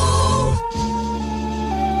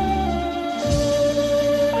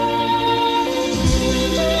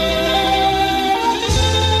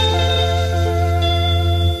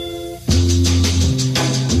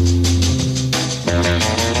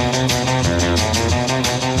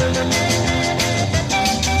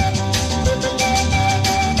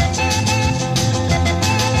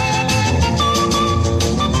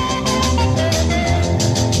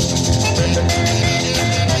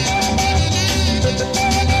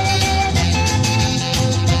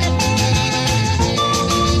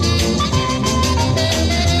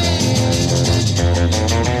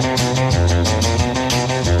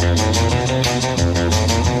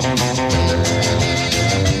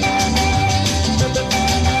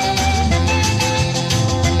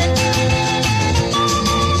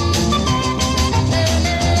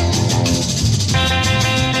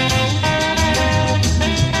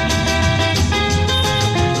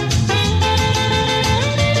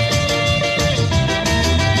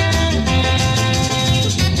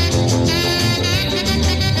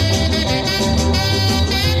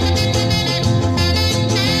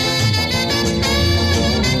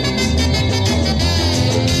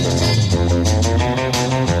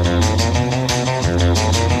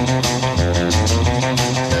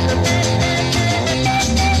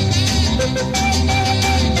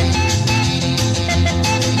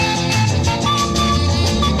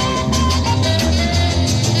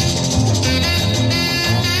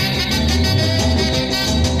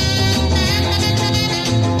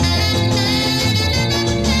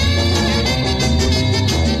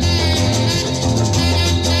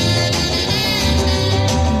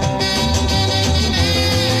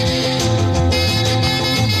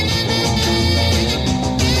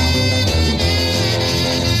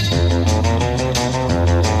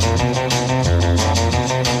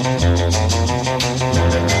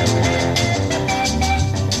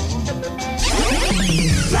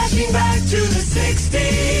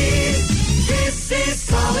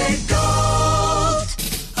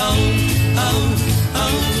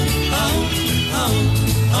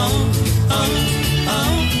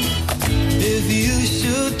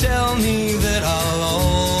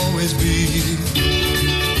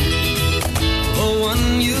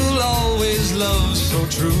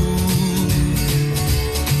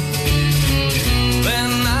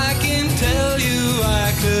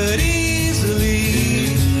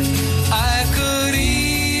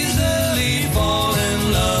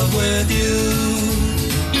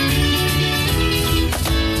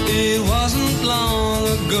 long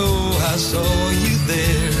ago I saw you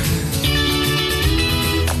there.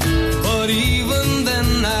 But even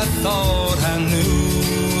then I thought I knew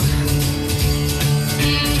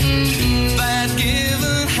that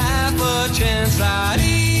given half a chance I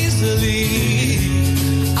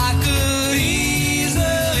could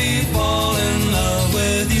easily fall in love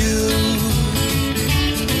with you.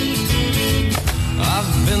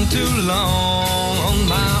 I've been too long on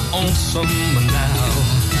my own summer now.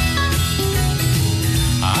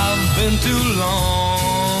 I've been too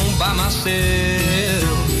long by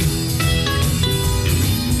myself.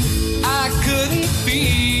 I couldn't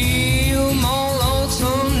feel more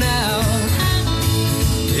lonesome now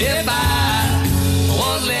if I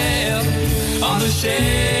was left on the shelf.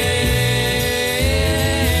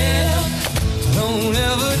 Don't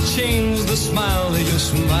ever change the smile that you're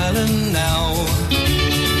smiling now.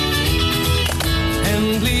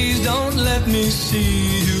 And please don't let me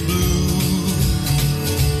see you blue.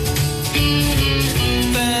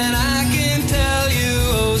 Then I can tell you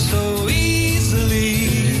oh so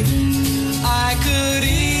easily, I could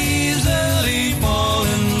easily fall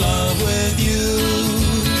in love with you.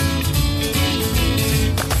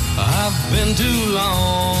 I've been too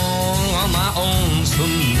long on my own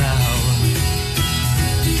now.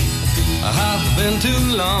 I've been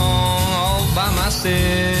too long all by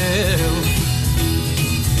myself.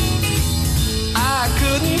 I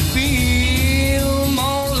couldn't feel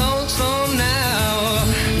more lonesome now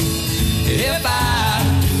if I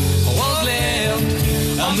was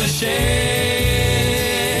left on the shelf.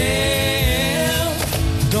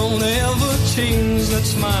 Don't ever change that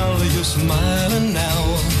smile that you're smiling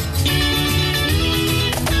now.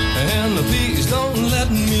 And please don't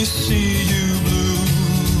let me see you blue.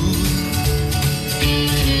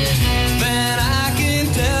 Then I can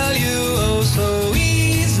tell you oh so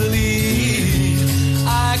easily,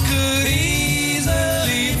 I could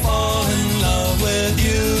easily fall in love with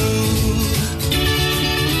you.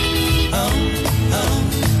 Oh, oh,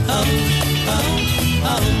 oh, oh,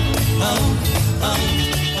 oh, oh, oh.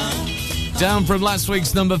 Down from last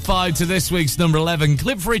week's number 5 to this week's number 11,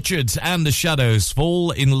 Cliff Richard and the Shadows, Fall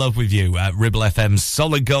in Love with You at Ribble FM's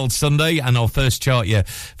Solid Gold Sunday, and our first chart year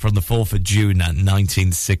from the 4th of June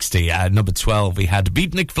 1960. At number 12, we had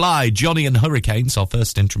Beatnik Fly, Johnny and Hurricanes, our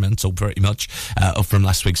first instrumental pretty much, up from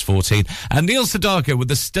last week's 14. And Neil Sedaka with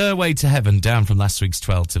the Stairway to Heaven, down from last week's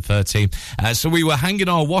 12 to 13. So we were hanging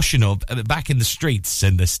our washing up back in the streets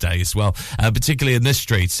in this day as well, particularly in this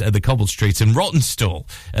street, the cobbled street in Rottenstall,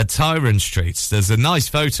 at Tyrone Street. There's a nice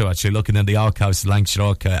photo, actually, looking at the archives of the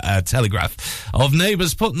Lancashire Telegraph, of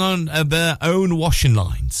neighbours putting on their own washing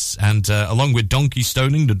lines. And along with donkey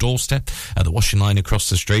stoning, the doorstep, the washing line across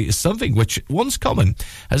the street is something which, once common,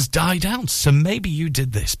 has died out. So maybe you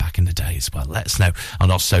did this back in the day as well. Let us know on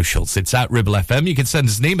our socials. It's at Ribble FM. You can send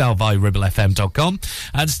us an email via ribblefm.com.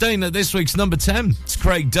 And staying at this week's number 10, it's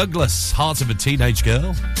Craig Douglas, Heart of a Teenage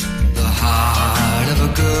Girl. The heart of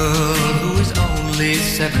a girl who is only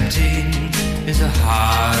 17 is a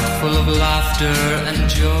heart full of laughter and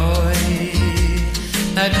joy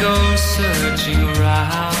that goes searching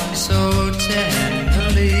around so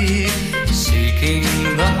tenderly, seeking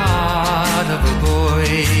the heart of a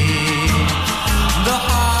boy. The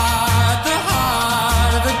heart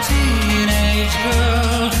of a teenage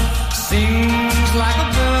girl sings like a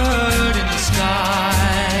bird in the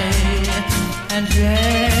sky, and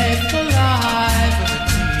yet the life of a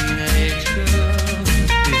teenage girl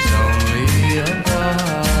is only a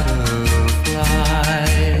butterfly.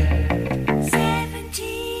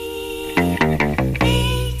 17,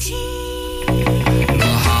 18.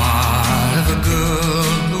 The heart of a girl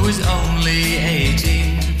who is only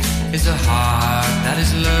 18 is a heart that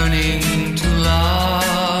is learning to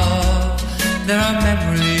love. There are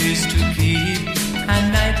memories to keep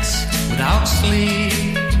and nights without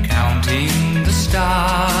sleep, counting the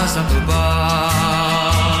stars up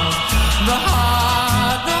above. The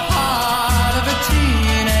heart of a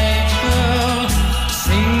teenage girl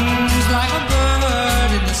sings like a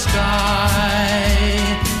bird in the sky,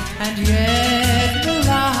 and yet the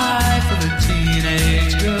life of a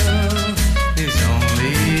teenage girl is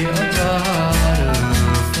only a butterfly.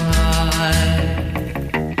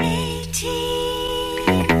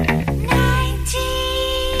 18,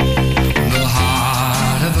 19. The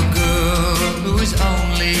heart of a girl who is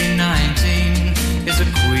only 19 is a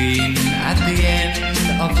queen at the end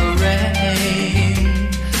of the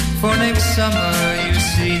reign. For next summer, you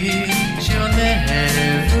see, she'll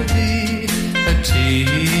never be a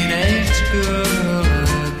teenage girl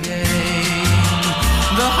again.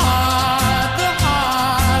 The heart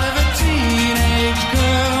of a teenage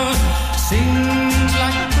girl sings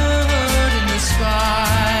like a bird in the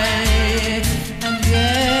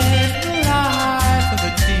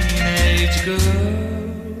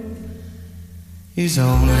is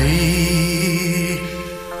only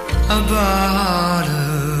a butterfly.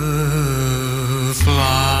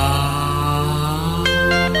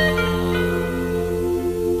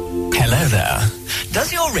 Hello there.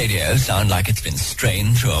 Does your radio sound like it's been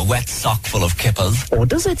strained through a wet sock full of kippers? Or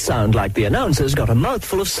does it sound like the announcer's got a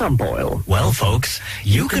mouthful of sump oil? Well, folks,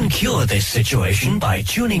 you can cure this situation by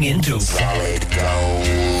tuning into Solid Gold.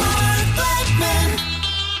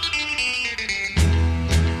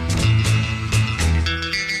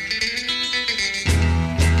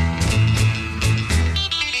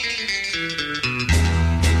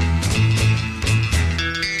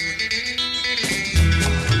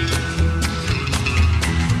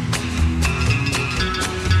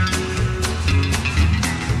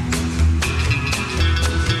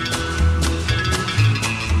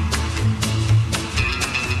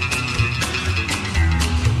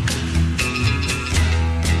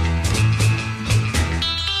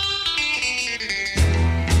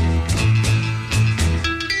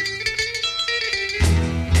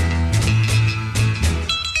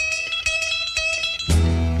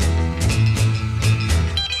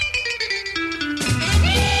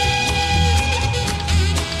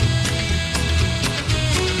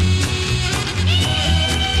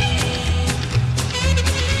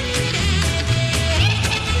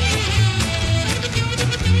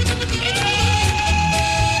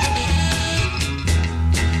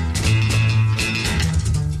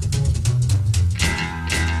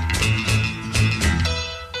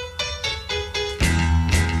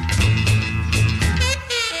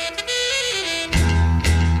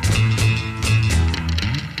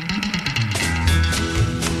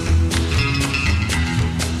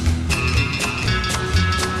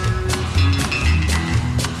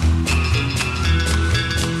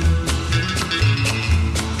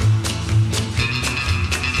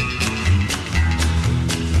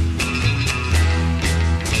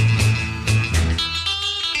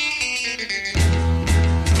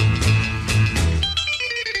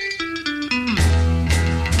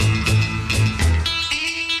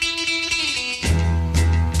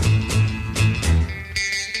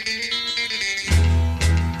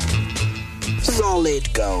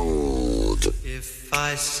 Solid Gold. If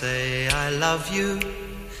I say I love you,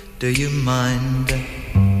 do you mind?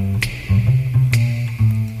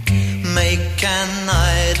 Make an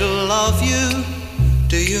idol of you,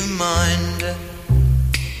 do you mind?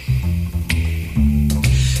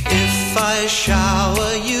 If I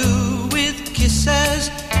shower you with kisses,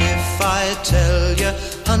 if I tell you,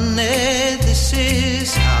 honey, this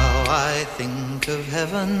is how I think of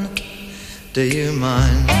heaven, do you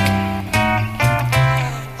mind?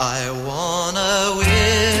 I wanna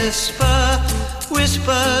whisper,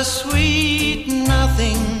 whisper sweet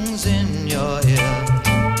nothings in your ear,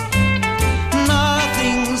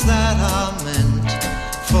 nothings that are meant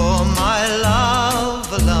for my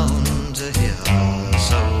love alone to hear.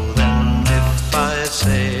 So then if I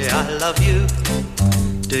say I love you,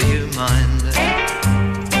 do you mind?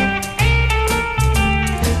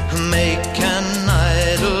 Make an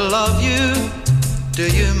idol of you, do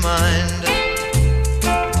you mind?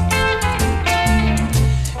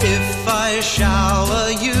 If I shower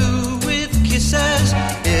you with kisses,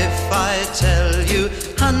 if I tell you,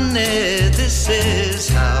 honey, this is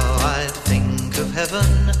how I think of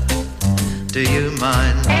heaven, do you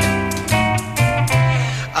mind?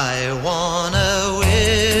 I wanna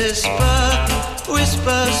whisper,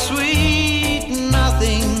 whisper sweet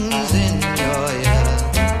nothings in your ear,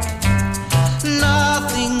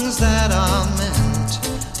 nothings that are meant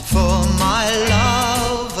for my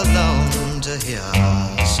love alone to hear.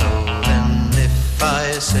 So then if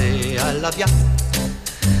I say I love ya,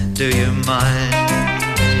 do you mind,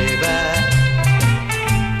 baby?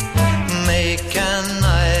 Make an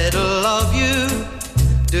idol of you,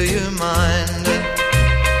 do you mind?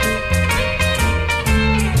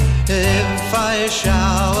 If I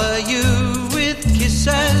shower you with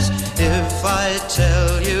kisses, if I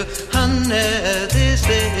tell you, honey, this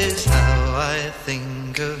is how I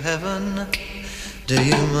think of heaven, do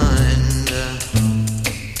you mind?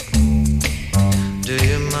 Do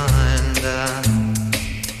you mind?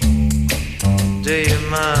 Do you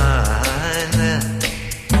mind?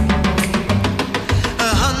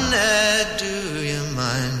 Honey, do you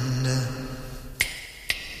mind?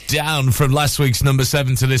 down from last week's number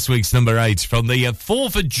 7 to this week's number 8. From the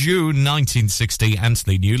 4th of June 1960,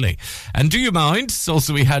 Anthony Newley. And Do You Mind?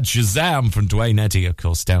 Also, we had Shazam from Dwayne Eddy, of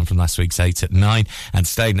course, down from last week's 8 at 9. And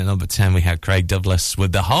staying at number 10, we had Craig Douglas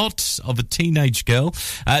with The Heart of a Teenage Girl.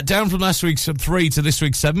 Down from last week's 3 to this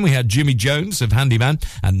week's 7, we had Jimmy Jones of Handyman.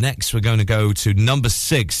 And next, we're going to go to number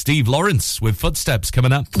 6, Steve Lawrence with Footsteps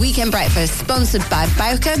coming up. Weekend Breakfast, sponsored by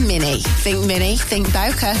Bowker Mini. Think Mini, think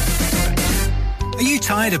Bowker. Are you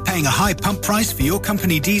tired of paying a high pump price for your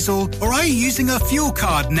company diesel? Or are you using a fuel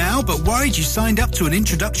card now but worried you signed up to an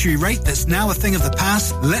introductory rate that's now a thing of the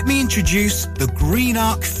past? Let me introduce the Green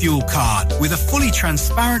Arc Fuel Card. With a fully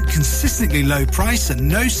transparent, consistently low price and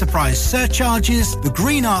no surprise surcharges, the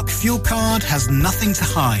Green Arc Fuel Card has nothing to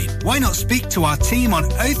hide. Why not speak to our team on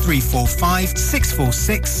 0345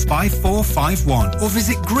 646 5451 or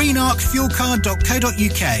visit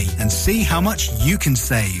greenarcfuelcard.co.uk and see how much you can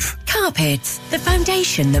save. Carpets, the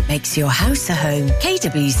foundation that makes your house a home.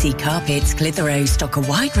 KWC Carpets Clitheroe stock a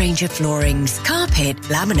wide range of floorings, carpet,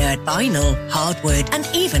 laminate, vinyl, hardwood and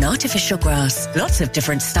even artificial grass. Lots of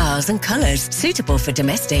different styles and colours, suitable for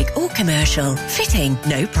domestic or commercial. Fitting,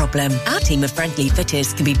 no problem. Our team of friendly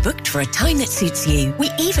fitters can be booked for a time that suits you. We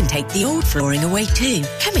even take the old flooring away too.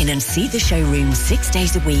 Come in and see the showroom 6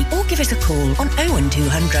 days a week or give us a call on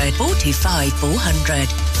 01200 425 400.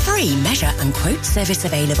 Free measure and quote service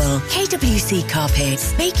available. KWC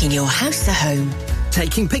Carpets, making your house a home.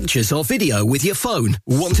 Taking pictures or video with your phone?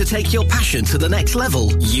 Want to take your passion to the next level?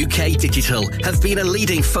 UK Digital have been a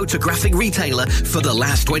leading photographic retailer for the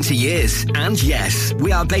last 20 years. And yes,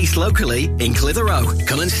 we are based locally in Clitheroe.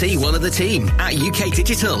 Come and see one of the team at UK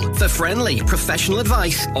Digital for friendly, professional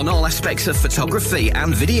advice on all aspects of photography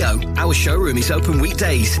and video. Our showroom is open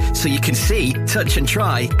weekdays, so you can see, touch and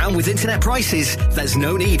try. And with internet prices, there's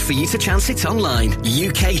no need for you to chance it online.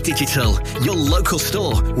 UK Digital, your local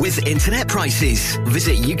store with internet prices.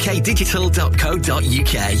 Visit ukdigital.co.uk.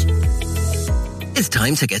 It's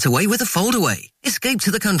time to get away with a foldaway. Escape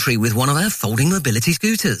to the country with one of our folding mobility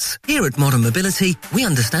scooters. Here at Modern Mobility, we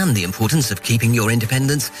understand the importance of keeping your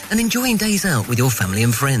independence and enjoying days out with your family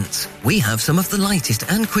and friends. We have some of the lightest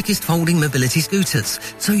and quickest folding mobility scooters,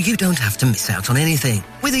 so you don't have to miss out on anything.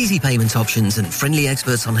 With easy payment options and friendly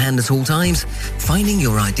experts on hand at all times, finding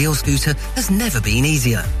your ideal scooter has never been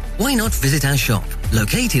easier. Why not visit our shop,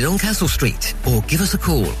 located on Castle Street, or give us a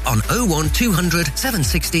call on 01200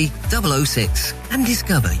 760 006 and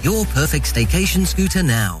discover your perfect staycation scooter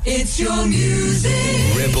now. It's your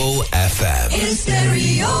music. Ribble FM. In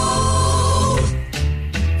stereo.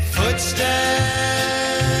 Footsteps,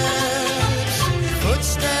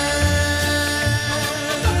 footsteps,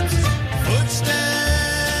 footsteps,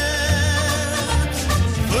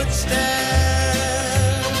 footsteps.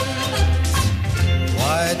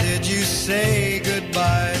 Why did you say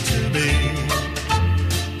goodbye to me?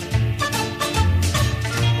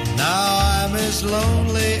 Now I'm as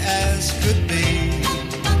lonely as could be.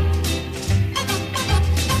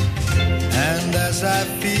 And as I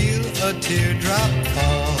feel a teardrop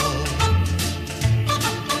fall,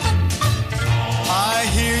 I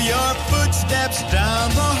hear your footsteps down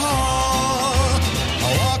the hall,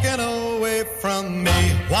 walking away from me.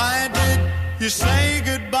 Why did you say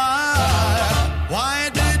goodbye? Why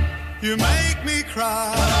did you make me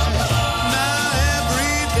cry? Now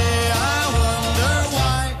every day I wonder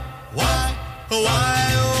why,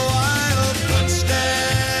 oh, footsteps,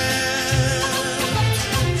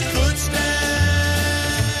 footsteps,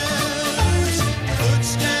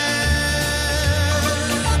 footsteps,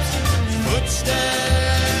 footsteps.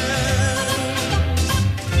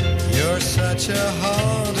 You're such a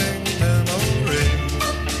haunting memory.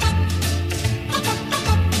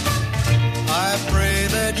 I pray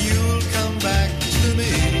that you'll come back to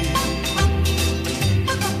me.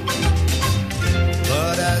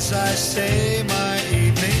 But as I say my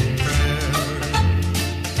evening prayer,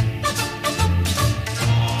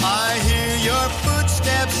 I hear your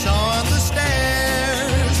footsteps on the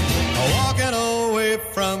stairs, walking away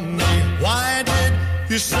from me. Why did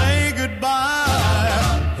you say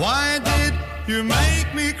goodbye? Why did you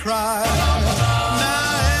make me cry?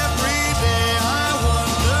 Now every day I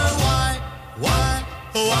wonder why,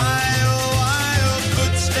 oh,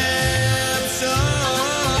 footsteps,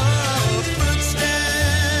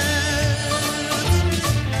 footsteps,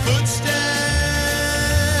 footsteps,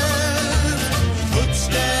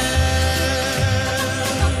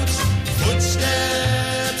 footsteps,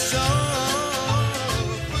 footsteps,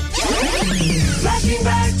 Flashing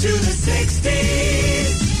back to the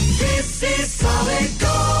 60s, this is Solid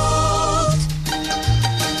Gold.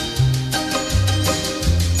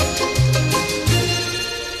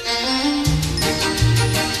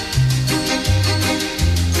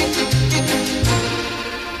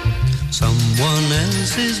 someone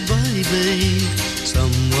else's baby.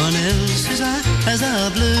 Someone else's eyes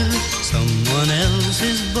are blue. Someone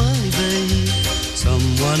else's baby.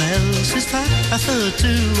 Someone else's fire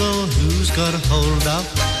too. Oh, who's got a hold of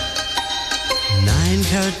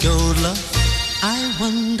 9-carat gold love? I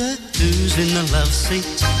wonder who's in the love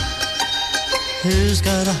seat. Who's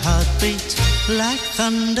got a heartbeat like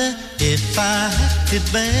thunder? If I acted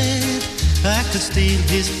bad, I could steal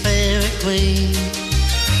his fairy queen.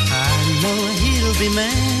 I know he'll be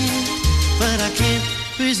mad, but I can't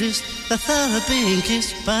resist the thought of being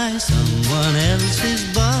kissed by someone else's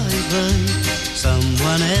boyfriend.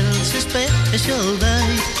 Someone else's special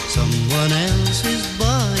day. Someone else's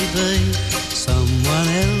boyfriend. Someone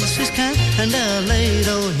else's candlelight.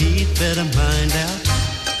 Oh, he'd better mind out.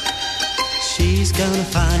 She's gonna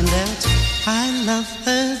find out I love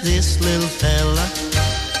her. This little fella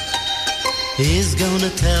is gonna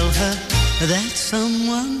tell her that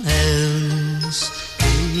someone else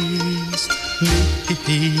is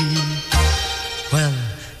me. Well,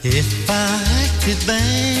 if I acted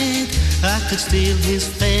bad, I could steal his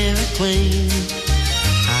fairy queen.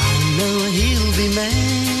 I know he'll be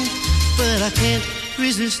mad, but I can't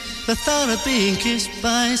resist the thought of being kissed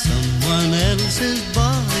by someone else's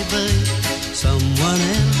boy, babe. Someone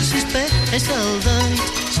else's special date.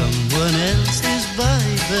 Someone else's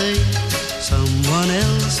baby. Someone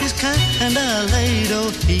else's candlelight.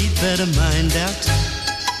 Oh, he'd better mind out.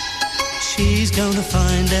 She's gonna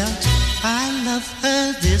find out I love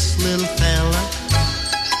her. This little fella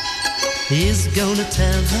is gonna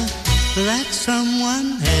tell her that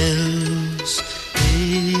someone else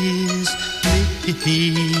is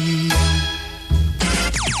me.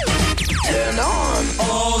 Turn on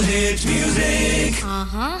all hit music.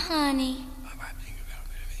 Uh-huh, honey.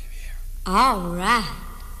 All right.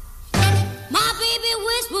 My baby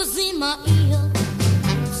whispers in my ear.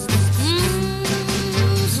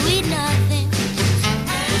 Sweet nothing.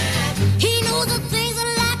 He knows the things I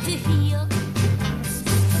like to hear.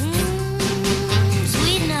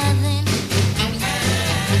 Sweet nothing.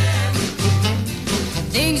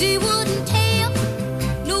 Things he wouldn't tell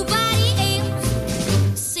nobody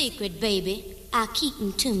else. Secret, baby, I keep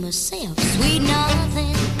them to myself. Sweet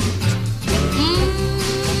nothing.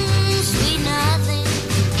 Sweet nothing.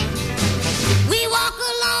 We walk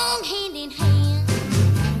along hand in hand.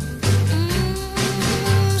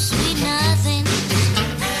 Sweet nothing.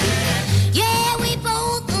 Yeah, we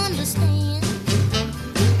both understand.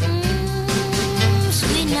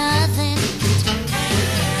 Sweet nothing.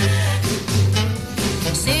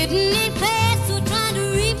 Sitting in class, so trying to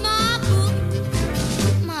read my book.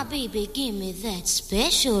 My baby, give me that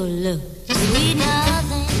special look. Sweet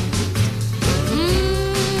nothing.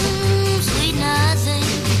 Sweet nothing.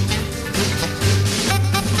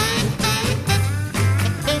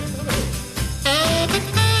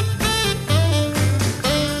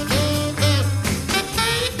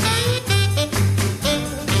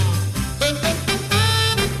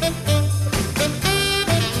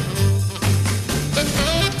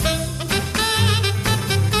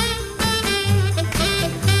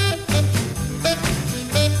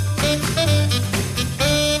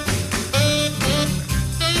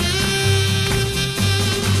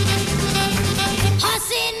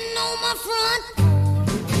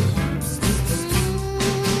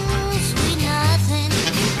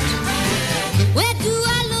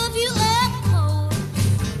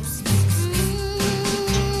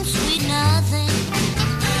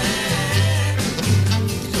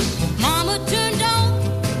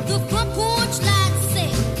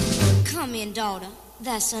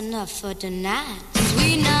 That's enough for tonight.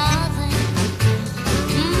 Sweet nothing.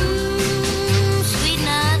 Sweet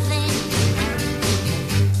nothing.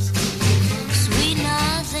 Sweet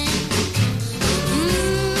nothing.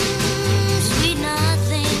 Sweet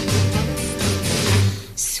nothing.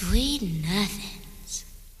 Sweet nothing.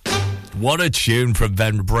 What a tune from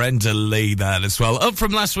Brenda Lee that as well. Up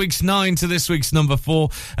from last week's 9 to this week's number 4.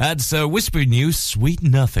 That's Whispering You, Sweet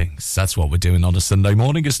Nothings. That's what we're doing on a Sunday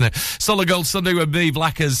morning, isn't it? Solid Gold Sunday with me,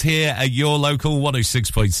 Blackers, here at your local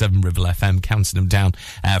 106.7 Ribble FM, counting them down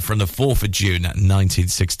from the 4th of June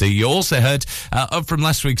 1960. You also heard, up from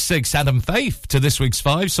last week's 6, Adam Faith to this week's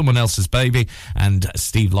 5, Someone Else's Baby, and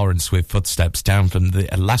Steve Lawrence with Footsteps, down from the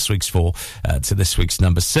last week's 4 to this week's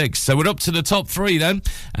number 6. So we're up to the top 3 then,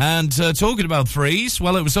 and talking about 3s,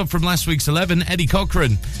 well, it was up from last week's 11, Eddie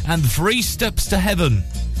Cochran, and 3 Steps to Heaven.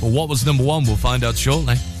 Well, what was number 1? We'll find out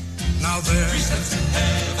shortly. Now there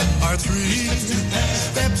are 3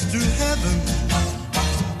 steps to heaven.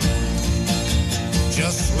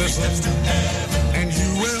 Just listen and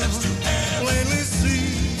you will plainly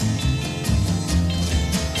see.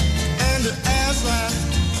 And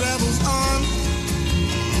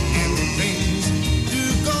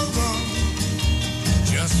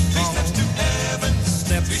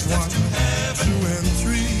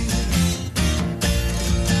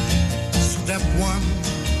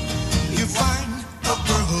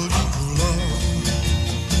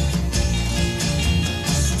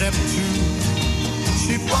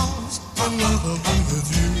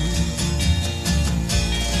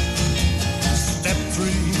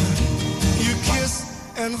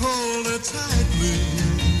and hold her tightly.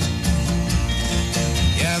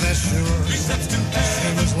 Yeah, that sure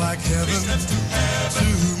seems like heaven to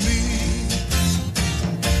me.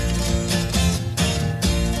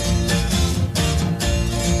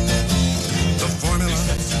 The formula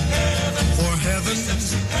for heaven,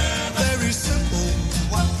 very simple.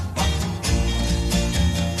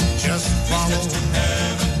 Just follow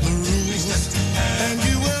the rules and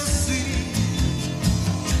you will see.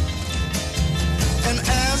 And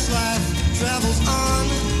as life travels on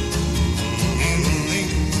and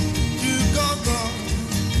things do go wrong,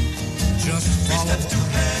 just follow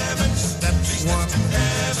steps 1,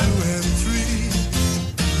 2, and 3.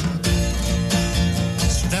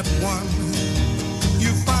 Step 1,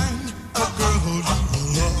 you find a girl you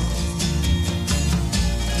love.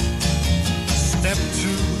 Step 2,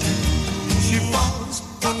 she falls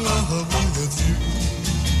in love with you.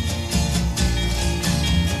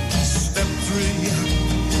 Step 3,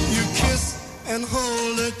 you kiss and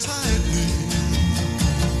hold her tightly.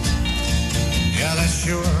 Yeah, that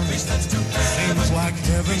sure seems like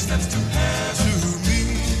heaven to me.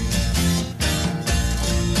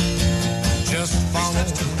 Just follow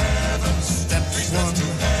steps 1, 2,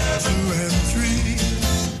 and 3.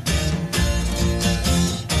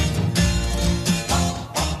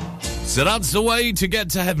 So that's the way to get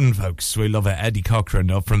to heaven, folks. We love it. Eddie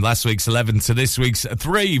Cochran up from last week's 11 to this week's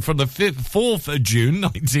 3 from the 4th of June,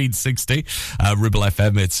 1960. Ribble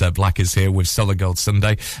FM, it's Black is here with Solid Gold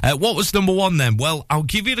Sunday. What was number 1 then? Well, I'll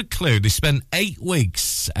give you the clue. They spent 8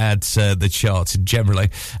 weeks at the chart generally,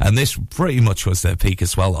 and this pretty much was their peak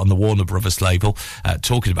as well on the Warner Brothers label.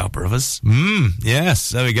 Talking about brothers. Yes,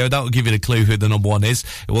 there we go. That'll give you the clue who the number 1 is.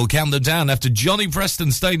 We'll count them down after Johnny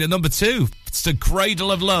Preston staying at number 2. It's the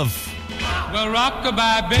Cradle of Love. Well,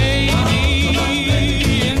 rock-a-bye, baby,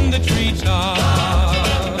 in the treetop.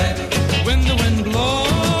 When the wind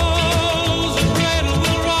blows, the cradle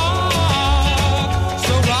will rock.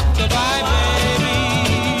 So rock-a-bye, baby,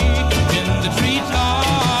 in the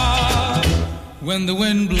treetop. When the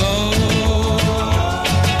wind blows.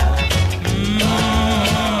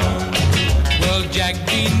 Well, Jack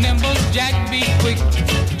be nimble, Jack be quick.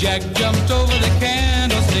 Jack jumped over the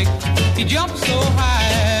candlestick. He jumped so high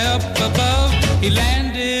up above, he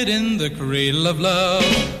landed in the cradle of love.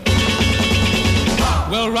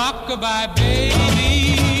 Well, rock-a-bye,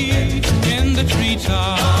 baby, in the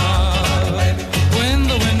treetop. When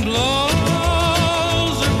the wind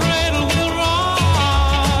blows, the cradle will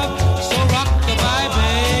rock. So rock-a-bye,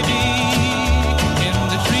 baby, in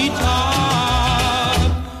the treetop.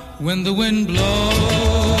 When the wind blows.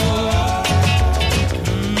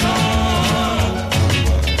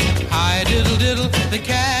 The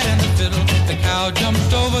cat and the fiddle, the cow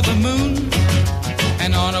jumped over the moon.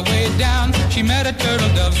 And on her way down, she met a turtle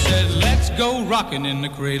dove, said, let's go rockin' in the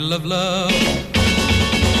cradle of love.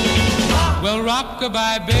 Well,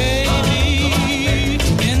 rock-a-bye, baby,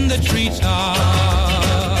 in the treetop.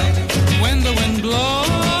 When the wind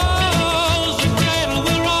blows, the cradle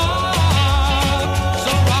will rock.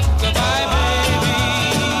 So rock-a-bye, baby,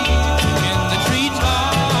 in the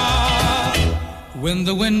treetop. When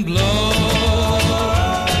the wind blows.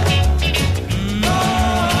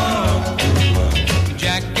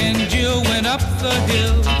 The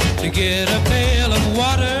hill to get a pail of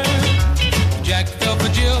water. Jack fell for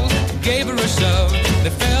Jill, gave her a shove. They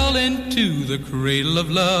fell into the cradle of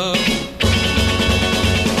love.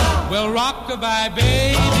 Well, rock-a-bye,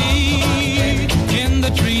 baby, in the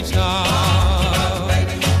treetop.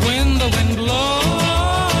 When the wind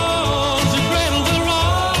blows, the cradle will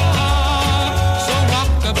rock. So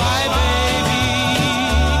rock-a-bye, baby,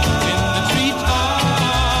 in the treetop.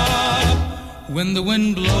 When the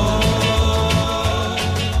wind blows.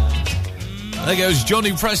 There goes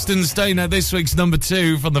Johnny Preston staying at this week's number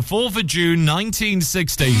 2 from the 4th of June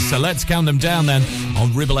 1960. So let's count them down then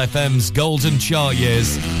on Ribble FM's Golden Chart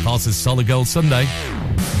Years. Part of Solid Gold Sunday.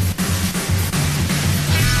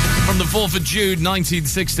 From the 4th of June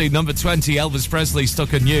 1960, number 20, Elvis Presley,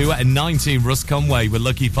 Stuck on You. At 19, Russ Conway with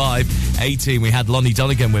Lucky 5. 18, we had Lonnie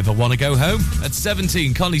Donegan with I Wanna Go Home. At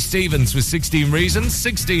 17, Connie Stevens with 16 Reasons.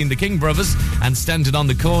 16, the King Brothers and Standing on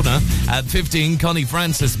the Corner. At 15, Connie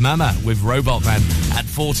Francis, Mama with Robot Man. At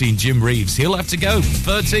 14, Jim Reeves, He'll Have to Go.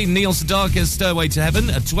 13, Neil Sedaka's Stairway to Heaven.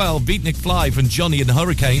 At 12, Beatnik Fly from Johnny and the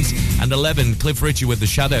Hurricanes. And 11, Cliff Richard with The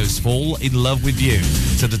Shadows, Fall in Love with You.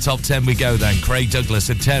 To the top 10 we go then. Craig Douglas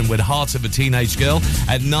at 10 with Heart of a Teenage Girl.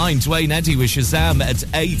 At 9, Dwayne Eddy with Shazam. At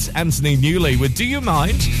 8, Anthony Newley with Do You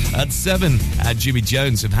Mind. At 7, 7, Jimmy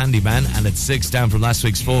Jones with Handyman. And at 6, down from last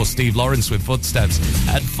week's 4, Steve Lawrence with Footsteps.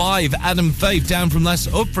 At 5, Adam Faith, up from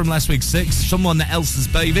last week's 6, Someone Else's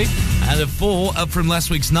Baby. And at 4, up from last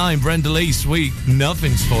week's 9, Brenda Lee, Sweet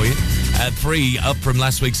Nothing's For You. At 3, up from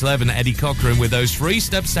last week's 11, Eddie Cochran with Those 3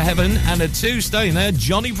 Steps to Heaven. And at 2, staying there,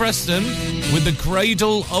 Johnny Preston with The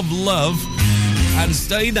Cradle of Love. And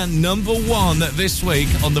staying at number 1 this week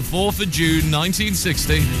on the 4th of June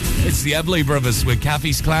 1960, it's the Everly Brothers with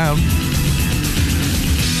Kathy's Clown.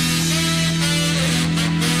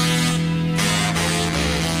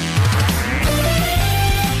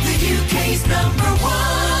 The UK's number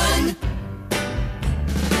 1.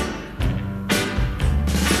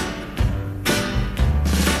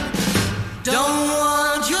 Don't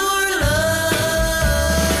want your love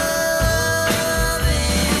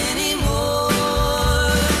anymore.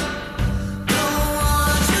 Don't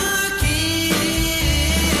want your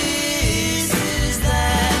kisses,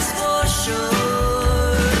 that's for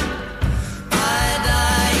sure. I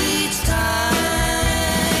die each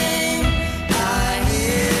time I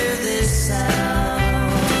hear this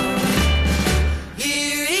sound.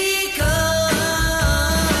 Here he comes,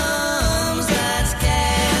 that's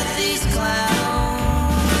Kathy's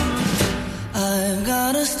clown. I've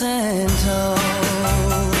gotta stand tall.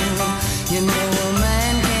 You know a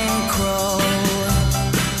man can crawl.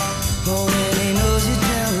 Oh, when he knows you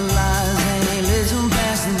tell lies and he lets them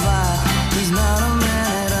pass him by, he's not a man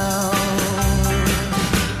at all.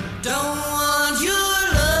 Don't want your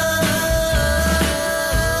love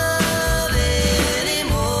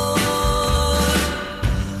anymore.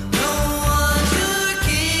 Don't want your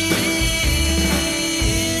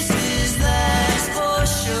kisses, that's for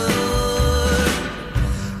sure.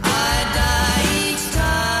 I die each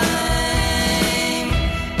time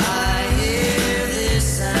I hear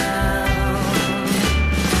this sound.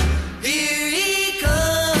 Here he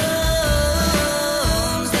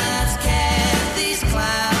comes, that's Kathy's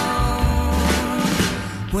clown.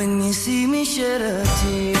 When you see me shed a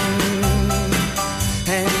tear,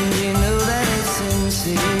 and you know that it's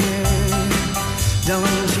sincere,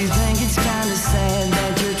 don't you think it's kinda sad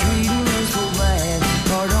that you're treating me so bad,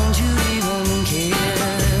 or don't you even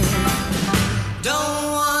care?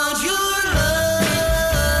 Don't want your love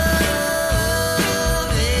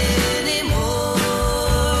anymore.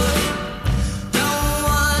 Don't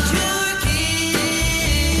want your kisses,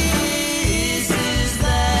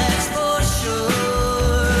 that's for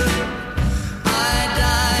sure. I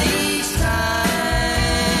die each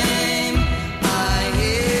time I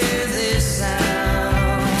hear this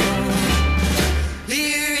sound.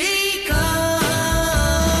 Here he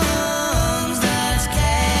comes, that's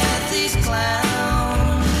Kathy's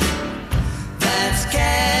clown. That's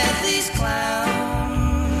Kathy's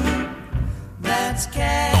clown. That's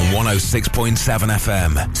Kathy's On 106.7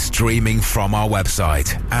 FM, streaming from our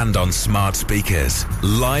website and on smart speakers,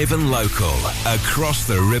 live and local, across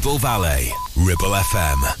the Ribble Valley. Ribble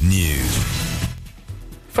FM News.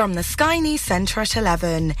 From the Sky News Centre at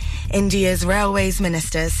 11, India's Railways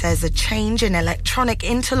Minister says a change in electronic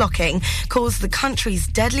interlocking caused the country's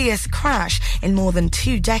deadliest crash in more than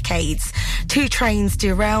 2 decades. 2 trains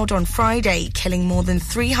derailed on Friday, killing more than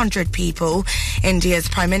 300 people. India's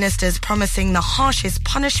Prime Minister's promising the harshest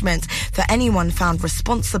punishment for anyone found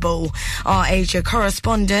responsible. Our Asia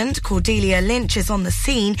correspondent Cordelia Lynch is on the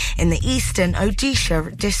scene in the eastern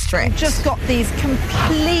Odisha district. We've just got these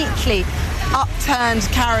completely upturned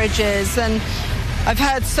carriages, and I've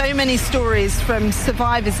heard so many stories from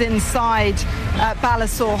survivors inside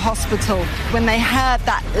Balasore Hospital when they heard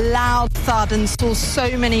that loud thud and saw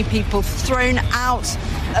so many people thrown out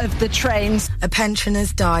of the trains. A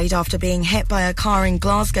pensioner's died after being hit by a car in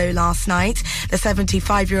Glasgow last night. The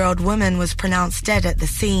 75-year-old woman was pronounced dead at the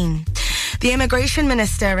scene. The Immigration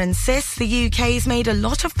Minister insists the UK's made a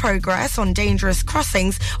lot of progress on dangerous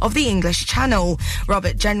crossings of the English Channel.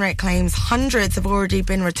 Robert Jenrick claims hundreds have already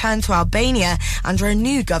been returned to Albania under a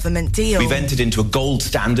new government deal. We've entered into a gold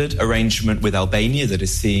standard arrangement with Albania that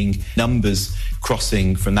is seeing numbers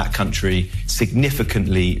crossing from that country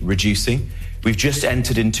significantly reducing. We've just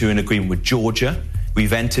entered into an agreement with Georgia.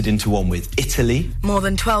 We've entered into one with Italy. More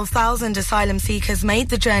than 12,000 asylum seekers made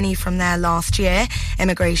the journey from there last year.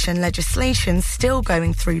 Immigration legislation still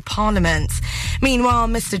going through Parliament. Meanwhile,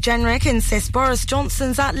 Mr Jenrick insists Boris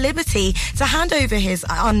Johnson's at liberty to hand over his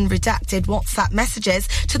unredacted WhatsApp messages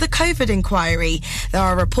to the COVID inquiry. There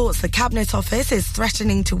are reports the Cabinet Office is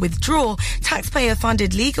threatening to withdraw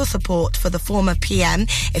taxpayer-funded legal support for the former PM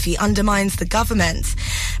if he undermines the government.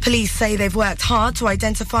 Police say they've worked hard to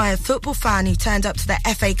identify a football fan who turned up to the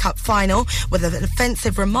FA Cup final with an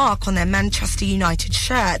offensive remark on their Manchester United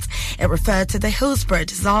shirt. It referred to the Hillsborough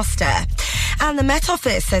disaster. And the Met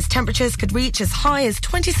Office says temperatures could reach as high as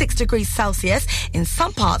 26 degrees Celsius in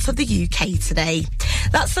some parts of the UK today.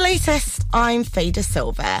 That's the latest. I'm Fader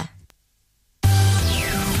Silver.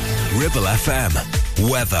 Ribble FM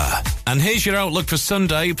weather. And here's your outlook for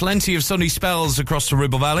Sunday. Plenty of sunny spells across the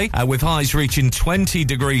Ribble Valley, with highs reaching 20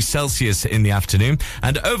 degrees Celsius in the afternoon.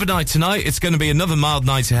 And overnight tonight, it's going to be another mild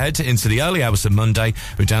night ahead into the early hours of Monday.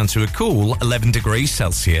 We're down to a cool 11 degrees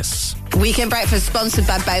Celsius. Weekend breakfast sponsored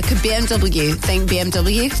by Bowker BMW. Think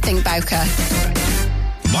BMW, think Bowker.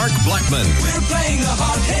 Mark Blackman. We're playing the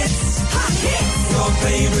hot hits. Your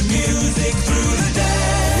favorite music through the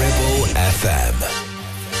day. Ribble FM.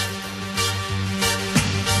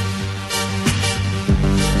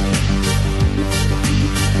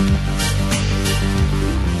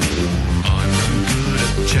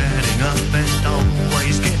 Chatting up and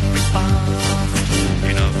always get me past.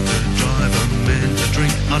 Enough to drive a man to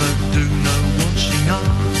drink. I don't do no washing up.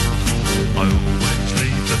 I always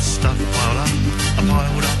leave the stuff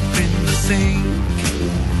piled up in the sink.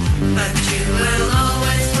 But you will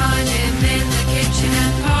always find him in the kitchen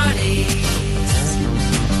at parties.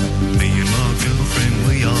 Me and my girlfriend,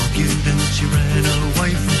 we argued and she ran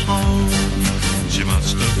away from home. She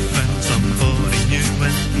must have found somebody new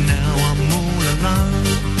and now I'm all alone,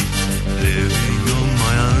 living on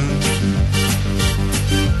my own.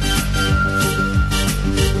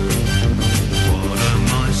 What am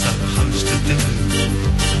I supposed to do?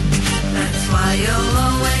 That's why you'll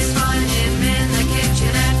always find him in the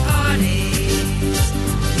kitchen at parties.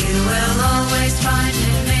 You will always find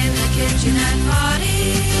him in the kitchen at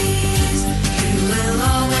parties. You will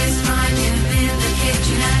always find him in the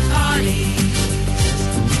kitchen at parties.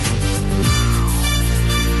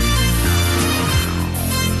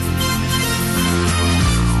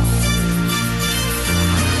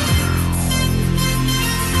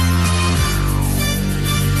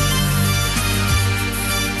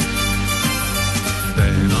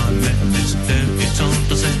 Then I met this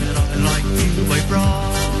debutante, said I like you, way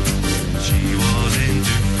broad. She was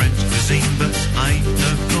into French cuisine, but ain't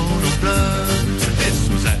no cordon bleu. This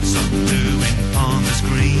was at some do in Palmer's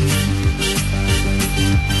Green.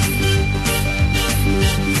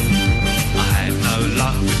 I had no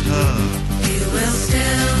luck with her. You will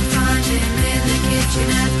still find him in the kitchen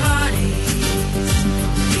at parties.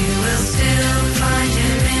 You will still find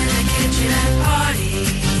him in the kitchen at parties.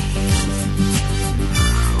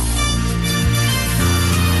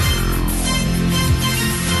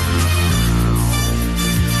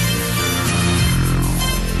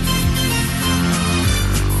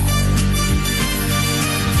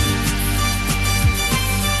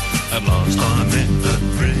 At last I met a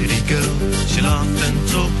pretty girl. She laughed and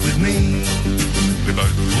talked with me. We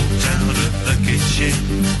both walked out of the kitchen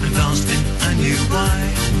and danced in a new way.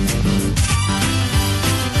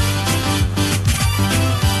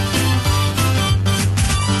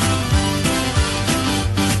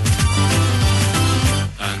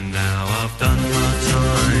 And now I've done my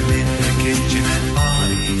time in the kitchen at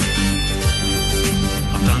parties.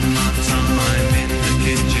 I've done my time in the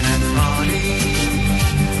kitchen at parties.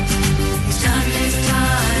 He's done his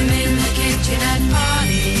time in the kitchen at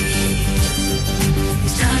parties.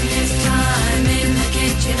 He's done his time in the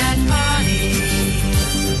kitchen at parties.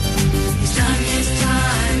 He's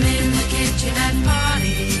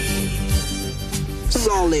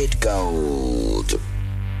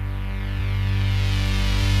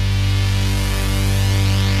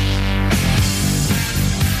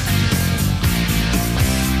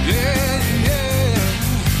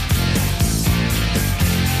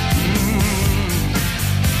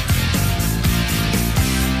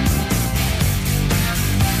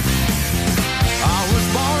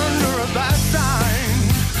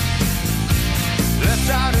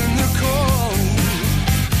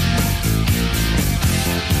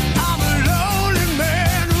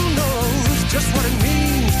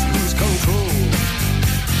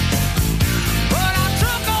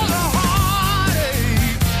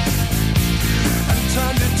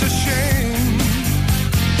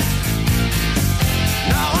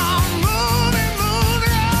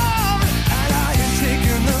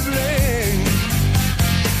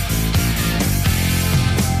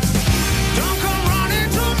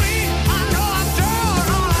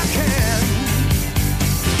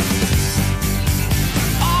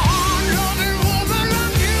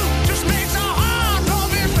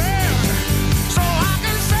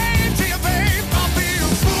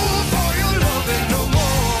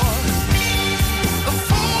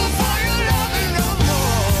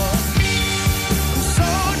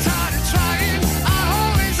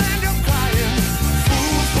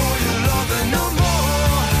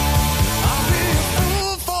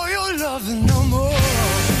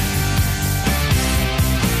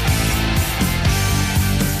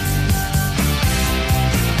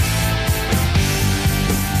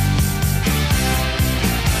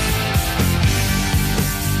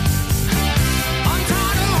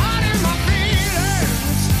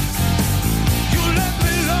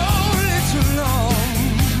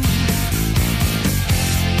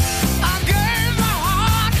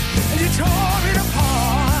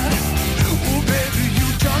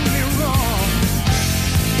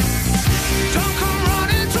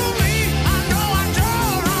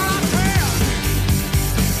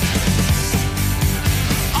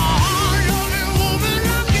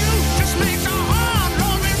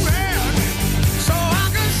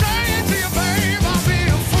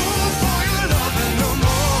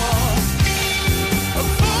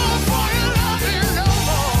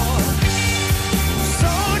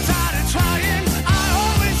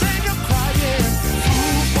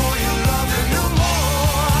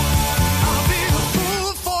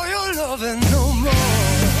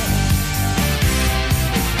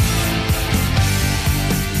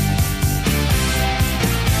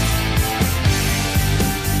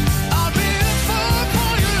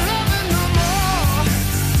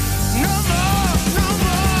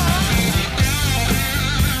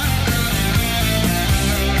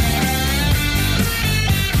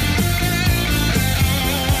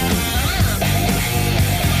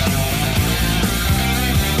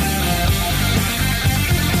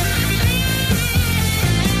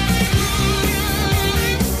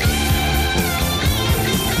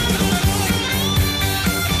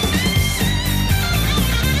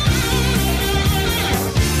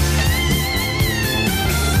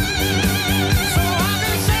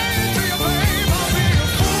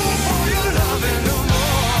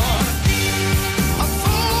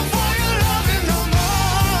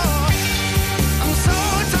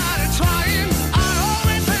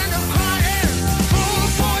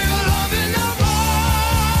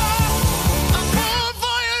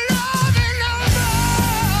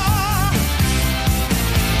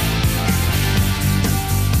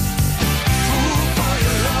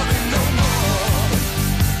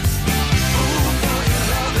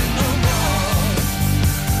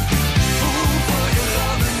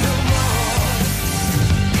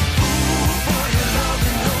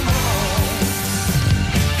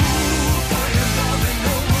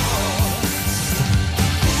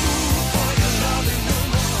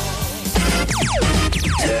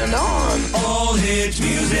Turn on. All hit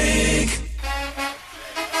music.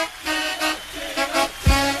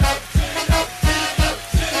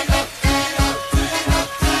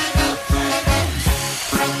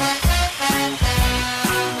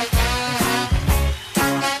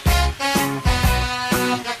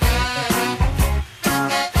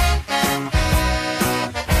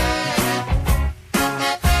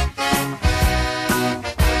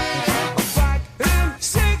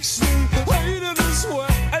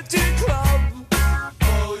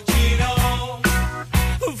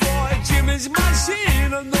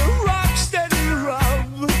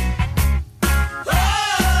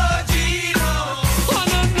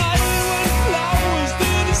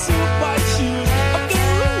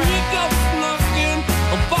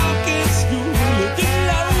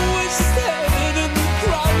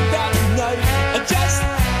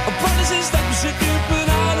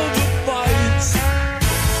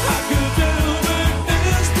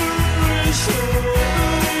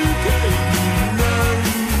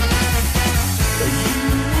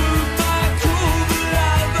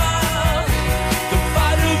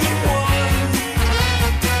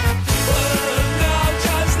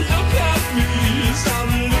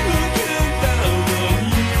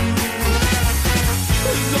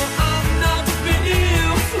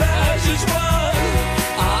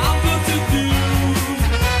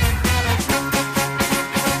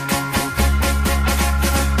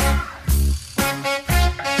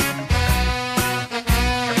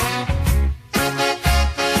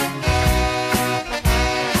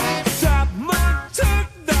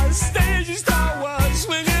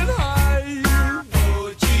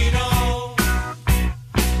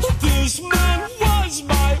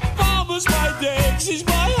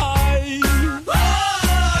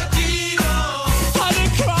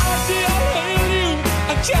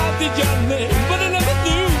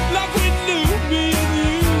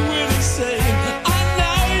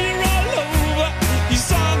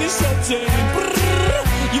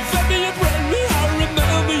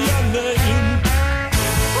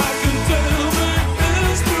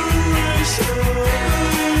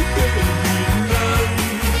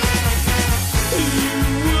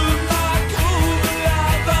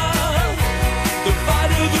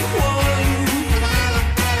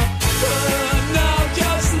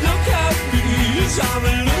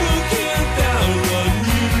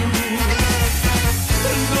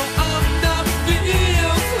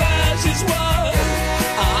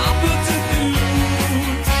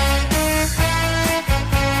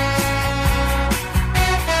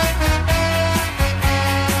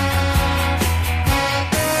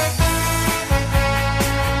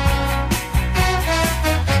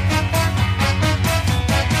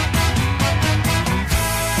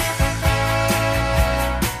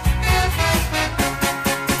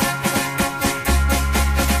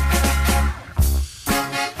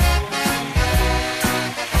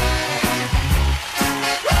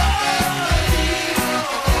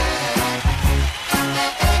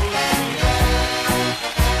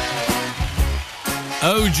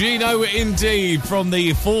 Oh, Gino, indeed, from the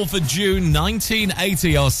 4th of June,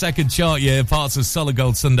 1980, our second chart year, parts of Solid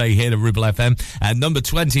Gold Sunday here at Ribble FM. At number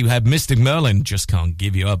 20, we had Mystic Merlin, Just Can't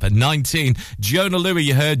Give You Up. At 19, Jonah Louie,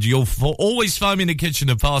 you heard You'll Always Find Me in the Kitchen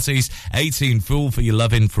of Parties. 18, Fool for Your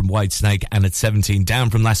Lovin' from Whitesnake. And at 17, down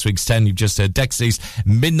from last week's 10, you've just heard Dexys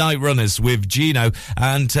Midnight Runners with Gino.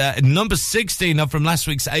 And number 16, up from last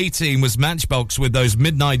week's 18, was Matchbox with those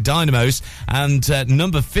Midnight Dynamos. And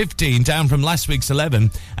number 15, down from last week's 11,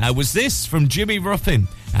 was this from Jimmy Ruffin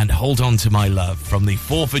and Hold On To My Love from the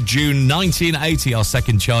 4th of June 1980, our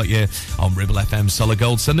second chart year on Ribble FM Solid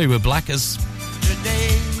Gold Sunday with Blackers.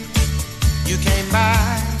 Today you came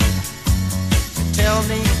by to tell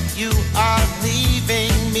me you are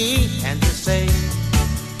leaving me and to say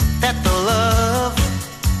that the love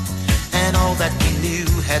and all that we knew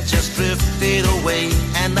had just drifted away.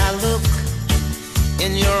 And I look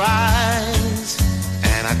in your eyes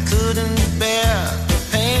and I couldn't bear the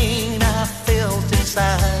pain I felt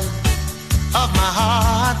inside of my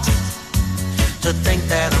heart to think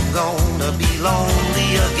that I'm gonna be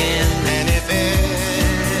lonely again. And if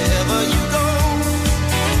ever you go,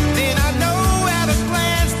 then I know at a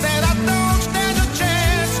glance that I don't stand a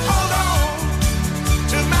chance. Hold on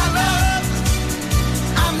to my love,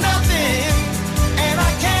 I'm nothing, and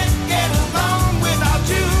I can't get along without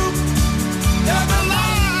you. You're the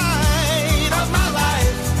light of my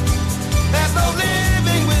life, there's no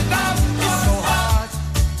living without you. It's so hard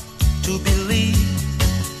to believe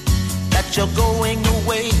that you're going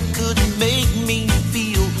away could make me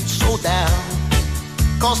feel so down.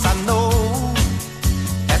 'Cause I know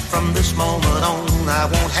that from this moment on I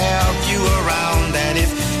won't have you around. And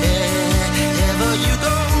if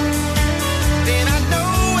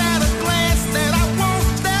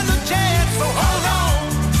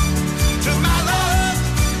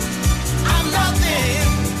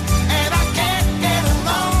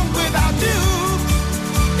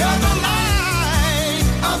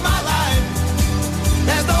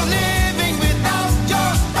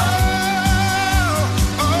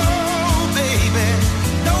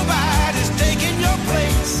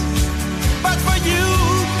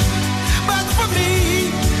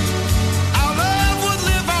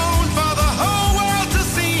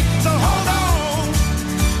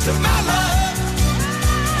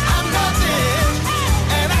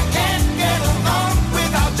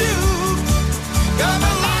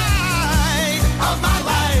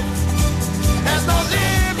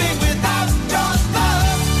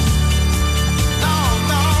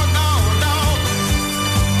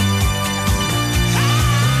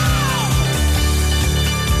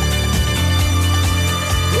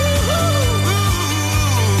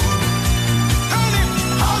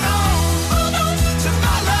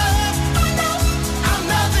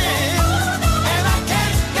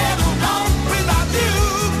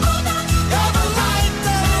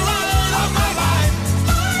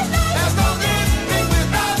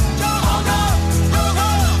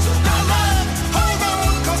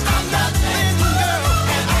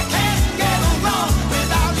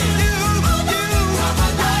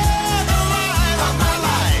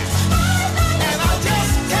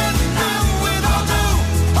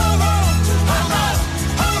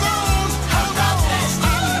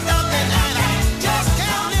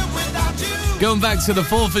Going back to the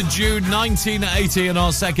 4th of June 1980 in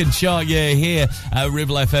our second chart year here at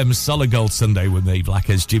Ribble FM's Solid Gold Sunday with me,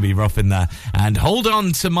 Blackers, Jimmy Ruffin there. And Hold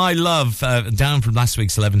On to My Love, down from last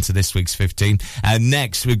week's 11 to this week's 15. And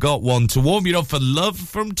next, we've got one to warm you up for Love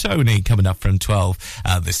from Tony, coming up from 12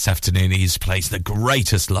 this afternoon. He plays the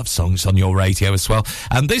greatest love songs on your radio as well.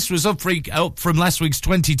 And this was up from last week's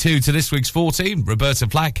 22 to this week's 14. Roberta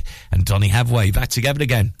Flack and Donny Hathaway back together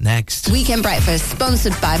again next. Weekend Breakfast,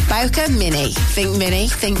 sponsored by Bowker Mini. Think Mini,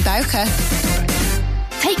 think Bowker.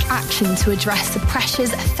 Take action to address the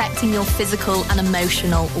pressures affecting your physical and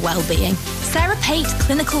emotional well-being. Sarah Pate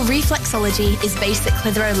Clinical Reflexology is based at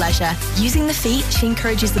Clitheroe Leisure. Using the feet, she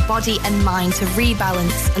encourages the body and mind to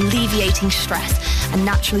rebalance, alleviating stress and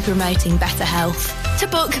naturally promoting better health. To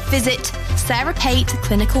book, visit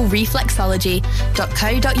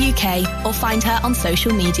sarahpateclinicalreflexology.co.uk or find her on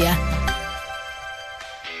social media.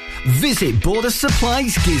 Visit Border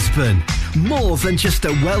Supplies Gisborne. More than just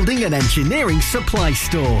a welding and engineering supply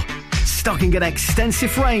store. Stocking an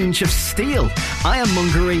extensive range of steel,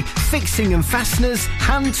 ironmongery, fixing and fasteners,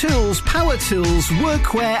 hand tools, power tools,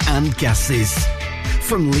 workwear and gases.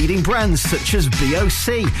 From leading brands such as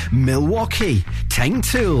BOC, Milwaukee, Teng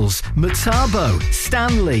Tools, Metabo,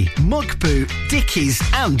 Stanley, Muck Boot, Dickies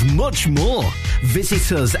and much more.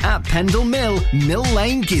 Visit us at Pendle Mill, Mill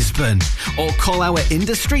Lane, Gisborne, or call our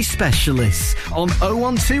industry specialists on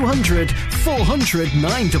 01200 400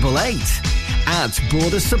 988. At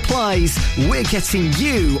Border Supplies, we're getting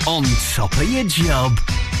you on top of your job.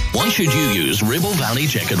 Why should you use Ribble Valley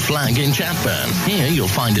Checkered Flag in Chatburn? Here you'll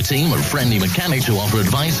find a team of friendly mechanics who offer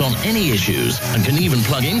advice on any issues and can even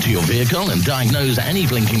plug into your vehicle and diagnose any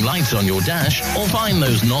blinking lights on your dash or find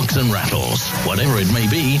those knocks and rattles. Whatever it may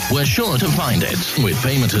be, we're sure to find it. With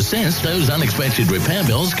Payment Assist, those unexpected repair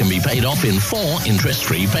bills can be paid off in 4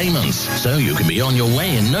 interest-free payments. So you can be on your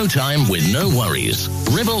way in no time with no worries.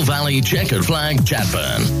 Ribble Valley Checkered Flag,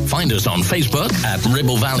 Chatburn. Find us on Facebook at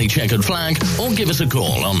Ribble Valley Checkered Flag or give us a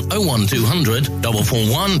call on 01200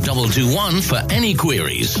 441 221 for any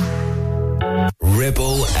queries.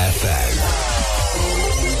 Ribble FM.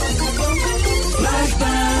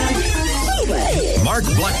 Mark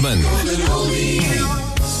Blackman.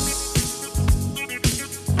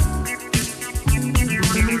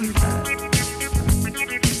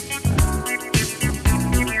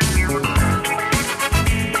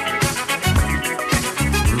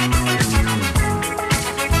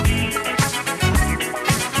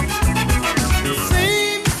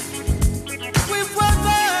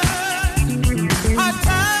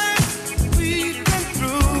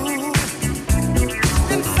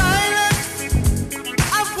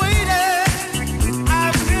 I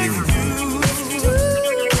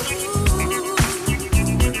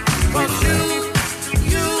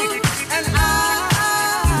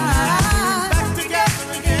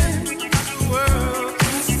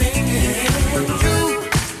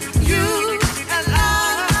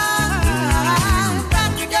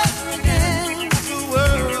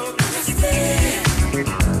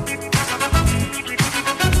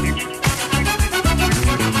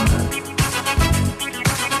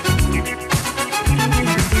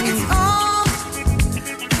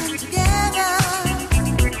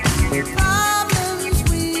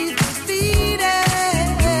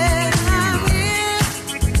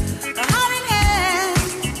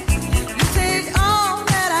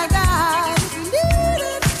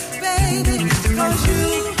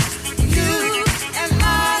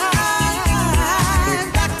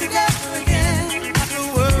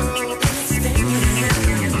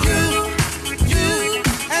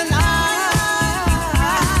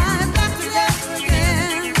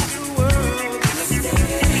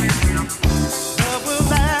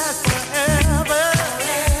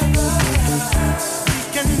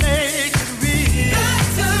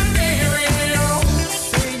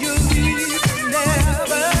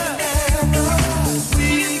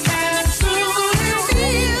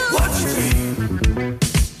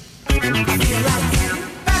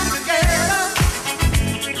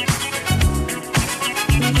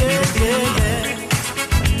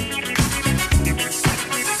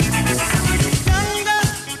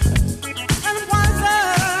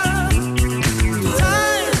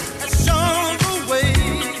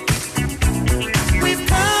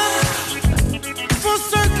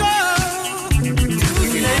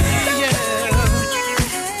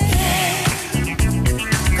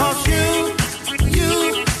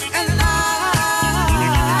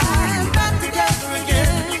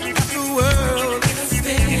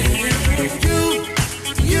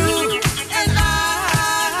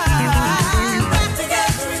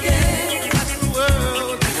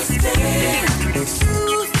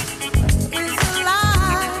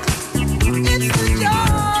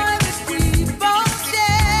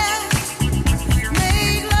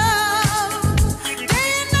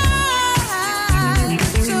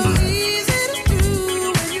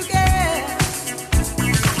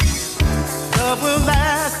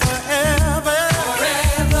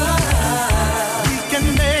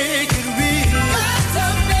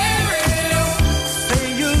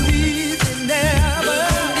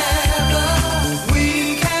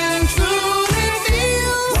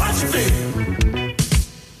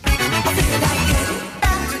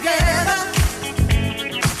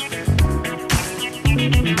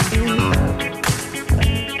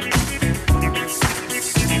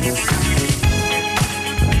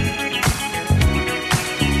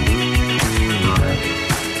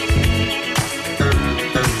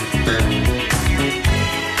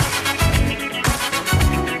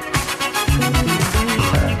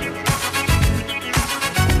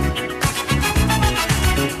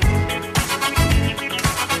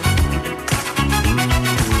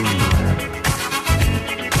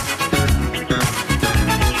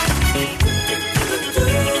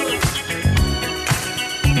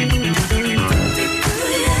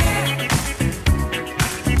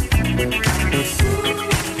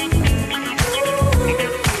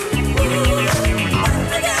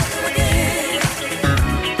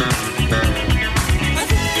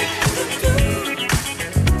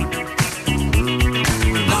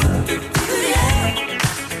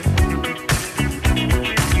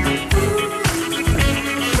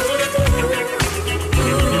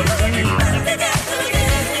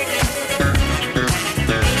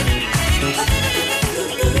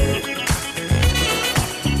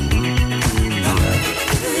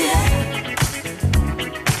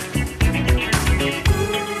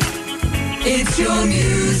It's your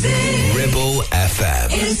music. Ribble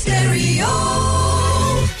FM. In stereo.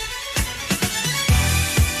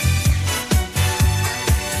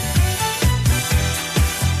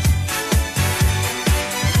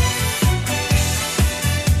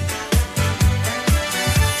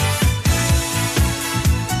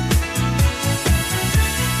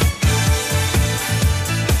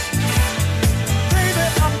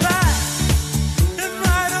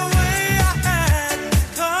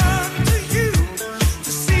 Come to you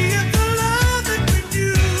to see if the love that we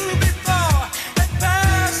knew before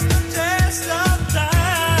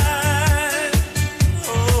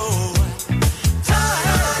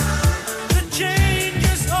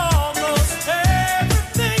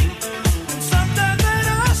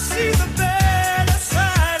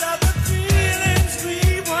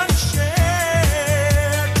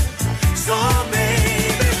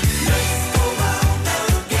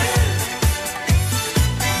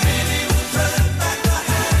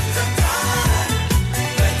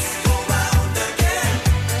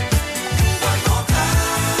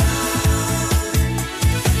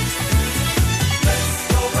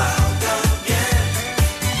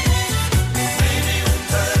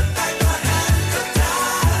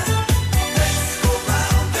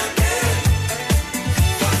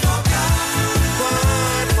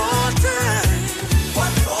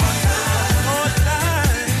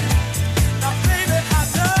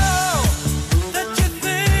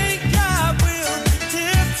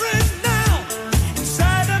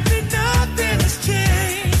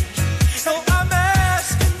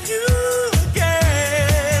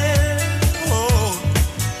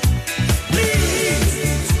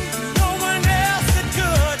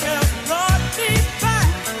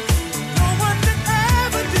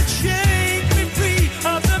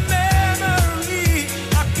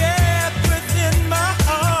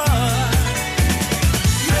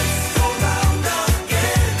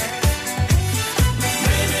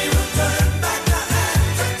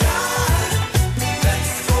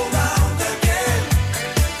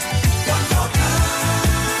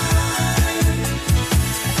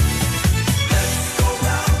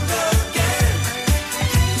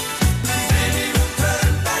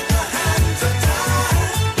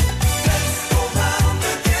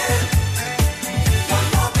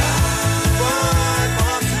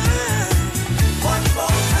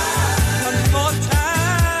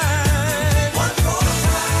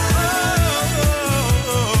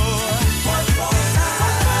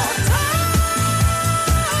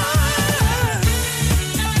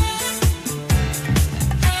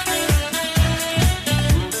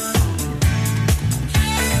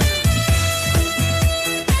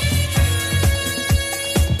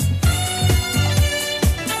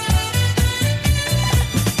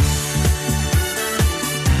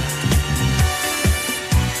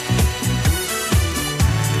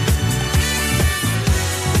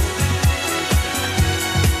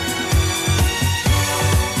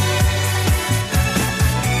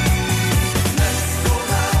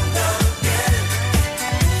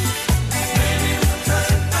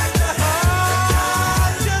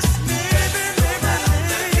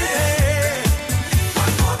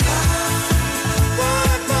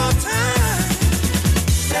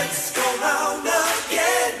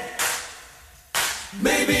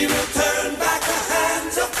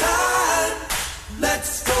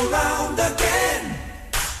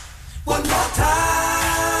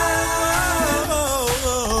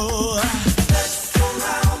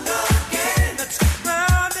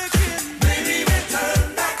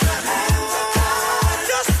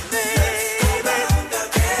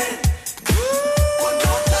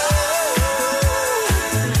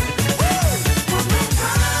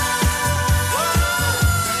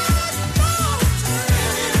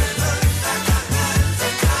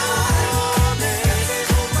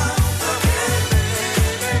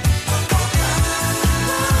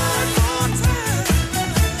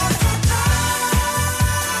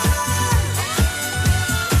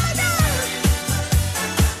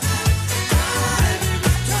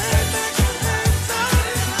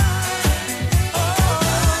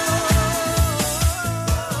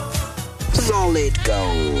Solid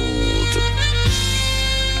Gold.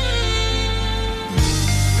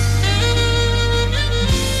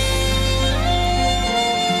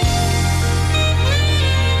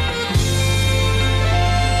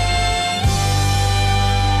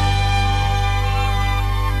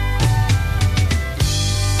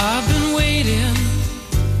 I've been waiting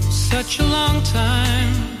such a long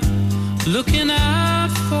time, looking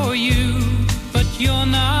out for you, but you're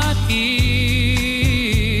not here.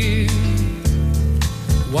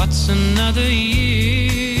 What's another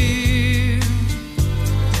year?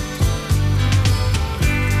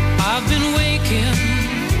 I've been waking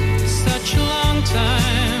such a long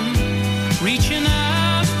time, reaching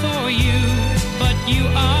out for you, but you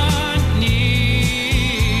aren't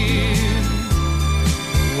near.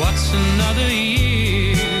 What's another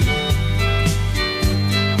year?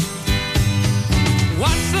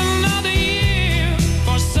 What's another year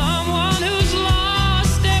for someone who's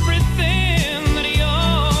lost everything that he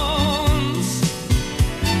owns?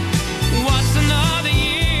 What's another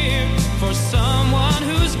year for someone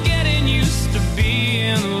who's getting used to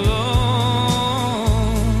being alone?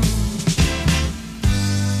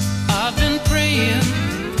 I've been praying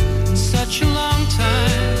such a long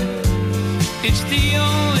time. It's the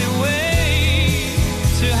only way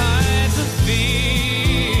to hide the fear.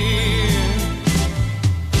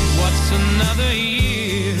 What's another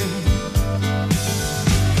year?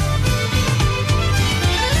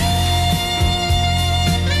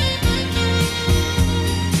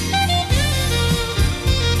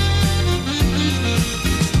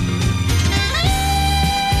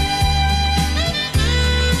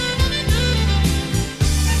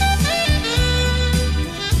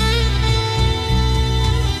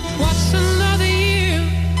 What's another year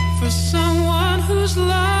for someone who's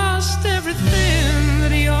lost everything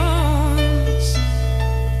that he owns?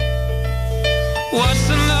 What's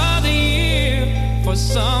another year for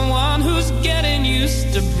someone who's getting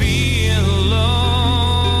used to being alone?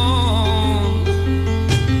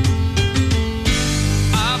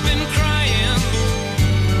 I've been crying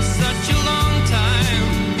such a long time,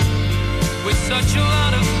 with such a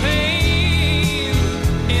lot of pain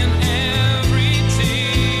in every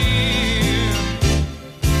tear.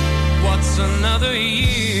 What's another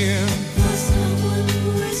year?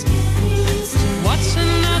 What's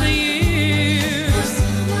another year?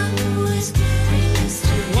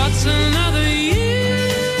 What's another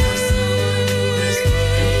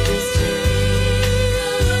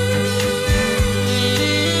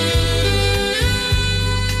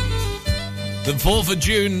The 4th of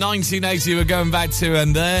June 1980 we're going back to,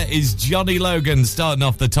 and there is Johnny Logan starting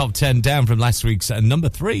off the top 10 down from last week's number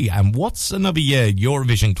 3. And What's Another Year?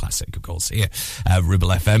 Eurovision classic, of course, here at Ribble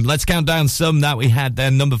FM. Let's count down some that we had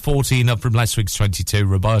then. Number 14 up from last week's 22,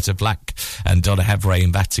 Roberta Flack and Donna Havre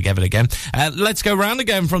and Back Together Again. Let's go round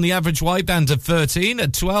again from the average wipe down to 13.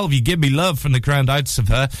 At 12, You Give Me Love from the Crowned Outs of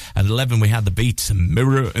Her. At 11, we had the beat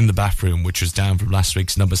Mirror in the Bathroom, which was down from last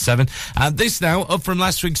week's number 7. And this now up from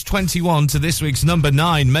last week's 21 to this week's number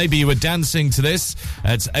 9. Maybe you were dancing to this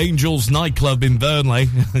at Angels Nightclub in Burnley.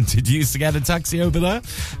 Did you used to get a taxi over there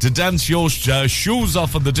to dance your shoes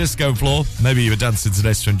off on the disco floor? Maybe you were dancing to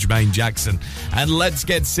this from Jermaine Jackson. And let's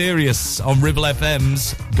get serious on Ribble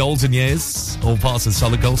FM's Golden Years, all parts of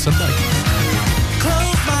Solid Gold Sunday.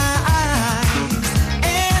 Close my eyes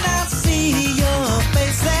and I'll see your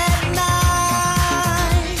face at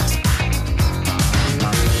night.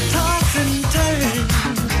 Toss and turn,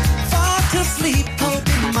 fall to sleep,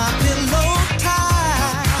 holding my pillow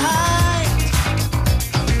tight.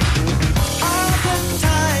 All the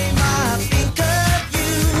time I think of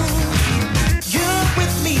you. You're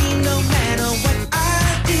with me no matter what I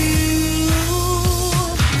do.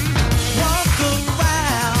 Walk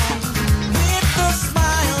around with a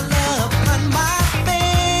smile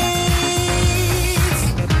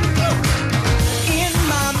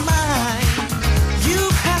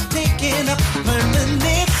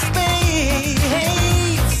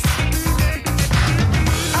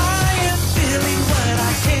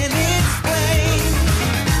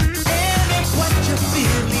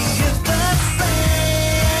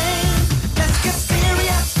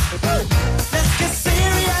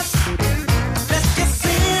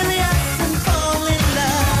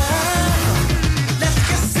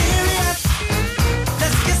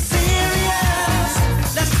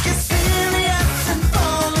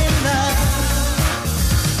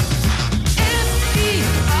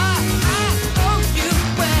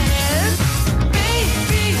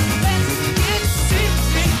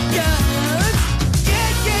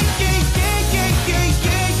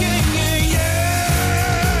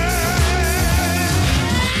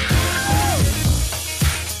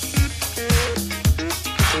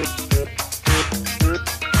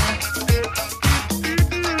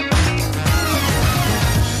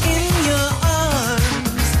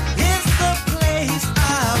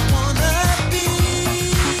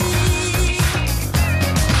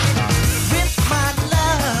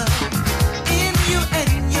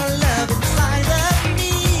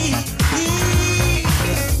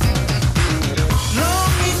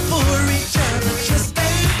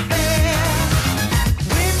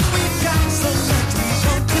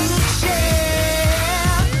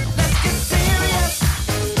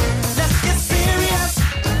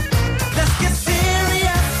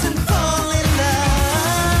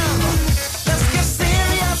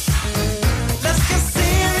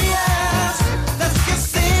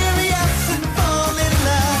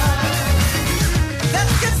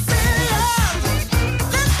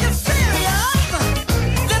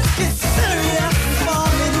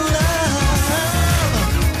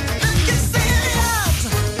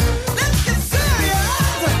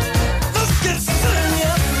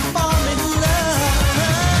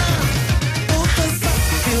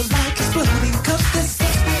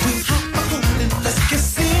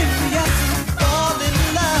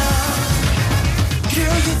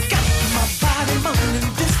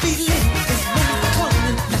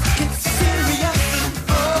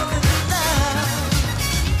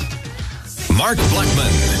Mark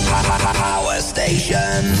Blackman. Power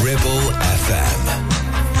Station. Ribble FM.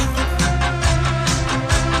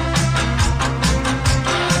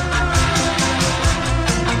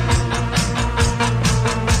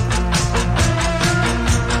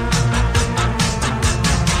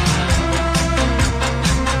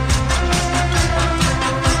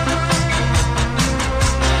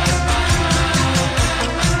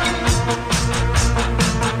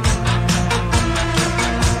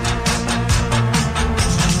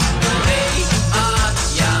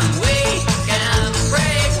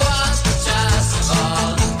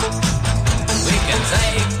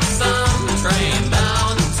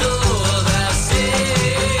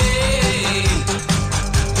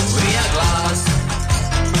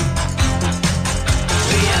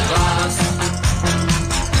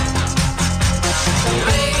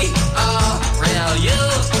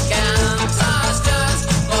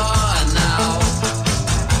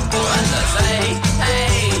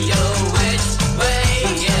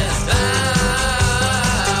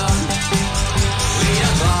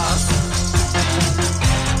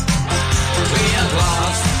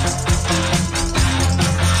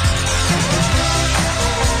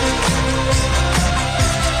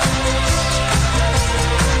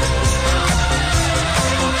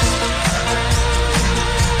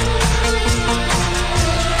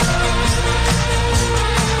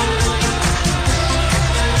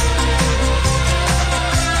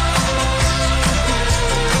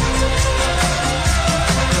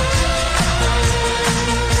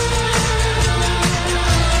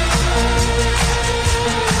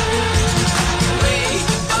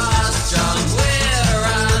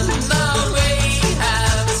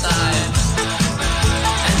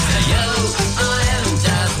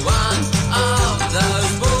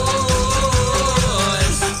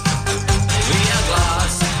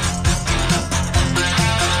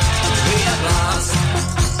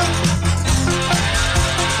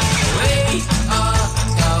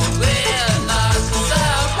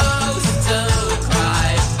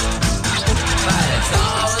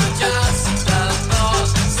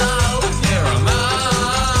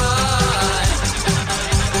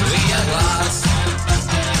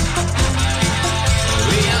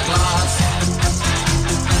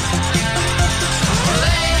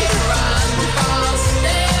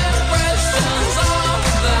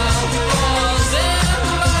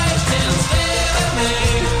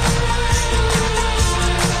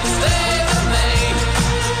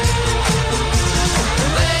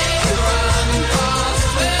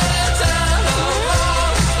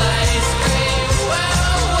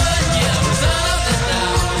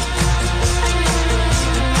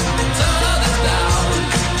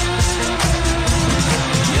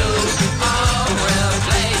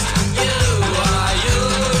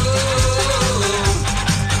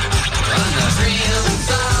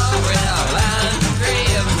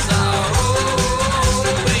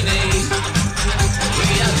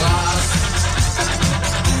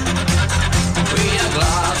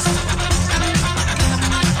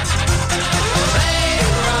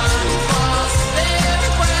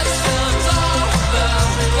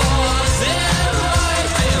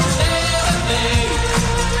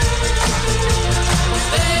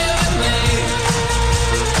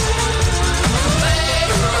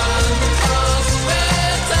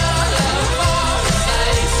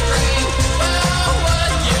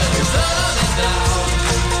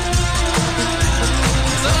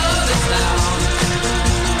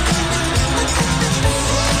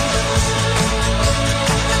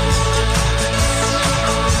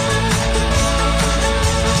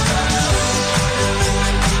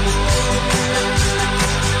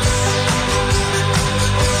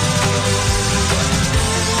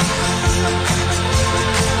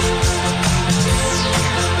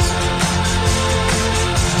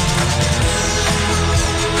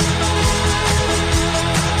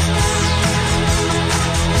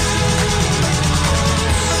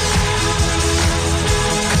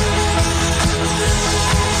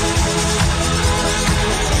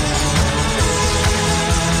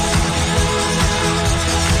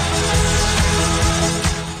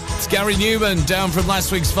 Gary Newman down from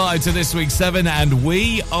last week's 5 to this week's 7, and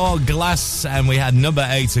We Are Glass. And we had number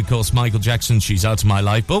 8, of course, Michael Jackson, She's Out of My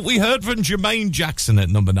Life. But we heard from Jermaine Jackson at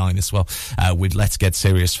number 9 as well, with Let's Get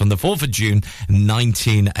Serious from the 4th of June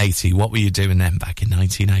 1980. What were you doing then back in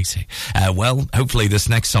 1980? Well, hopefully this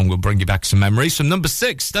next song will bring you back some memories. From number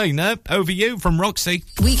 6, staying there, Over You from Roxy.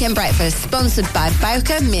 Weekend Breakfast, sponsored by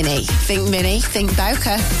Bowker Mini. Think Mini, think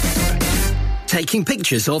Bowker. Taking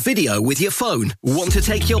pictures or video with your phone? Want to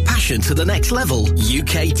take your passion to the next level?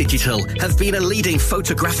 UK Digital have been a leading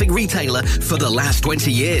photographic retailer for the last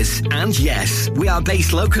 20 years. And yes, we are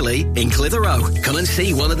based locally in Clitheroe. Come and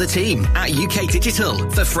see one of the team at UK Digital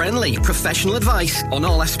for friendly, professional advice on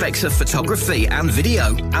all aspects of photography and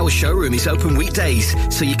video. Our showroom is open weekdays,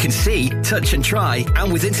 so you can see, touch and try.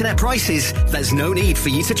 And with internet prices, there's no need for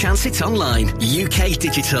you to chance it online. UK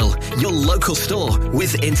Digital, your local store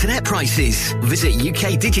with internet prices. Visit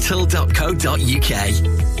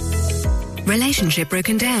ukdigital.co.uk. Relationship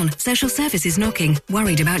broken down, social services knocking,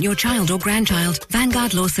 worried about your child or grandchild.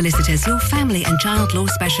 Vanguard Law Solicitors, your family and child law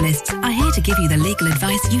specialists, are here to give you the legal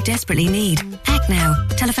advice you desperately need. Act now.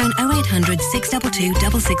 Telephone 0800 622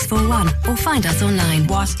 6641 or find us online.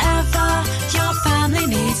 Whatever your family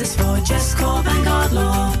needs us for, just call Vanguard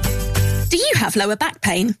Law. Do you have lower back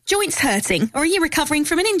pain, joints hurting, or are you recovering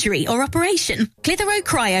from an injury or operation? Clitheroe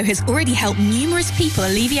Cryo has already helped numerous people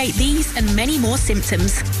alleviate these and many more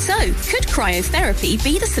symptoms. So, could cryotherapy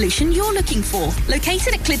be the solution you're looking for?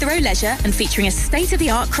 Located at Clitheroe Leisure and featuring a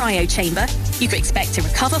state-of-the-art cryo chamber, you can expect to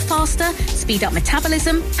recover faster, speed up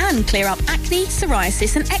metabolism, and clear up acne,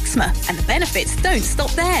 psoriasis, and eczema. And the benefits don't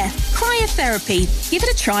stop there. Cryotherapy. Give it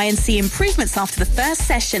a try and see improvements after the first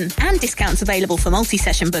session, and discounts available for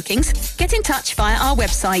multi-session bookings. Get in touch via our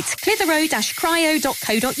website,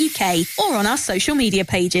 clitheroe-cryo.co.uk, or on our social media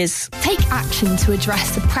pages. Take action to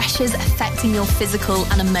address the pressures affecting your physical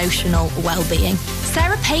and emotional well-being.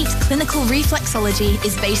 Sarah Pate Clinical Reflexology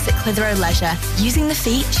is based at Clitheroe Leisure. Using the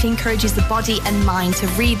feet, she encourages the body and mind to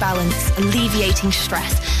rebalance, alleviating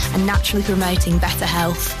stress and naturally promoting better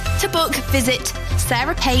health. To book, visit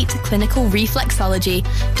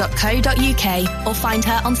sarahpateclinicalreflexology.co.uk or find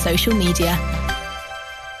her on social media.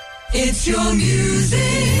 It's your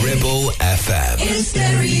music. Ribble FM. In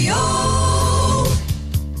stereo.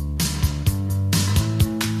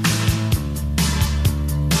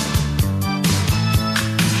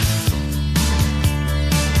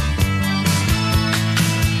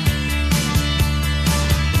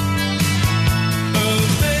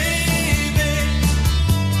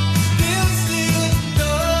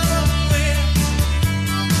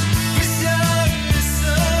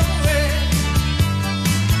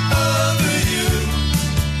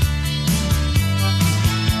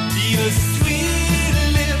 Yes.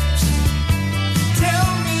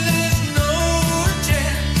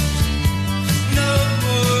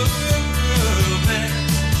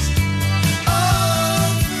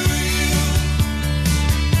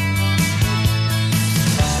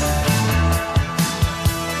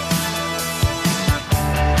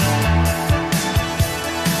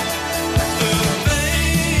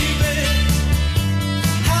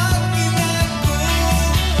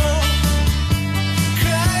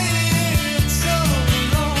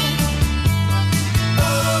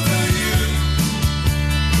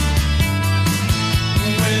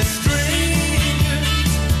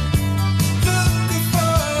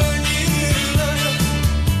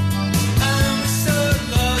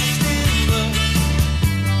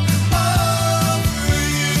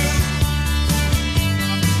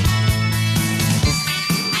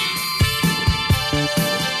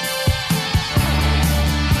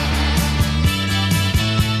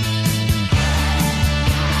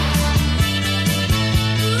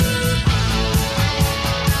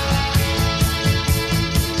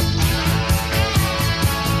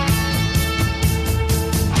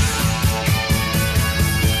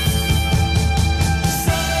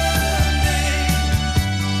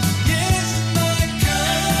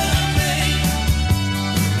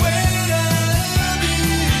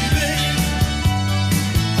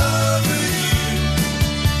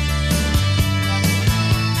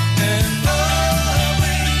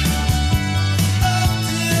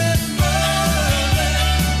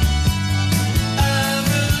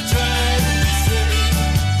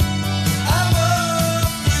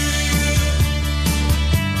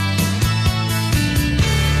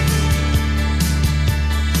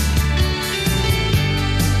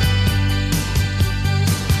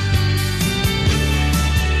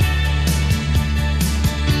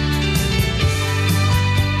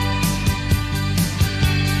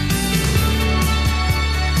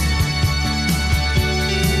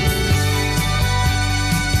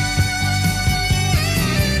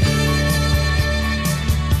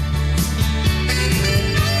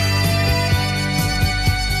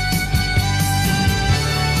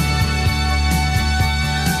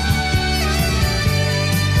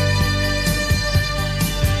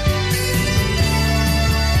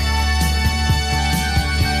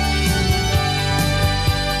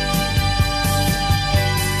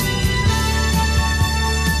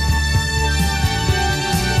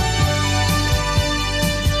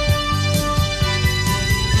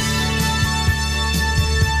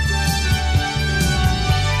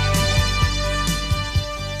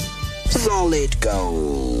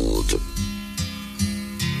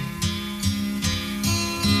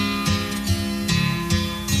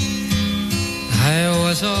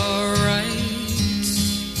 was alright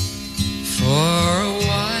for a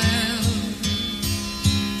while.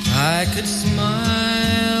 I could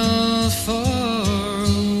smile for a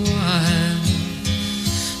while,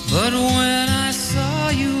 but when I saw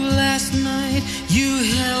you last night, you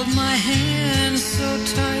held my hand so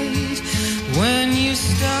tight. When you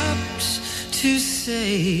stopped to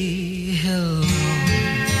say hello,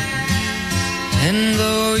 and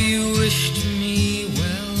though you wished me well,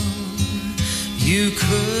 you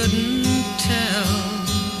couldn't tell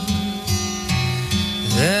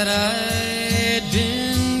that I'd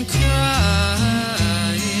been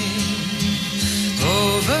crying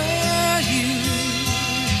over you,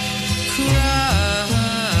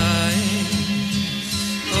 crying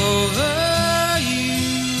over you.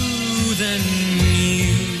 Then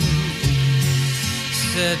you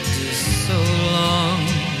said so long,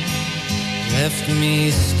 left me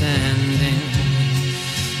standing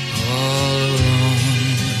all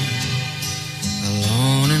alone,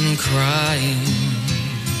 alone and crying,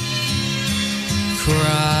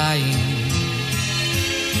 crying,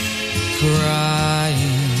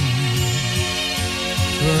 crying,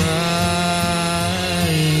 crying.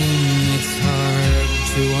 It's hard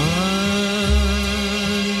to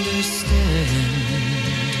understand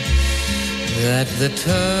that the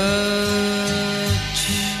touch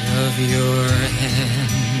of your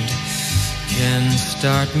hand can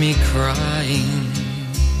start me crying.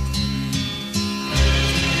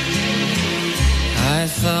 I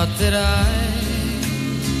thought that I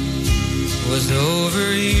was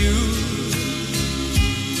over you,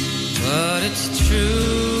 but it's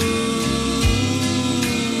true,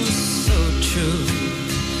 so true.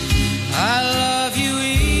 I love you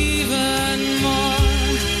even more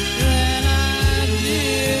than I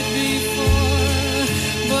did before,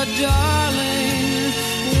 but darling,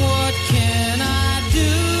 what can I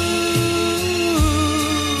do?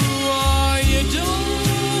 Oh, you don't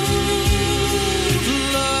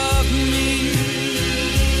love me,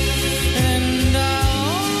 and I'll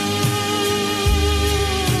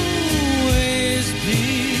always be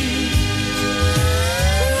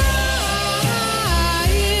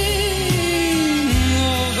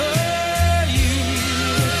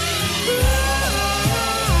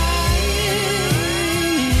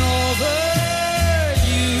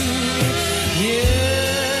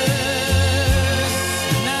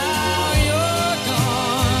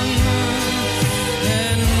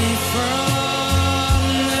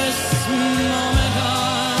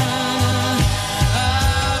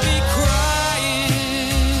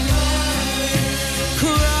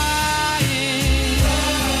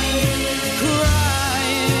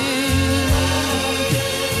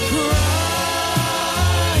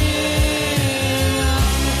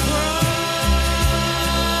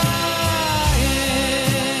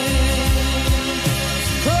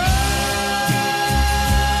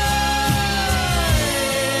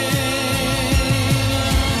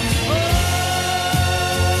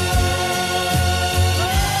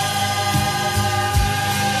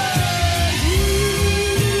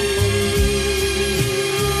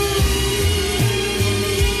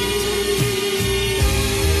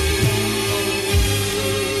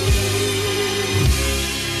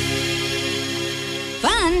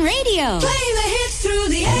Radio. Playing the hits through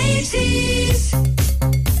the 80s.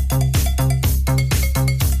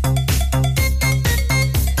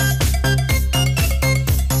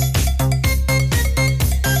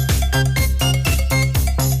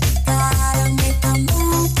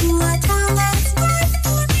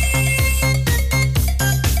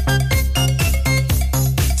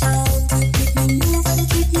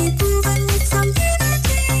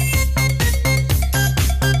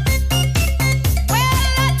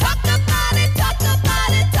 Talk about it.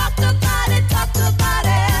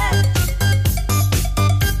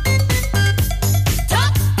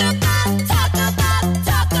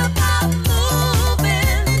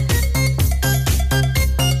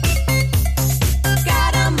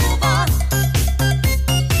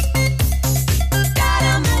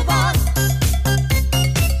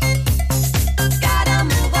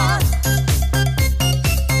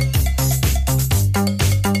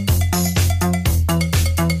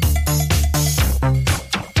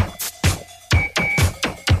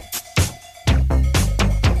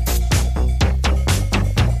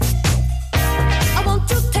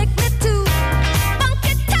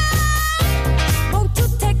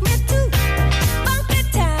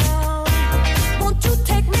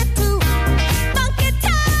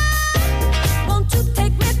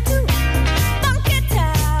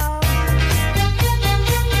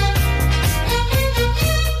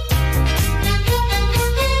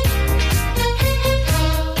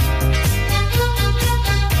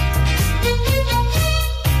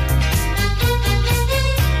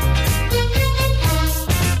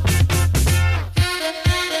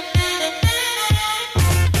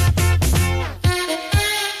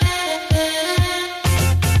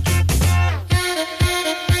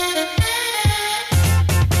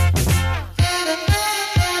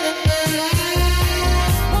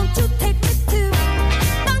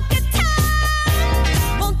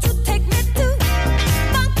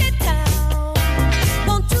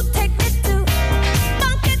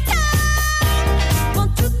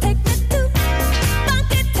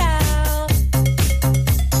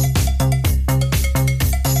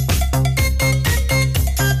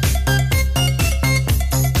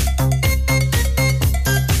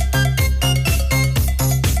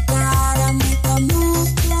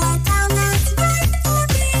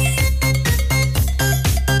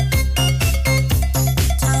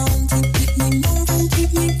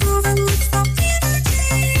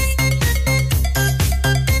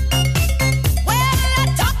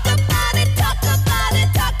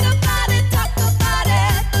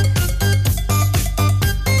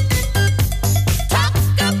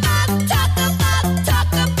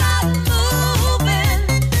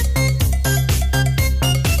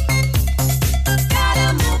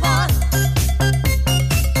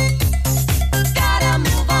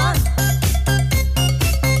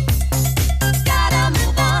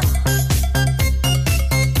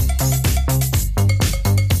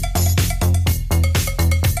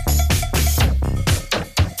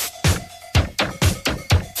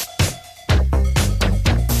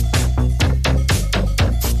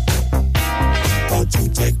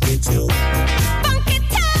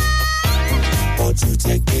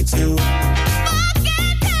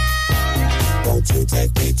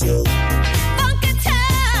 to Funky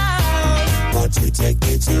Town. Won't you take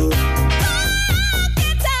me to Funky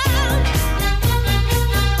Town.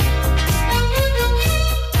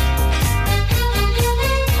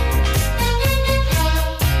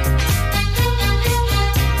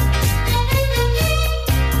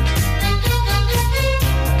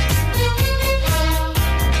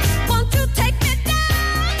 Won't you take me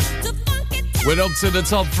down to Funky Town? We're up to the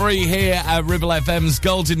top three here at Ribble FM's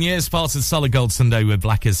Golden Years, part of Solid Gold Sunday with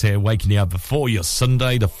Blackers here, waking you up before your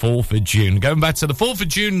Sunday, the 4th of June. Going back to the 4th of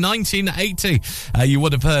June, 1980, you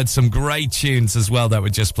would have heard some great tunes as well that were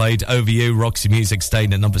just played. Over You, Roxy Music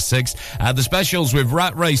staying at number 6. The specials with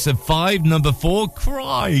Rat Race at 5, number 4,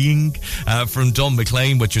 Crying, from Don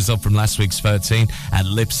McLean, which was up from last week's 13, and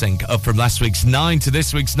Lip Sync up from last week's 9 to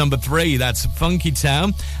this week's number 3. That's Funky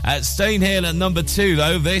Town. Staying here at number 2,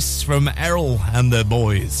 though, this from Errol and the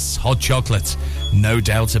Boys, Hot Chocolate, no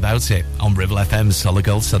doubt about it, on Ribble FM's Solid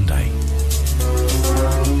Gold Sunday.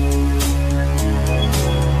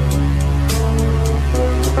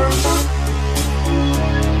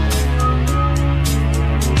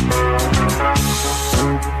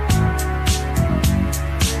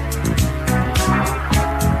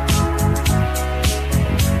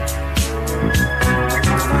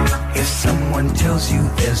 If someone tells you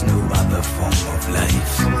there's no other form of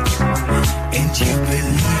life, and you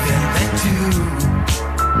believe in that too,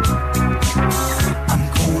 I'm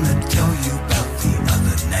gonna tell you about the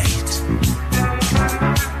other night.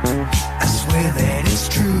 I swear that it's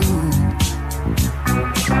true.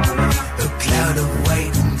 A cloud of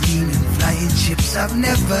white and green and flying ships I've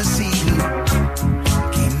never seen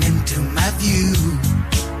came into my view.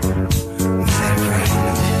 Was I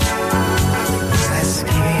frightened? Was I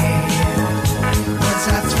scared? Was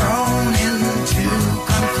I thrown into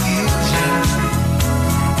confusion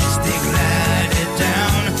as they glided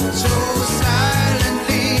down so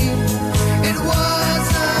silently? It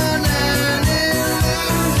wasn't an illusion,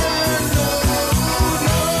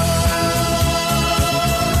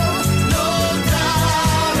 no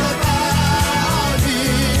doubt about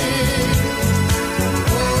it.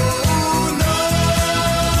 Oh no,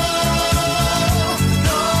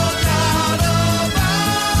 doubt about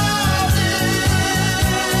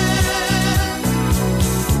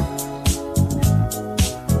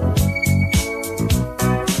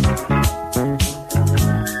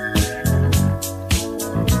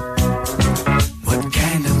What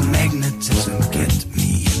kind of magnetism kept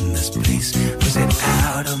me in this place? Was it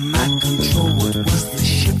out of my control? What was the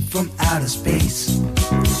ship from outer space?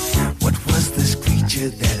 What was this creature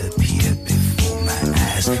that appeared before my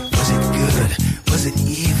eyes? Was it good? Was it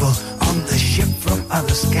evil? On the ship from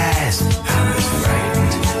other skies, I was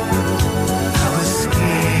frightened. I was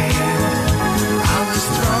scared. I was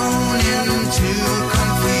thrown into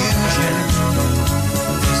confusion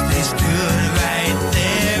as they stood right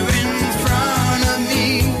there in front of me.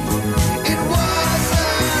 It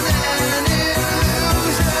wasn't an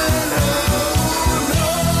illusion,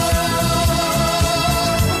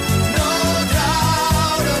 no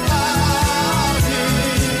doubt about it.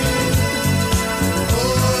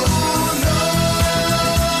 Oh no,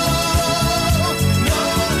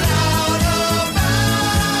 doubt about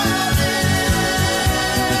it.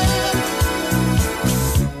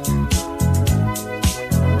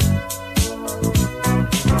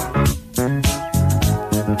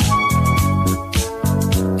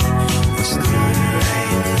 Stood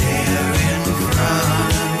right there in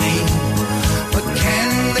front of me. What can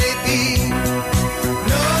they be?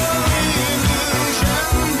 No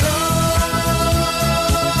illusion, no doubt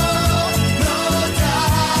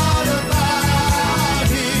about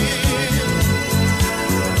it. Oh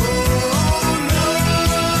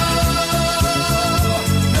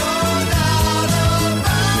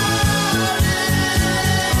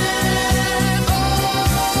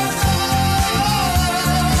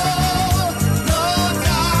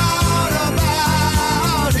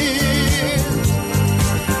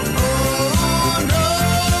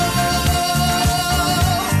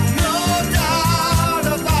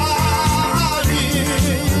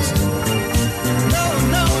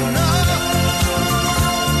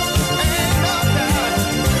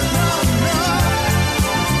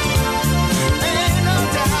no,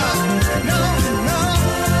 doubt about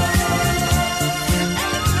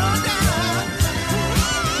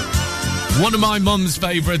One of my mum's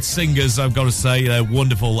favourite singers, I've got to say,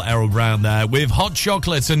 wonderful Errol Brown there with Hot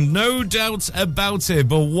Chocolate, and no doubt about it.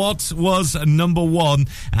 But what was number 1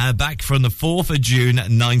 back from the 4th of June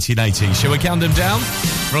 1980? Shall we count them down?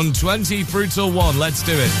 From 20 through till 1, let's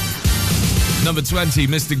do it. Number 20,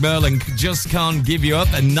 Mystic Merlin, Just Can't Give You Up.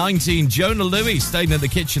 And 19, Jonah Louis, Staying in the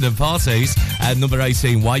Kitchen of Parties. At number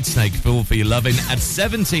 18, Whitesnake, Fool for Your Loving. At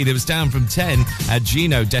 17, it was down from 10, at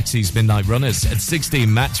Gino, Dexy's Midnight Runners. At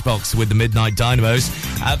 16, Matchbox with the Midnight Dynamos.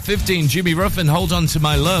 At 15, Jimmy Ruffin, Hold On to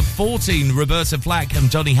My Love. 14, Roberta Flack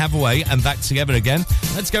and Donny Hathaway, and Back Together Again.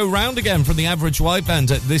 Let's go round again from the Average White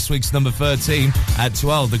Band at this week's number 13. At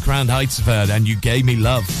 12, The Crown Heights Affair and You Gave Me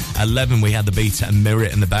Love. 11, we had The Beat and Mirror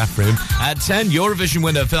in the Bathroom. At 10, Eurovision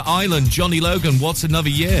winner for Ireland, Johnny Logan, What's Another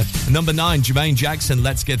Year. Number 9, Jermaine Jackson,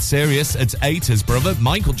 Let's Get Serious. At 8, his brother,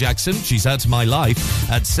 Michael Jackson, She's Out of My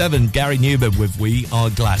Life. At 7, Gary Newman with We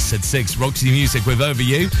Are Glass. At 6, Roxy Music with Over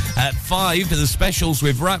You. At 5, The Specials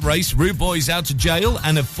with Rat Race, Rude Boys Out of Jail.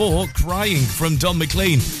 And at 4, Crying from Don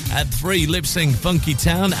McLean. At 3, Lip Sync Funky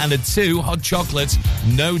Town. And at 2, Hot Chocolate,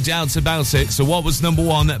 No Doubt About It. So what was number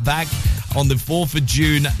 1 back on the 4th of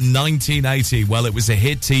June 1980? Well, it was a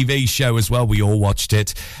hit TV show as well. We all watched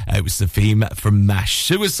it. It was the theme from MASH.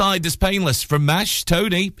 Suicide is Painless from MASH.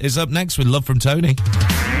 Tony is up next with Love from Tony. The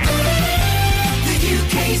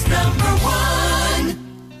UK's number 1.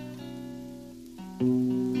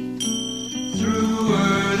 Through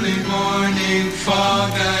early morning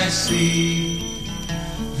fog I see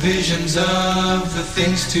visions of the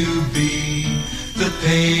things to be, the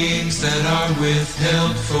pains that are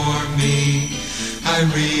withheld for me. I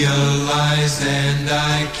realize and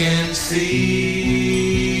I can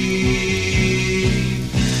see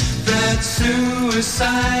that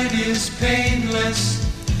suicide is painless.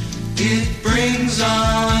 It brings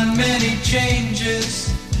on many changes,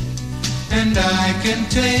 and I can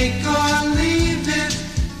take or leave it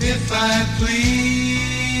if I please.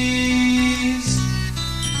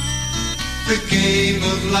 The game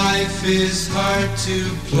of life is hard to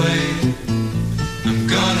play. I'm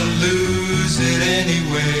gonna lose it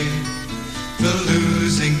anyway. The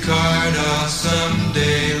losing card I'll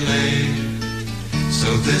someday lay.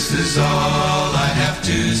 So this is all I have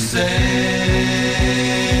to say.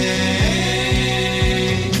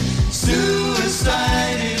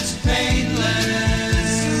 Suicide is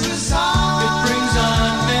painless. Suicide. It brings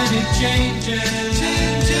on many changes.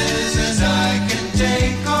 And I can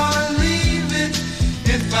take or leave it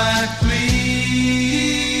if I please.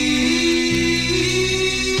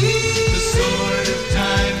 The sword of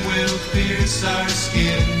time will pierce our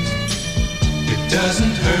skins. It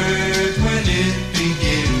doesn't hurt when it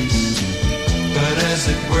begins, but as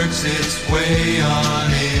it works its way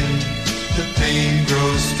on in, the pain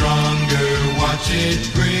grows stronger. Watch it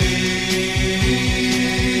grin.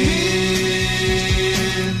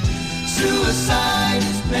 Suicide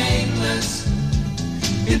is painless.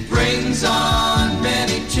 It brings on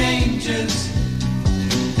many changes,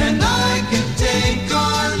 and I can take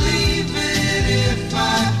or leave it if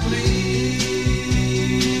I please.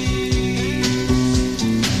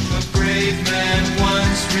 A brave man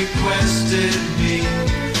once requested me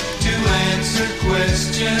to answer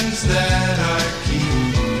questions that are key.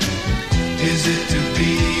 Is it to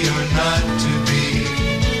be or not to be?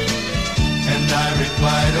 And I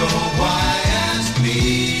replied, oh, why ask me?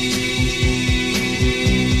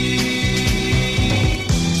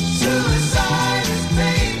 Suicide is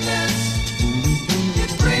painless.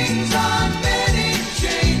 It brings on many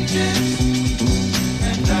changes,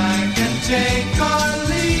 and I can take or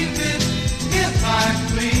leave it if I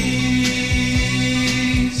please.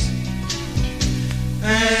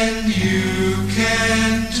 And you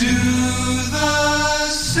can do the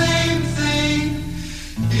same thing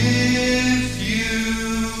if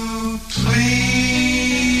you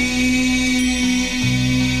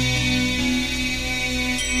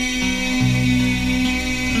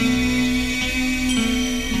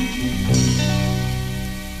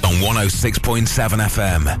On 106.7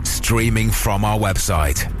 FM, streaming from our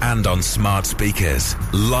website and on smart speakers,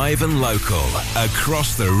 live and local,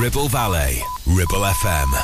 across the Ribble Valley. Ribble FM.